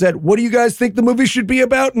cast and said, what do you guys think the movie should be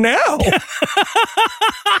about now?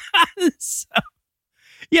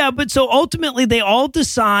 But ultimately they all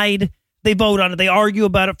decide, they vote on it, they argue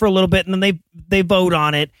about it for a little bit, and then they vote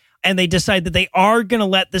on it, and they decide that they are going to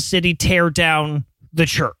let the city tear down the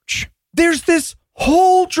church. There's this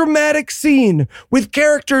whole dramatic scene with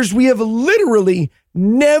characters we have literally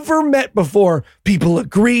never met before. People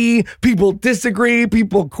agree, people disagree,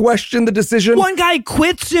 people question the decision. One guy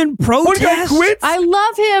quits in protest. One guy quits. I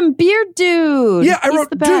love him, Beard Dude. Yeah, I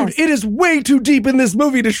wrote, dude, it is way too deep in this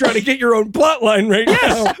movie to try to get your own plot line right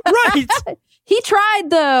now. Right. He tried,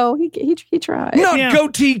 though. He tried. Not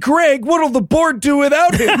Goatee Greg. What'll the board do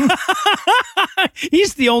without him?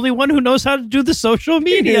 He's the only one who knows how to do the social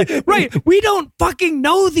media. Right. We don't fucking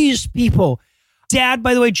know these people. Dad,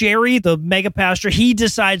 by the way, Jerry, the mega pastor, he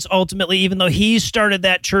decides ultimately, even though he started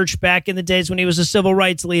that church back in the days when he was a civil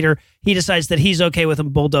rights leader, he decides that he's okay with him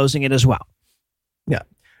bulldozing it as well. Yeah.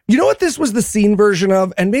 You know what this was the scene version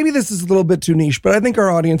of? And maybe this is a little bit too niche, but I think our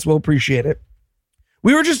audience will appreciate it.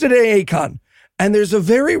 We were just at AACon. And there's a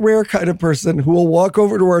very rare kind of person who will walk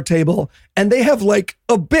over to our table and they have like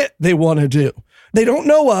a bit they want to do. They don't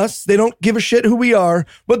know us. They don't give a shit who we are,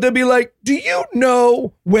 but they'll be like, do you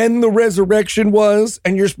know when the resurrection was?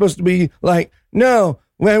 And you're supposed to be like, no,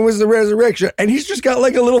 when was the resurrection? And he's just got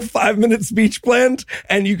like a little 5-minute speech planned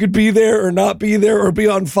and you could be there or not be there or be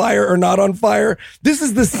on fire or not on fire. This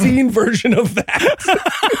is the scene version of that.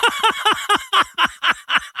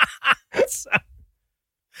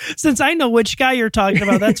 Since I know which guy you're talking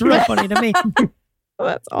about, that's real funny to me.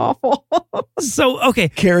 That's awful. So, okay.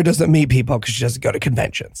 Kara doesn't meet people because she doesn't go to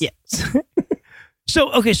conventions. Yes. So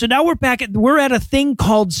now we're at a thing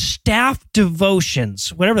called staff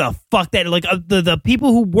devotions, whatever the fuck that, like the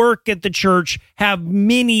people who work at the church have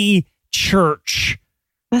mini church.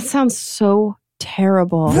 That sounds so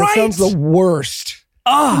terrible. Right? That sounds the worst.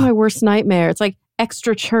 Oh, my worst nightmare. It's like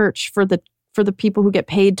extra church for the people who get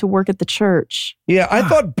paid to work at the church. Yeah, I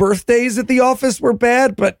thought birthdays at the office were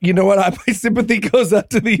bad, but you know what? My sympathy goes out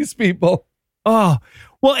to these people. Oh,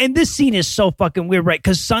 well, and this scene is so fucking weird, right?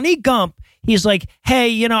 Because Sonny Gump, he's like,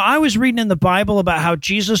 hey, I was reading in the Bible about how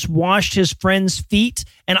Jesus washed his friend's feet,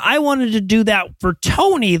 and I wanted to do that for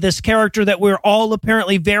Tony, this character that we're all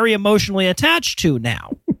apparently very emotionally attached to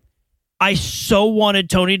now. I so wanted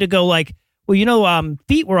Tony to go like, Well, you know,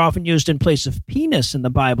 feet were often used in place of penis in the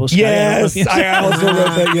Bible. Scott. Yes, I also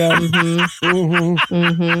wrote that,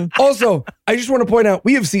 yeah. Also, I just want to point out,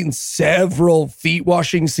 we have seen several feet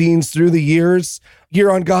washing scenes through the years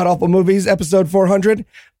here on God Awful Movies, episode 400,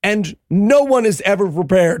 and no one is ever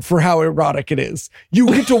prepared for how erotic it is. You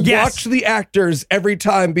get to watch the actors every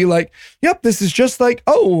time be like, yep, this is just like,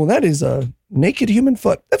 oh, that is a naked human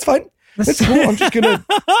foot. That's fine. That's cool. I'm just gonna.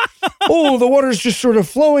 Oh, the water's just sort of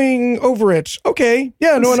flowing over it. Okay,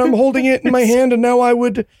 yeah, no, and I'm holding it in my hand, and now I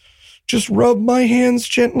would just rub my hands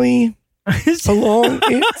gently along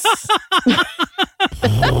it.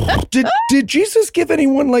 Did Jesus give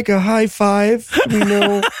anyone like a high five? Do we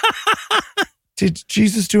know? Did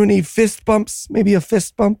Jesus do any fist bumps? Maybe a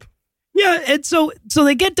fist bump? Yeah, and so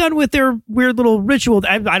they get done with their weird little ritual.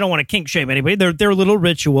 I don't want to kink shame anybody. Their little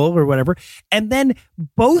ritual or whatever. And then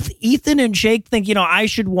both Ethan and Jake think, I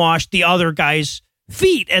should wash the other guy's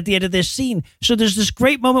feet at the end of this scene. So there's this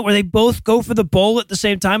great moment where they both go for the bowl at the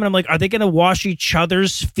same time. And I'm like, are they going to wash each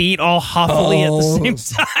other's feet all huffily at the same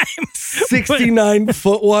time? 69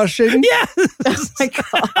 foot washing? Yeah. Oh my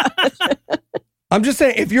God. I'm just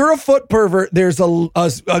saying, if you're a foot pervert, there's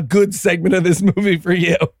a good segment of this movie for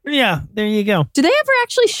you. Yeah, there you go. Do they ever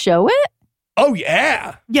actually show it? Oh,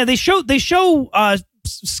 yeah. Yeah, they show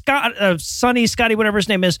Scotty, whatever his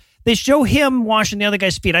name is. They show him washing the other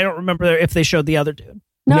guy's feet. I don't remember if they showed the other dude.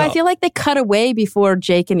 No, I feel like they cut away before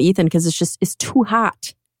Jake and Ethan because it's too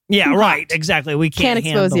hot. Yeah, right. Exactly. We can't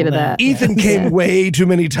expose you to that. Ethan came way too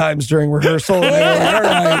many times during rehearsal. And all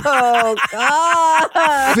right, Oh,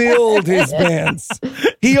 God. filled his pants.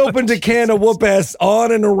 He opened a can of whoop ass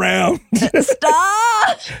on and around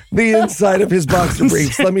Stop. the inside of his boxer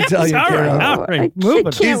briefs. Let me tell you, All Kara. right, all I right.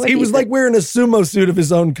 Moving. can't with He was Ethan. like wearing a sumo suit of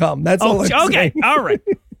his own cum. That's all I'm Okay. saying. All right.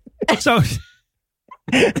 So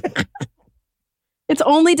It's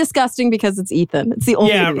only disgusting because it's Ethan. It's the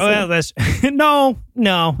only reason. well, that's no.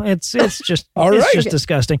 It's just All it's right. just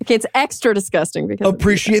disgusting. Okay, it's extra disgusting because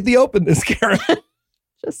Appreciate the openness, Kara.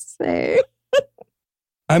 just say.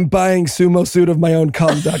 I'm buying sumo suit of my own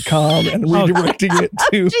cum.com and redirecting it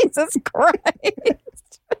to Jesus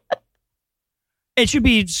Christ. It should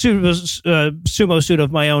be sumo suit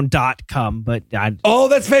of my own .com, but Oh,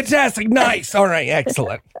 that's fantastic. Nice. All right,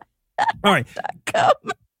 excellent. all right.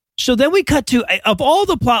 So then we cut to, of all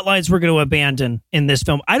the plot lines we're going to abandon in this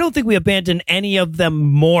film, I don't think we abandon any of them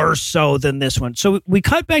more so than this one. So we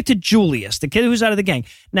cut back to Julius, the kid who's out of the gang.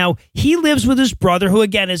 Now, he lives with his brother, who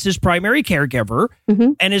again is his primary caregiver,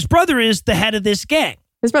 and his brother is the head of this gang.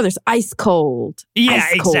 His brother's ice cold. Yeah,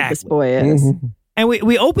 Ice cold, exactly. this boy is. And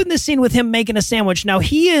we open this scene with him making a sandwich. Now,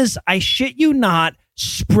 he is, I shit you not,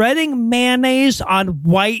 spreading mayonnaise on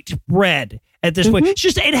white bread. At this point,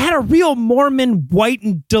 it had a real Mormon white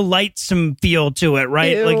and delightsome feel to it,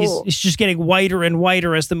 right? Ew. Like he's just getting whiter and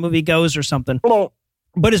whiter as the movie goes or something.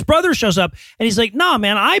 But his brother shows up and he's like, nah,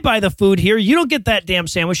 man, I buy the food here. You don't get that damn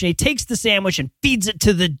sandwich. And he takes the sandwich and feeds it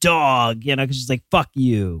to the dog, because he's like, fuck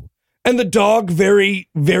you. And the dog very,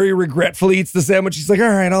 very regretfully eats the sandwich. He's like, all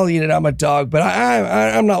right, I'll eat it. I'm a dog, but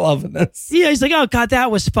I'm not loving this. Yeah, he's like, oh, God,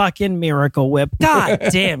 that was fucking Miracle Whip. God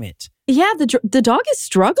damn it. Yeah, the dog is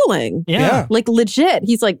struggling. Yeah. Like legit.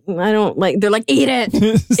 He's like, I don't like, they're like, eat it.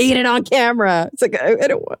 Eat it on camera. It's like, I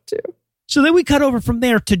don't want to. So then we cut over from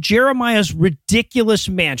there to Jeremiah's ridiculous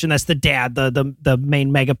mansion. That's the dad, the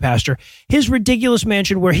main mega pastor. His ridiculous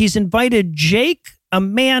mansion where he's invited Jake,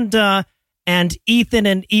 Amanda, and Ethan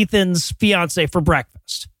and Ethan's fiance for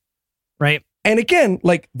breakfast. Right? And again,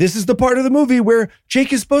 like, this is the part of the movie where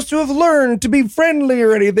Jake is supposed to have learned to be friendly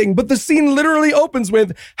or anything, but the scene literally opens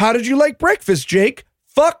with, how did you like breakfast, Jake?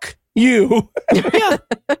 Fuck you. Yeah.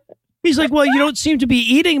 He's like, well, you don't seem to be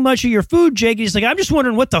eating much of your food, Jake. He's like, I'm just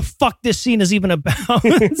wondering what the fuck this scene is even about.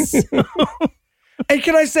 So- And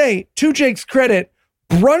can I say, to Jake's credit,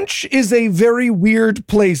 brunch is a very weird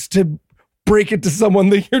place to break it to someone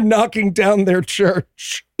that you're knocking down their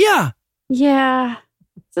church. yeah. Yeah.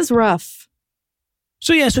 This is rough.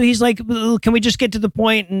 So he's like, can we just get to the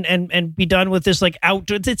point and be done with this? Like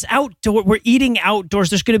outdoor, it's outdoor. We're eating outdoors.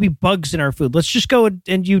 There's going to be bugs in our food. Let's just go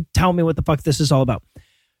and you tell me what the fuck this is all about.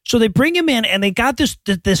 So they bring him in and they got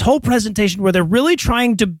this whole presentation where they're really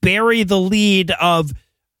trying to bury the lead of,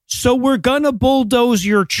 so we're going to bulldoze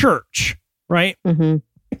your church, right? Mm-hmm.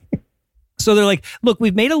 So they're like, look,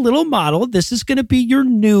 we've made a little model. This is going to be your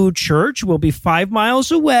new church. We'll be 5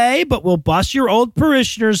 miles away, but we'll bust your old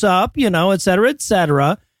parishioners up, et cetera, et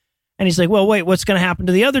cetera. And he's like, well, wait, what's going to happen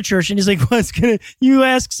to the other church? And he's like, you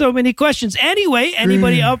ask so many questions. Anyway,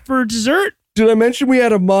 anybody up for dessert? Did I mention we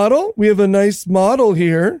had a model? We have a nice model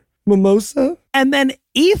here. Mimosa. And then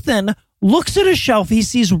Ethan looks at a shelf. He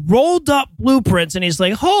sees rolled up blueprints and he's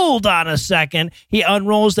like, hold on a second. He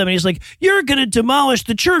unrolls them and he's like, you're going to demolish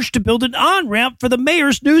the church to build an on-ramp for the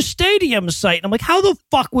mayor's new stadium site. And I'm like, how the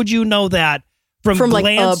fuck would you know that from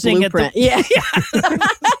glancing like a blueprint? Yeah.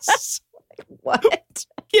 What?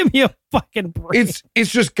 Give me a fucking break.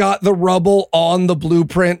 It's just got the rubble on the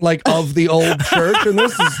blueprint like of the old church, and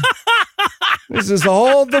this is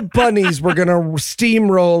all the bunnies we're gonna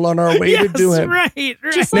steamroll on our way to do it. Right.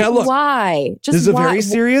 Just Now, like, look, why? Just This is a why? very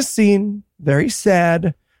serious scene, very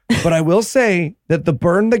sad. But I will say that the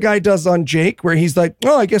burn the guy does on Jake, where he's like,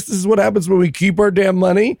 "Oh, I guess this is what happens when we keep our damn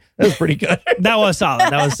money." That's pretty good. That was solid.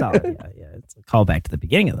 Yeah. It's a callback to the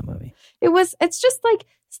beginning of the movie. It's just like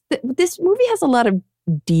this movie has a lot of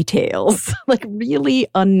details, like really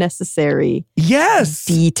unnecessary Yes.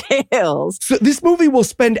 details. So this movie will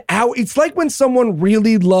spend out. It's like when someone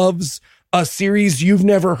really loves a series you've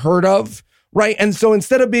never heard of, right? And so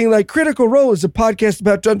instead of being like Critical Role is a podcast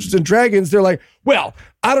about Dungeons and Dragons, they're like, well,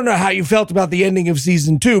 I don't know how you felt about the ending of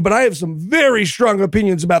season 2, but I have some very strong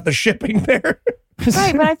opinions about the shipping there.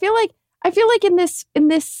 Right, but I feel like in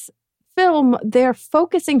this film they're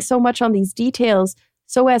focusing so much on these details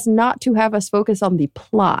so as not to have us focus on the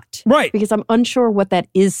plot. Right. Because I'm unsure what that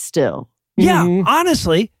is still. Yeah, Mhm.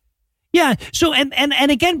 honestly. Yeah. So,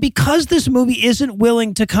 and again, because this movie isn't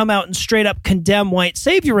willing to come out and straight up condemn white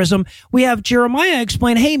saviorism, we have Jeremiah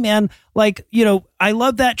explain, hey, man, like, you know, I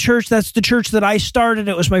love that church. That's the church that I started.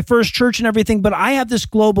 It was my first church and everything, but I have this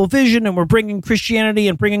global vision and we're bringing Christianity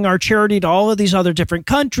and bringing our charity to all of these other different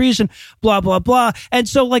countries and blah, blah, blah. And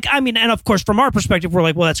so, like, I mean, and of course, from our perspective, we're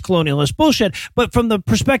like, well, that's colonialist bullshit. But from the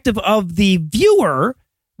perspective of the viewer,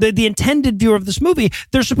 the intended viewer of this movie,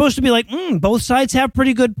 they're supposed to be like, both sides have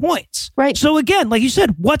pretty good points. Right. So again, like you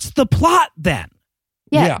said, what's the plot then?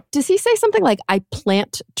 Yeah. Does he say something like, I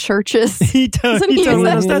plant churches? He does. Doesn't he He totally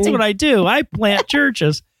use does. that? That's what I do. I plant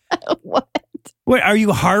churches. What? Wait, are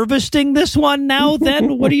you harvesting this one now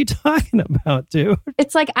then? What are you talking about, dude?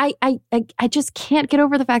 It's like I just can't get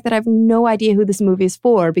over the fact that I have no idea who this movie is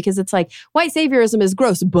for, because it's like white saviorism is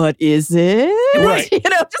gross, but is it? Right. You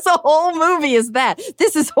know, just a whole movie is that.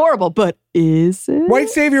 This is horrible, but is it? White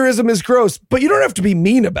saviorism is gross, but you don't have to be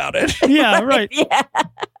mean about it. Yeah, right. Yeah.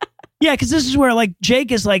 Yeah, because this is where, like,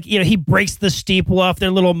 Jake is like, you know, he breaks the steeple off their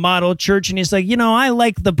little model church and he's like, you know, I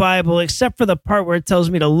like the Bible except for the part where it tells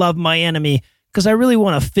me to love my enemy because I really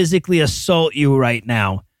want to physically assault you right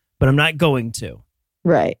now, but I'm not going to.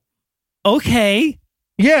 Right. Okay.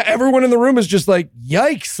 Yeah, everyone in the room is just like,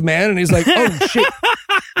 yikes, man. And he's like, oh, shit.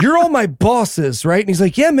 You're all my bosses, right? And he's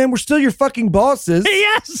like, yeah, man, we're still your fucking bosses.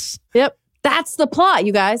 Yes. Yep. That's the plot,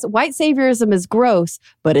 you guys. White saviorism is gross,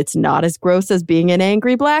 but it's not as gross as being an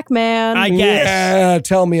angry black man. I guess. Yeah,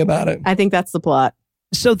 tell me about it. I think that's the plot.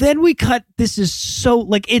 So then we cut. This is so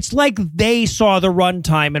like, it's like they saw the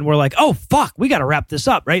runtime and we're like, oh, fuck, we got to wrap this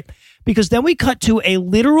up, right? Because then we cut to a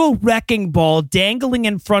literal wrecking ball dangling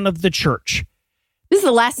in front of the church. This is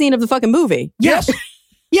the last scene of the fucking movie. Yes.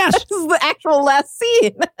 Yes. This is the actual last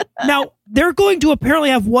scene. Now, they're going to apparently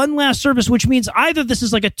have one last service, which means either this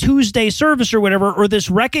is like a Tuesday service or whatever, or this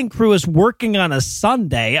wrecking crew is working on a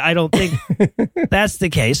Sunday. I don't think that's the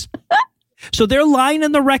case. So they're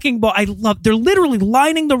lining the wrecking ball. They're literally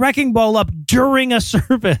lining the wrecking ball up during a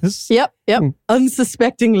service. Yep.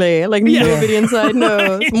 Unsuspectingly, like nobody inside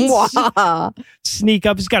knows. Right. Mwah. Sneak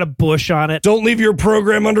up. It's got a bush on it. Don't leave your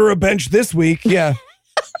program under a bench this week. Yeah.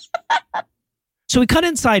 So we cut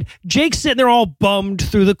inside. Jake's sitting there all bummed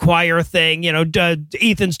through the choir thing. You know,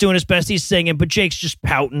 Ethan's doing his best. He's singing, but Jake's just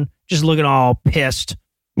pouting, just looking all pissed.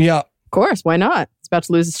 Yeah. Of course, why not? He's about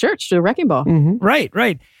to lose his church to a wrecking ball. Mm-hmm.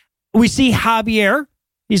 Right. We see Javier.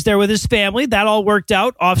 He's there with his family. That all worked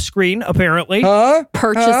out off screen, apparently.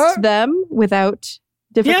 Purchased them without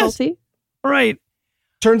difficulty. Right.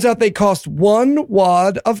 Turns out they cost 1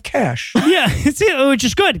 wad of cash. Yeah, which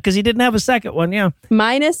is good because he didn't have a second one. Yeah.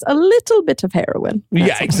 Minus a little bit of heroin. Yeah,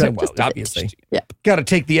 That's all. exactly. Well, Just a bit. obviously. Yep. Got to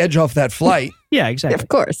take the edge off that flight. Yeah, exactly. Of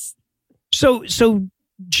course. So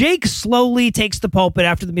Jake slowly takes the pulpit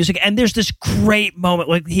after the music, and there's this great moment.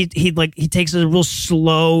 Like he takes a real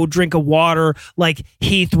slow drink of water, like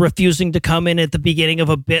Heath refusing to come in at the beginning of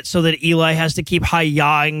a bit so that Eli has to keep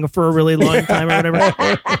hi-yahing for a really long time or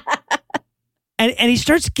whatever. And he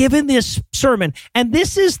starts giving this sermon, and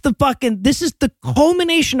this is the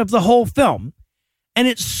culmination of the whole film. And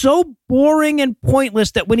it's so boring and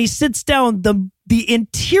pointless that when he sits down,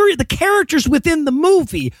 the characters within the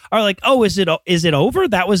movie are like, oh, is it over?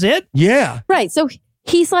 That was it? Yeah. Right. So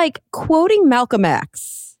he's like quoting Malcolm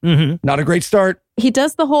X. Not a great start. He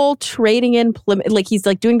does the whole trading in Plymouth, like he's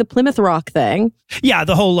like doing the Plymouth Rock thing. Yeah,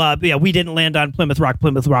 the whole, we didn't land on Plymouth Rock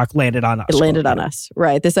landed on us. It landed on us,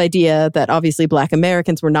 right? This idea that obviously Black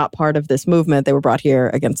Americans were not part of this movement. They were brought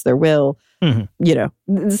here against their will. You know,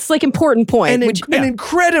 it's like important point. An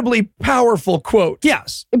incredibly powerful quote.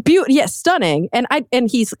 Yes. Yes, stunning. And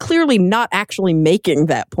he's clearly not actually making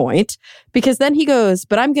that point, because then he goes,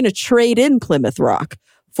 but I'm going to trade in Plymouth Rock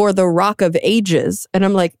for the Rock of Ages. And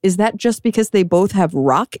I'm like, is that just because they both have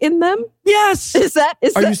rock in them? Yes.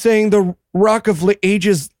 Are you saying the Rock of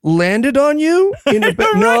Ages landed on you?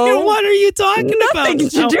 No. What are you talking about? Nothing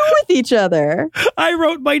to do with each other. I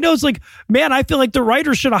wrote my notes like, man, I feel like the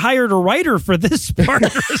writer should have hired a writer for this part.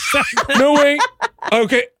 No, wait.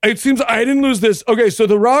 Okay, it seems I didn't lose this. Okay, so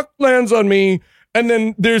the rock lands on me, and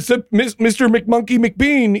then there's Mr. McMonkey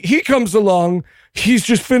McBean. He comes along. He's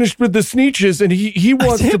just finished with the sneeches, and he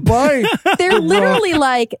wants to buy. They're literally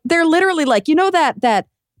like, you know that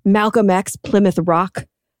Malcolm X Plymouth Rock,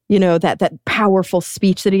 you know, that powerful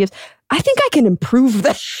speech that he gives. I think I can improve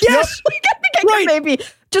that. Yes. I think I can maybe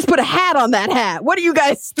just put a hat on that hat. What do you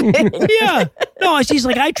guys think? Yeah. No, she's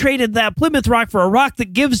like, I traded that Plymouth Rock for a rock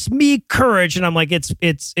that gives me courage. And I'm like, it's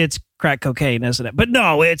crack cocaine, isn't it? But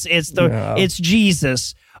no, it's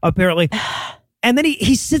Jesus, apparently. And then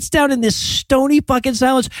he sits down in this stony fucking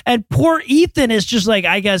silence, and poor Ethan is just like,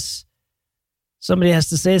 I guess somebody has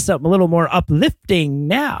to say something a little more uplifting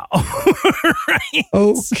now. Right?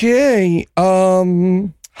 Okay.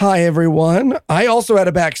 Hi, everyone. I also had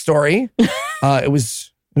a backstory. It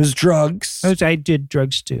was drugs. I did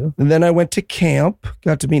drugs too. And then I went to camp,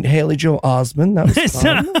 got to meet Haley Joel Osment. That was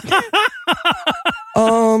fun.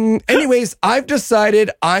 Anyways, I've decided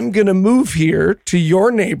I'm going to move here to your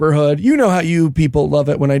neighborhood. You know how you people love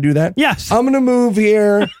it when I do that. Yes. I'm going to move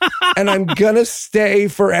here and I'm going to stay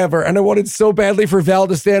forever. And I wanted so badly for Val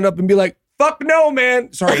to stand up and be like, fuck no,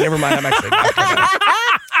 man. Sorry, never mind. I'm actually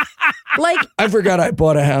like, I forgot I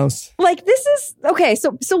bought a house. Like, this is okay.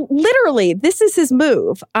 So literally, this is his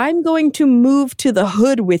move. I'm going to move to the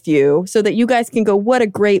hood with you so that you guys can go, what a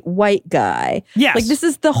great white guy. Yes. Like, this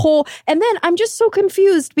is the whole. And then I'm just so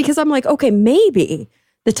confused because I'm like, okay, maybe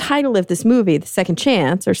the title of this movie, The Second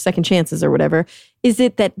Chance or Second Chances or whatever, is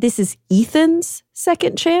it that this is Ethan's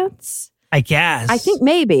second chance? I guess. I think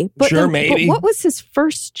maybe. But sure, maybe. But what was his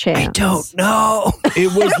first chance? I don't know.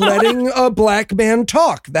 It was letting a black man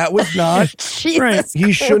talk. That was not. Jesus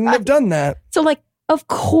He shouldn't have done that. So, like, of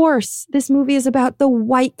course, this movie is about the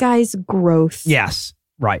white guy's growth. Yes.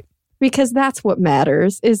 Right. Because that's what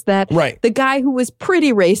matters, is that the guy who was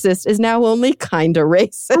pretty racist is now only kind of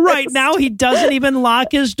racist. Right. Now he doesn't even lock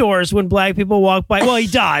his doors when black people walk by. Well, he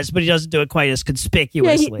does, but he doesn't do it quite as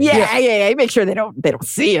conspicuously. Yeah. He makes sure they don't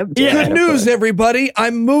see him. Good news, everybody.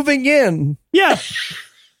 I'm moving in. Yeah.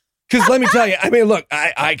 Because let me tell you, I mean, look,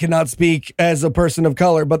 I cannot speak as a person of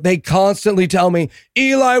color, but they constantly tell me,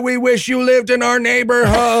 Eli, we wish you lived in our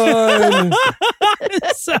neighborhood.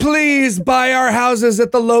 Please buy our houses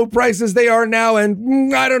at the low prices they are now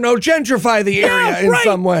and, I don't know, gentrify the area in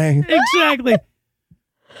some way. Exactly.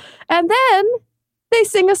 And then they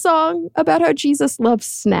sing a song about how Jesus loves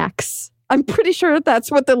snacks. I'm pretty sure that's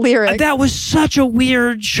what the lyric. That was such a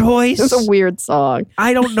weird choice. It was a weird song.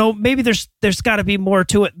 I don't know. Maybe there's got to be more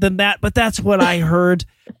to it than that, but that's what I heard.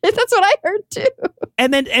 That's what I heard too.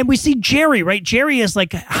 And we see Jerry, right? Jerry is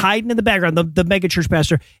like hiding in the background. The mega church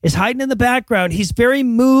pastor is hiding in the background. He's very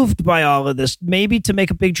moved by all of this, maybe to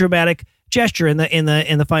make a big dramatic gesture in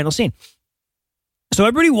the final scene. So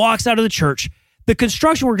everybody walks out of the church. The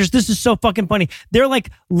construction workers, this is so fucking funny. They're like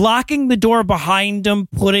locking the door behind them,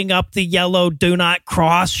 putting up the yellow do not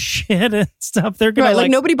cross shit and stuff. They're going like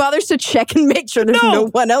nobody bothers to check and make sure there's no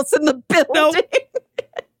one else in the building. No.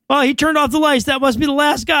 Oh, he turned off the lights. That must be the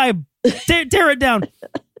last guy. Tear it down.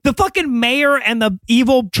 The fucking mayor and the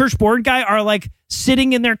evil church board guy are like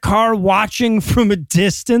sitting in their car watching from a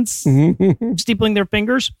distance, steepling their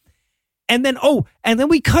fingers. And then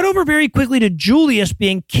we cut over very quickly to Julius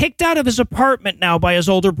being kicked out of his apartment now by his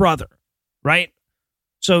older brother, right?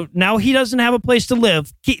 So now he doesn't have a place to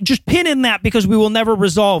live. Just pin in that because we will never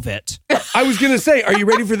resolve it. I was going to say, are you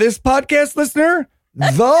ready for this podcast, listener?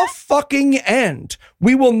 The fucking end.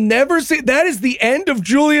 We will never see. That is the end of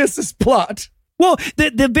Julius's plot. Well,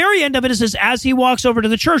 the very end of it is as he walks over to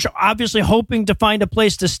the church, obviously hoping to find a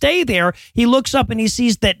place to stay there, he looks up and he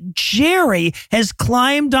sees that Jerry has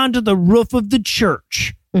climbed onto the roof of the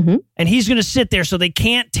church. Mm-hmm. And he's going to sit there so they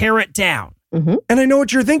can't tear it down. Mm-hmm. And I know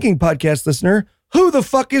what you're thinking, podcast listener. Who the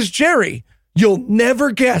fuck is Jerry? You'll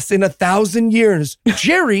never guess in 1,000 years,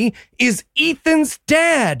 Jerry is Ethan's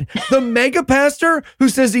dad, the mega pastor who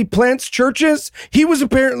says he plants churches. He was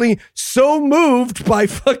apparently so moved by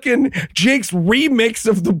fucking Jake's remix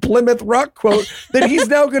of the Plymouth Rock quote that he's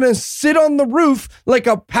now going to sit on the roof like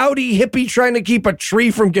a pouty hippie trying to keep a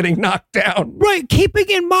tree from getting knocked down. Right. Keeping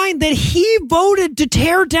in mind that he voted to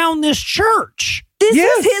tear down this church. This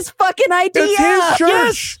is his fucking idea. It's his church.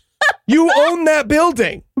 Yes. You own that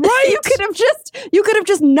building. Right. You could have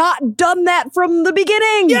just not done that from the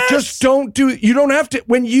beginning. Yes. Just don't do it. You don't have to.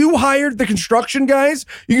 When you hired the construction guys,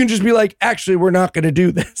 you can just be like, actually, we're not going to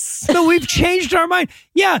do this. So we've changed our mind.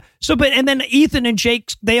 Yeah. So, and then Ethan and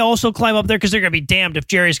Jake, they also climb up there because they're going to be damned if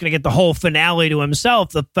Jerry's going to get the whole finale to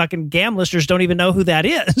himself. The fucking GAM listeners don't even know who that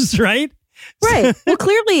is, right? Right. Well,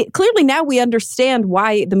 clearly now we understand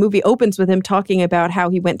why the movie opens with him talking about how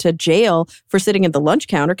he went to jail for sitting at the lunch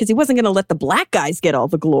counter because he wasn't going to let the black guys get all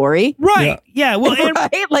the glory. Right. Yeah. Well, and,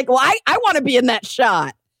 right? Like, well, I want to be in that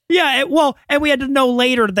shot. yeah. And we had to know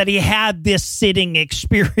later that he had this sitting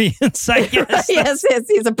experience, I guess. Yes,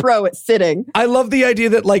 he's a pro at sitting. I love the idea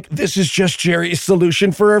that, like, this is just Jerry's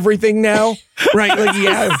solution for everything now. Right? Like,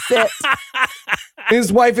 yeah.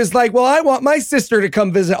 His wife is like, well, I want my sister to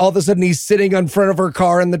come visit. All of a sudden, he's sitting in front of her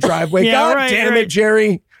car in the driveway. Yeah, God right, damn right. it,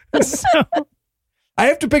 Jerry. I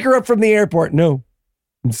have to pick her up from the airport. No,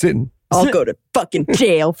 I'm sitting. I'll go to fucking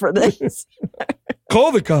jail for this.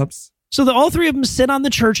 Call the cops. So all three of them sit on the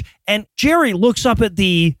church, and Jerry looks up at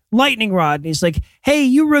the lightning rod, and he's like, hey,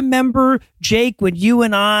 you remember, Jake, when you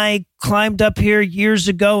and I climbed up here years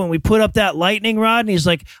ago and we put up that lightning rod? And he's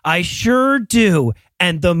like, I sure do.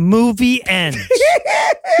 And the movie ends.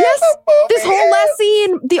 Yes. This whole last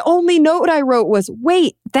scene, the only note I wrote was,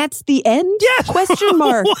 wait, that's the end? Yes. Question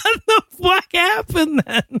mark. What the fuck happened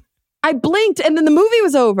then? I blinked and then the movie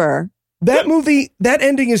was over. That movie, that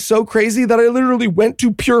ending is so crazy that I literally went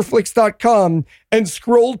to pureflix.com and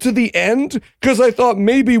scrolled to the end because I thought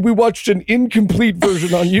maybe we watched an incomplete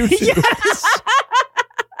version on YouTube. Yes.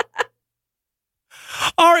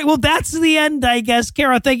 All right. Well, that's the end, I guess.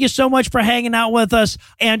 Kara, thank you so much for hanging out with us.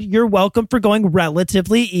 And you're welcome for going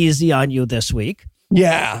relatively easy on you this week.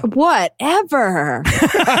 Yeah. Whatever.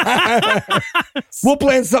 We'll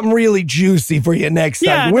plan something really juicy for you next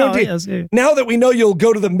time. Now that we know you'll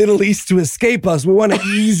go to the Middle East to escape us, we want to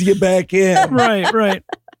ease you back in. Right.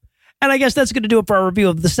 And I guess that's going to do it for our review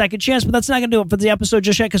of The Second Chance, but that's not going to do it for the episode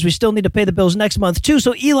just yet because we still need to pay the bills next month too.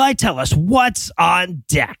 So Eli, tell us what's on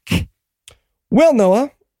deck. Well,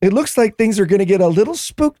 Noah, it looks like things are going to get a little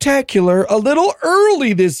spooktacular a little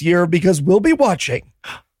early this year because we'll be watching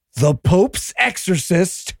The Pope's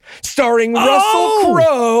Exorcist starring Russell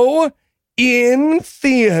Crowe in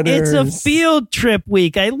theaters. It's a field trip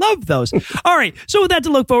week. I love those. All right. So with that to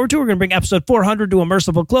look forward to, we're going to bring episode 400 to a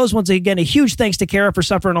merciful close. Once again, a huge thanks to Kara for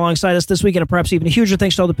suffering alongside us this week, and perhaps even a huger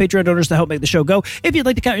thanks to all the Patreon donors that help make the show go. If you'd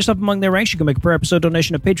like to count yourself among their ranks, you can make a per episode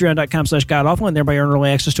donation at patreon.com/godawful and thereby earn early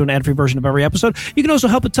access to an ad-free version of every episode. You can also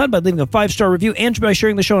help a ton by leaving a 5-star review and by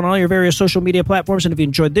sharing the show on all your various social media platforms. And if you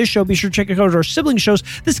enjoyed this show, be sure to check out our sibling shows,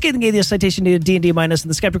 The Scathing Atheist, Citation Needed, D&D Minus, and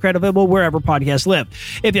The Skeptocrat, available wherever podcasts live.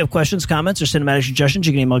 If you have questions, comments, or cinematic suggestions,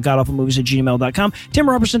 you can email godawfulmovies@gmail.com. Tim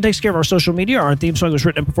Robertson takes care of our social media. Our theme song was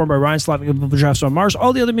written and performed by Ryan Slavik of the Drafts on Mars.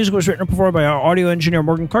 All the other music was written and performed by our audio engineer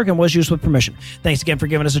Morgan Clark and was used with permission. Thanks again for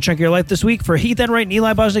giving us a chunk of your life this week. For Heath Enright and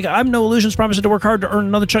Eli Bosnick, I'm No Illusions, promising to work hard to earn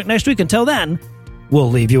another chunk next week. Until then, we'll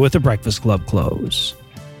leave you with the Breakfast Club close.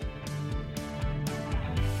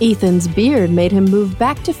 Ethan's beard made him move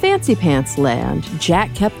back to Fancy Pants Land.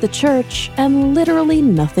 Jack kept the church, and literally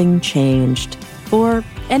nothing changed. For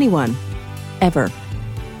anyone. Ever.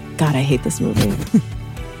 God, I hate this movie.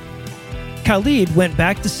 Khalid went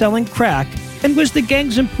back to selling crack and was the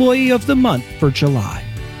gang's employee of the month for July.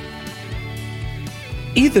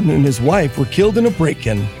 Ethan and his wife were killed in a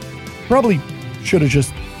break-in. Probably should have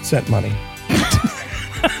just sent money.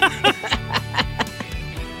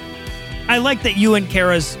 I like that you and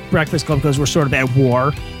Kara's Breakfast Club because we're sort of at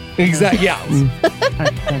war. Exactly. Yeah.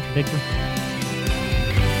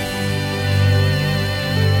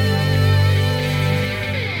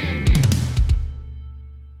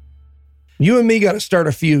 You and me got to start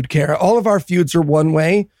a feud, Kara. All of our feuds are one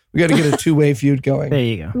way. We got to get a two-way feud going. There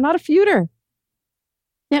you go. I'm not a feuder.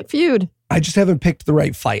 Can't feud. I just haven't picked the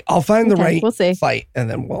right fight. I'll find the right we'll see. fight, and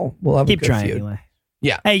then we'll have Keep a good trying, feud. Eli.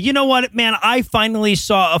 Yeah. Hey, you know what, man? I finally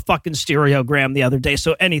saw a fucking stereogram the other day,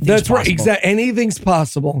 so anything's That's possible. right. Exactly. Anything's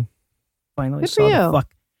possible. Finally Good saw for you. the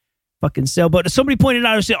fuck. fucking sailboat. Somebody pointed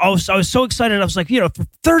out, I was so excited. I was like, for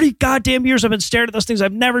 30 goddamn years, I've been staring at those things.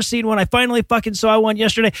 I've never seen one. I finally fucking saw one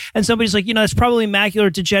yesterday. And somebody's like, it's probably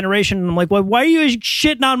macular degeneration. And I'm like, well, why are you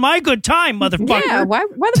shitting on my good time, motherfucker? Yeah, why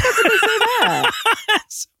the fuck would they say that?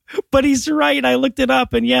 But he's right. I looked it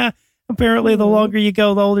up, and apparently the longer you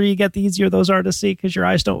go, the older you get, the easier those are to see because your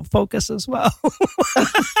eyes don't focus as well.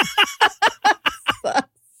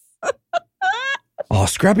 Oh,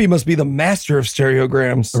 Scrappy must be the master of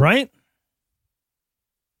stereograms. Right?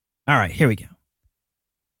 All right, here we go.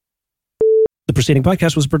 The preceding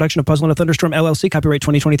podcast was a production of Puzzle and a Thunderstorm, LLC, copyright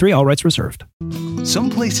 2023, all rights reserved. Some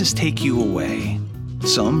places take you away.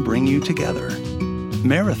 Some bring you together.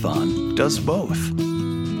 Marathon does both.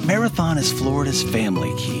 Marathon is Florida's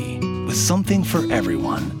family key, with something for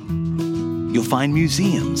everyone. You'll find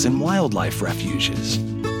museums and wildlife refuges,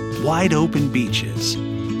 wide open beaches,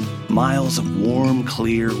 miles of warm,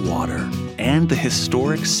 clear water, and the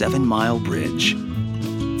historic 7-mile bridge.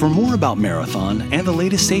 For more about Marathon and the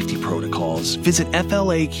latest safety protocols, visit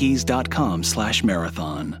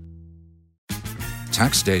flakeys.com/marathon.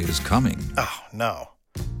 Tax day is coming. Oh, no.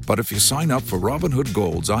 But if you sign up for Robinhood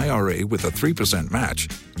Gold's IRA with a 3% match,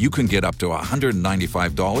 you can get up to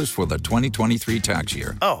 $195 for the 2023 tax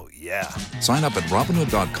year. Oh, yeah. Sign up at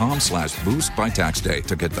Robinhood.com/boost by tax day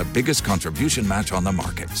to get the biggest contribution match on the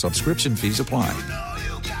market. Subscription fees apply.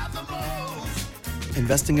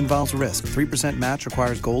 Investing involves risk. 3% match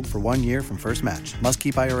requires gold for 1 year from first match. Must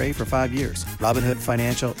keep IRA for 5 years. Robinhood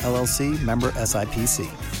Financial, LLC, member SIPC.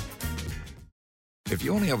 If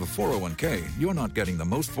you only have a 401k, you're not getting the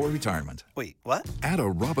most for retirement. Wait, what? Add a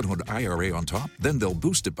Robinhood IRA on top, then they'll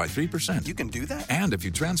boost it by 3%. You can do that? And if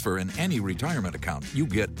you transfer in any retirement account, you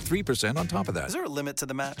get 3% on top of that. Is there a limit to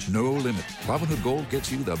the match? No limit. Robinhood Gold gets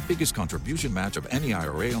you the biggest contribution match of any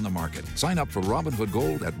IRA on the market. Sign up for Robinhood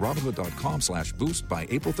Gold at Robinhood.com/boost by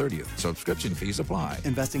April 30th. Subscription fees apply.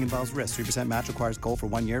 Investing involves risk. 3% match requires gold for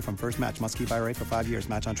 1 year from first match. Must keep IRA for 5 years.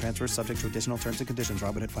 Match on transfers subject to additional terms and conditions.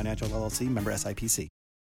 Robinhood Financial, LLC, member SIPC.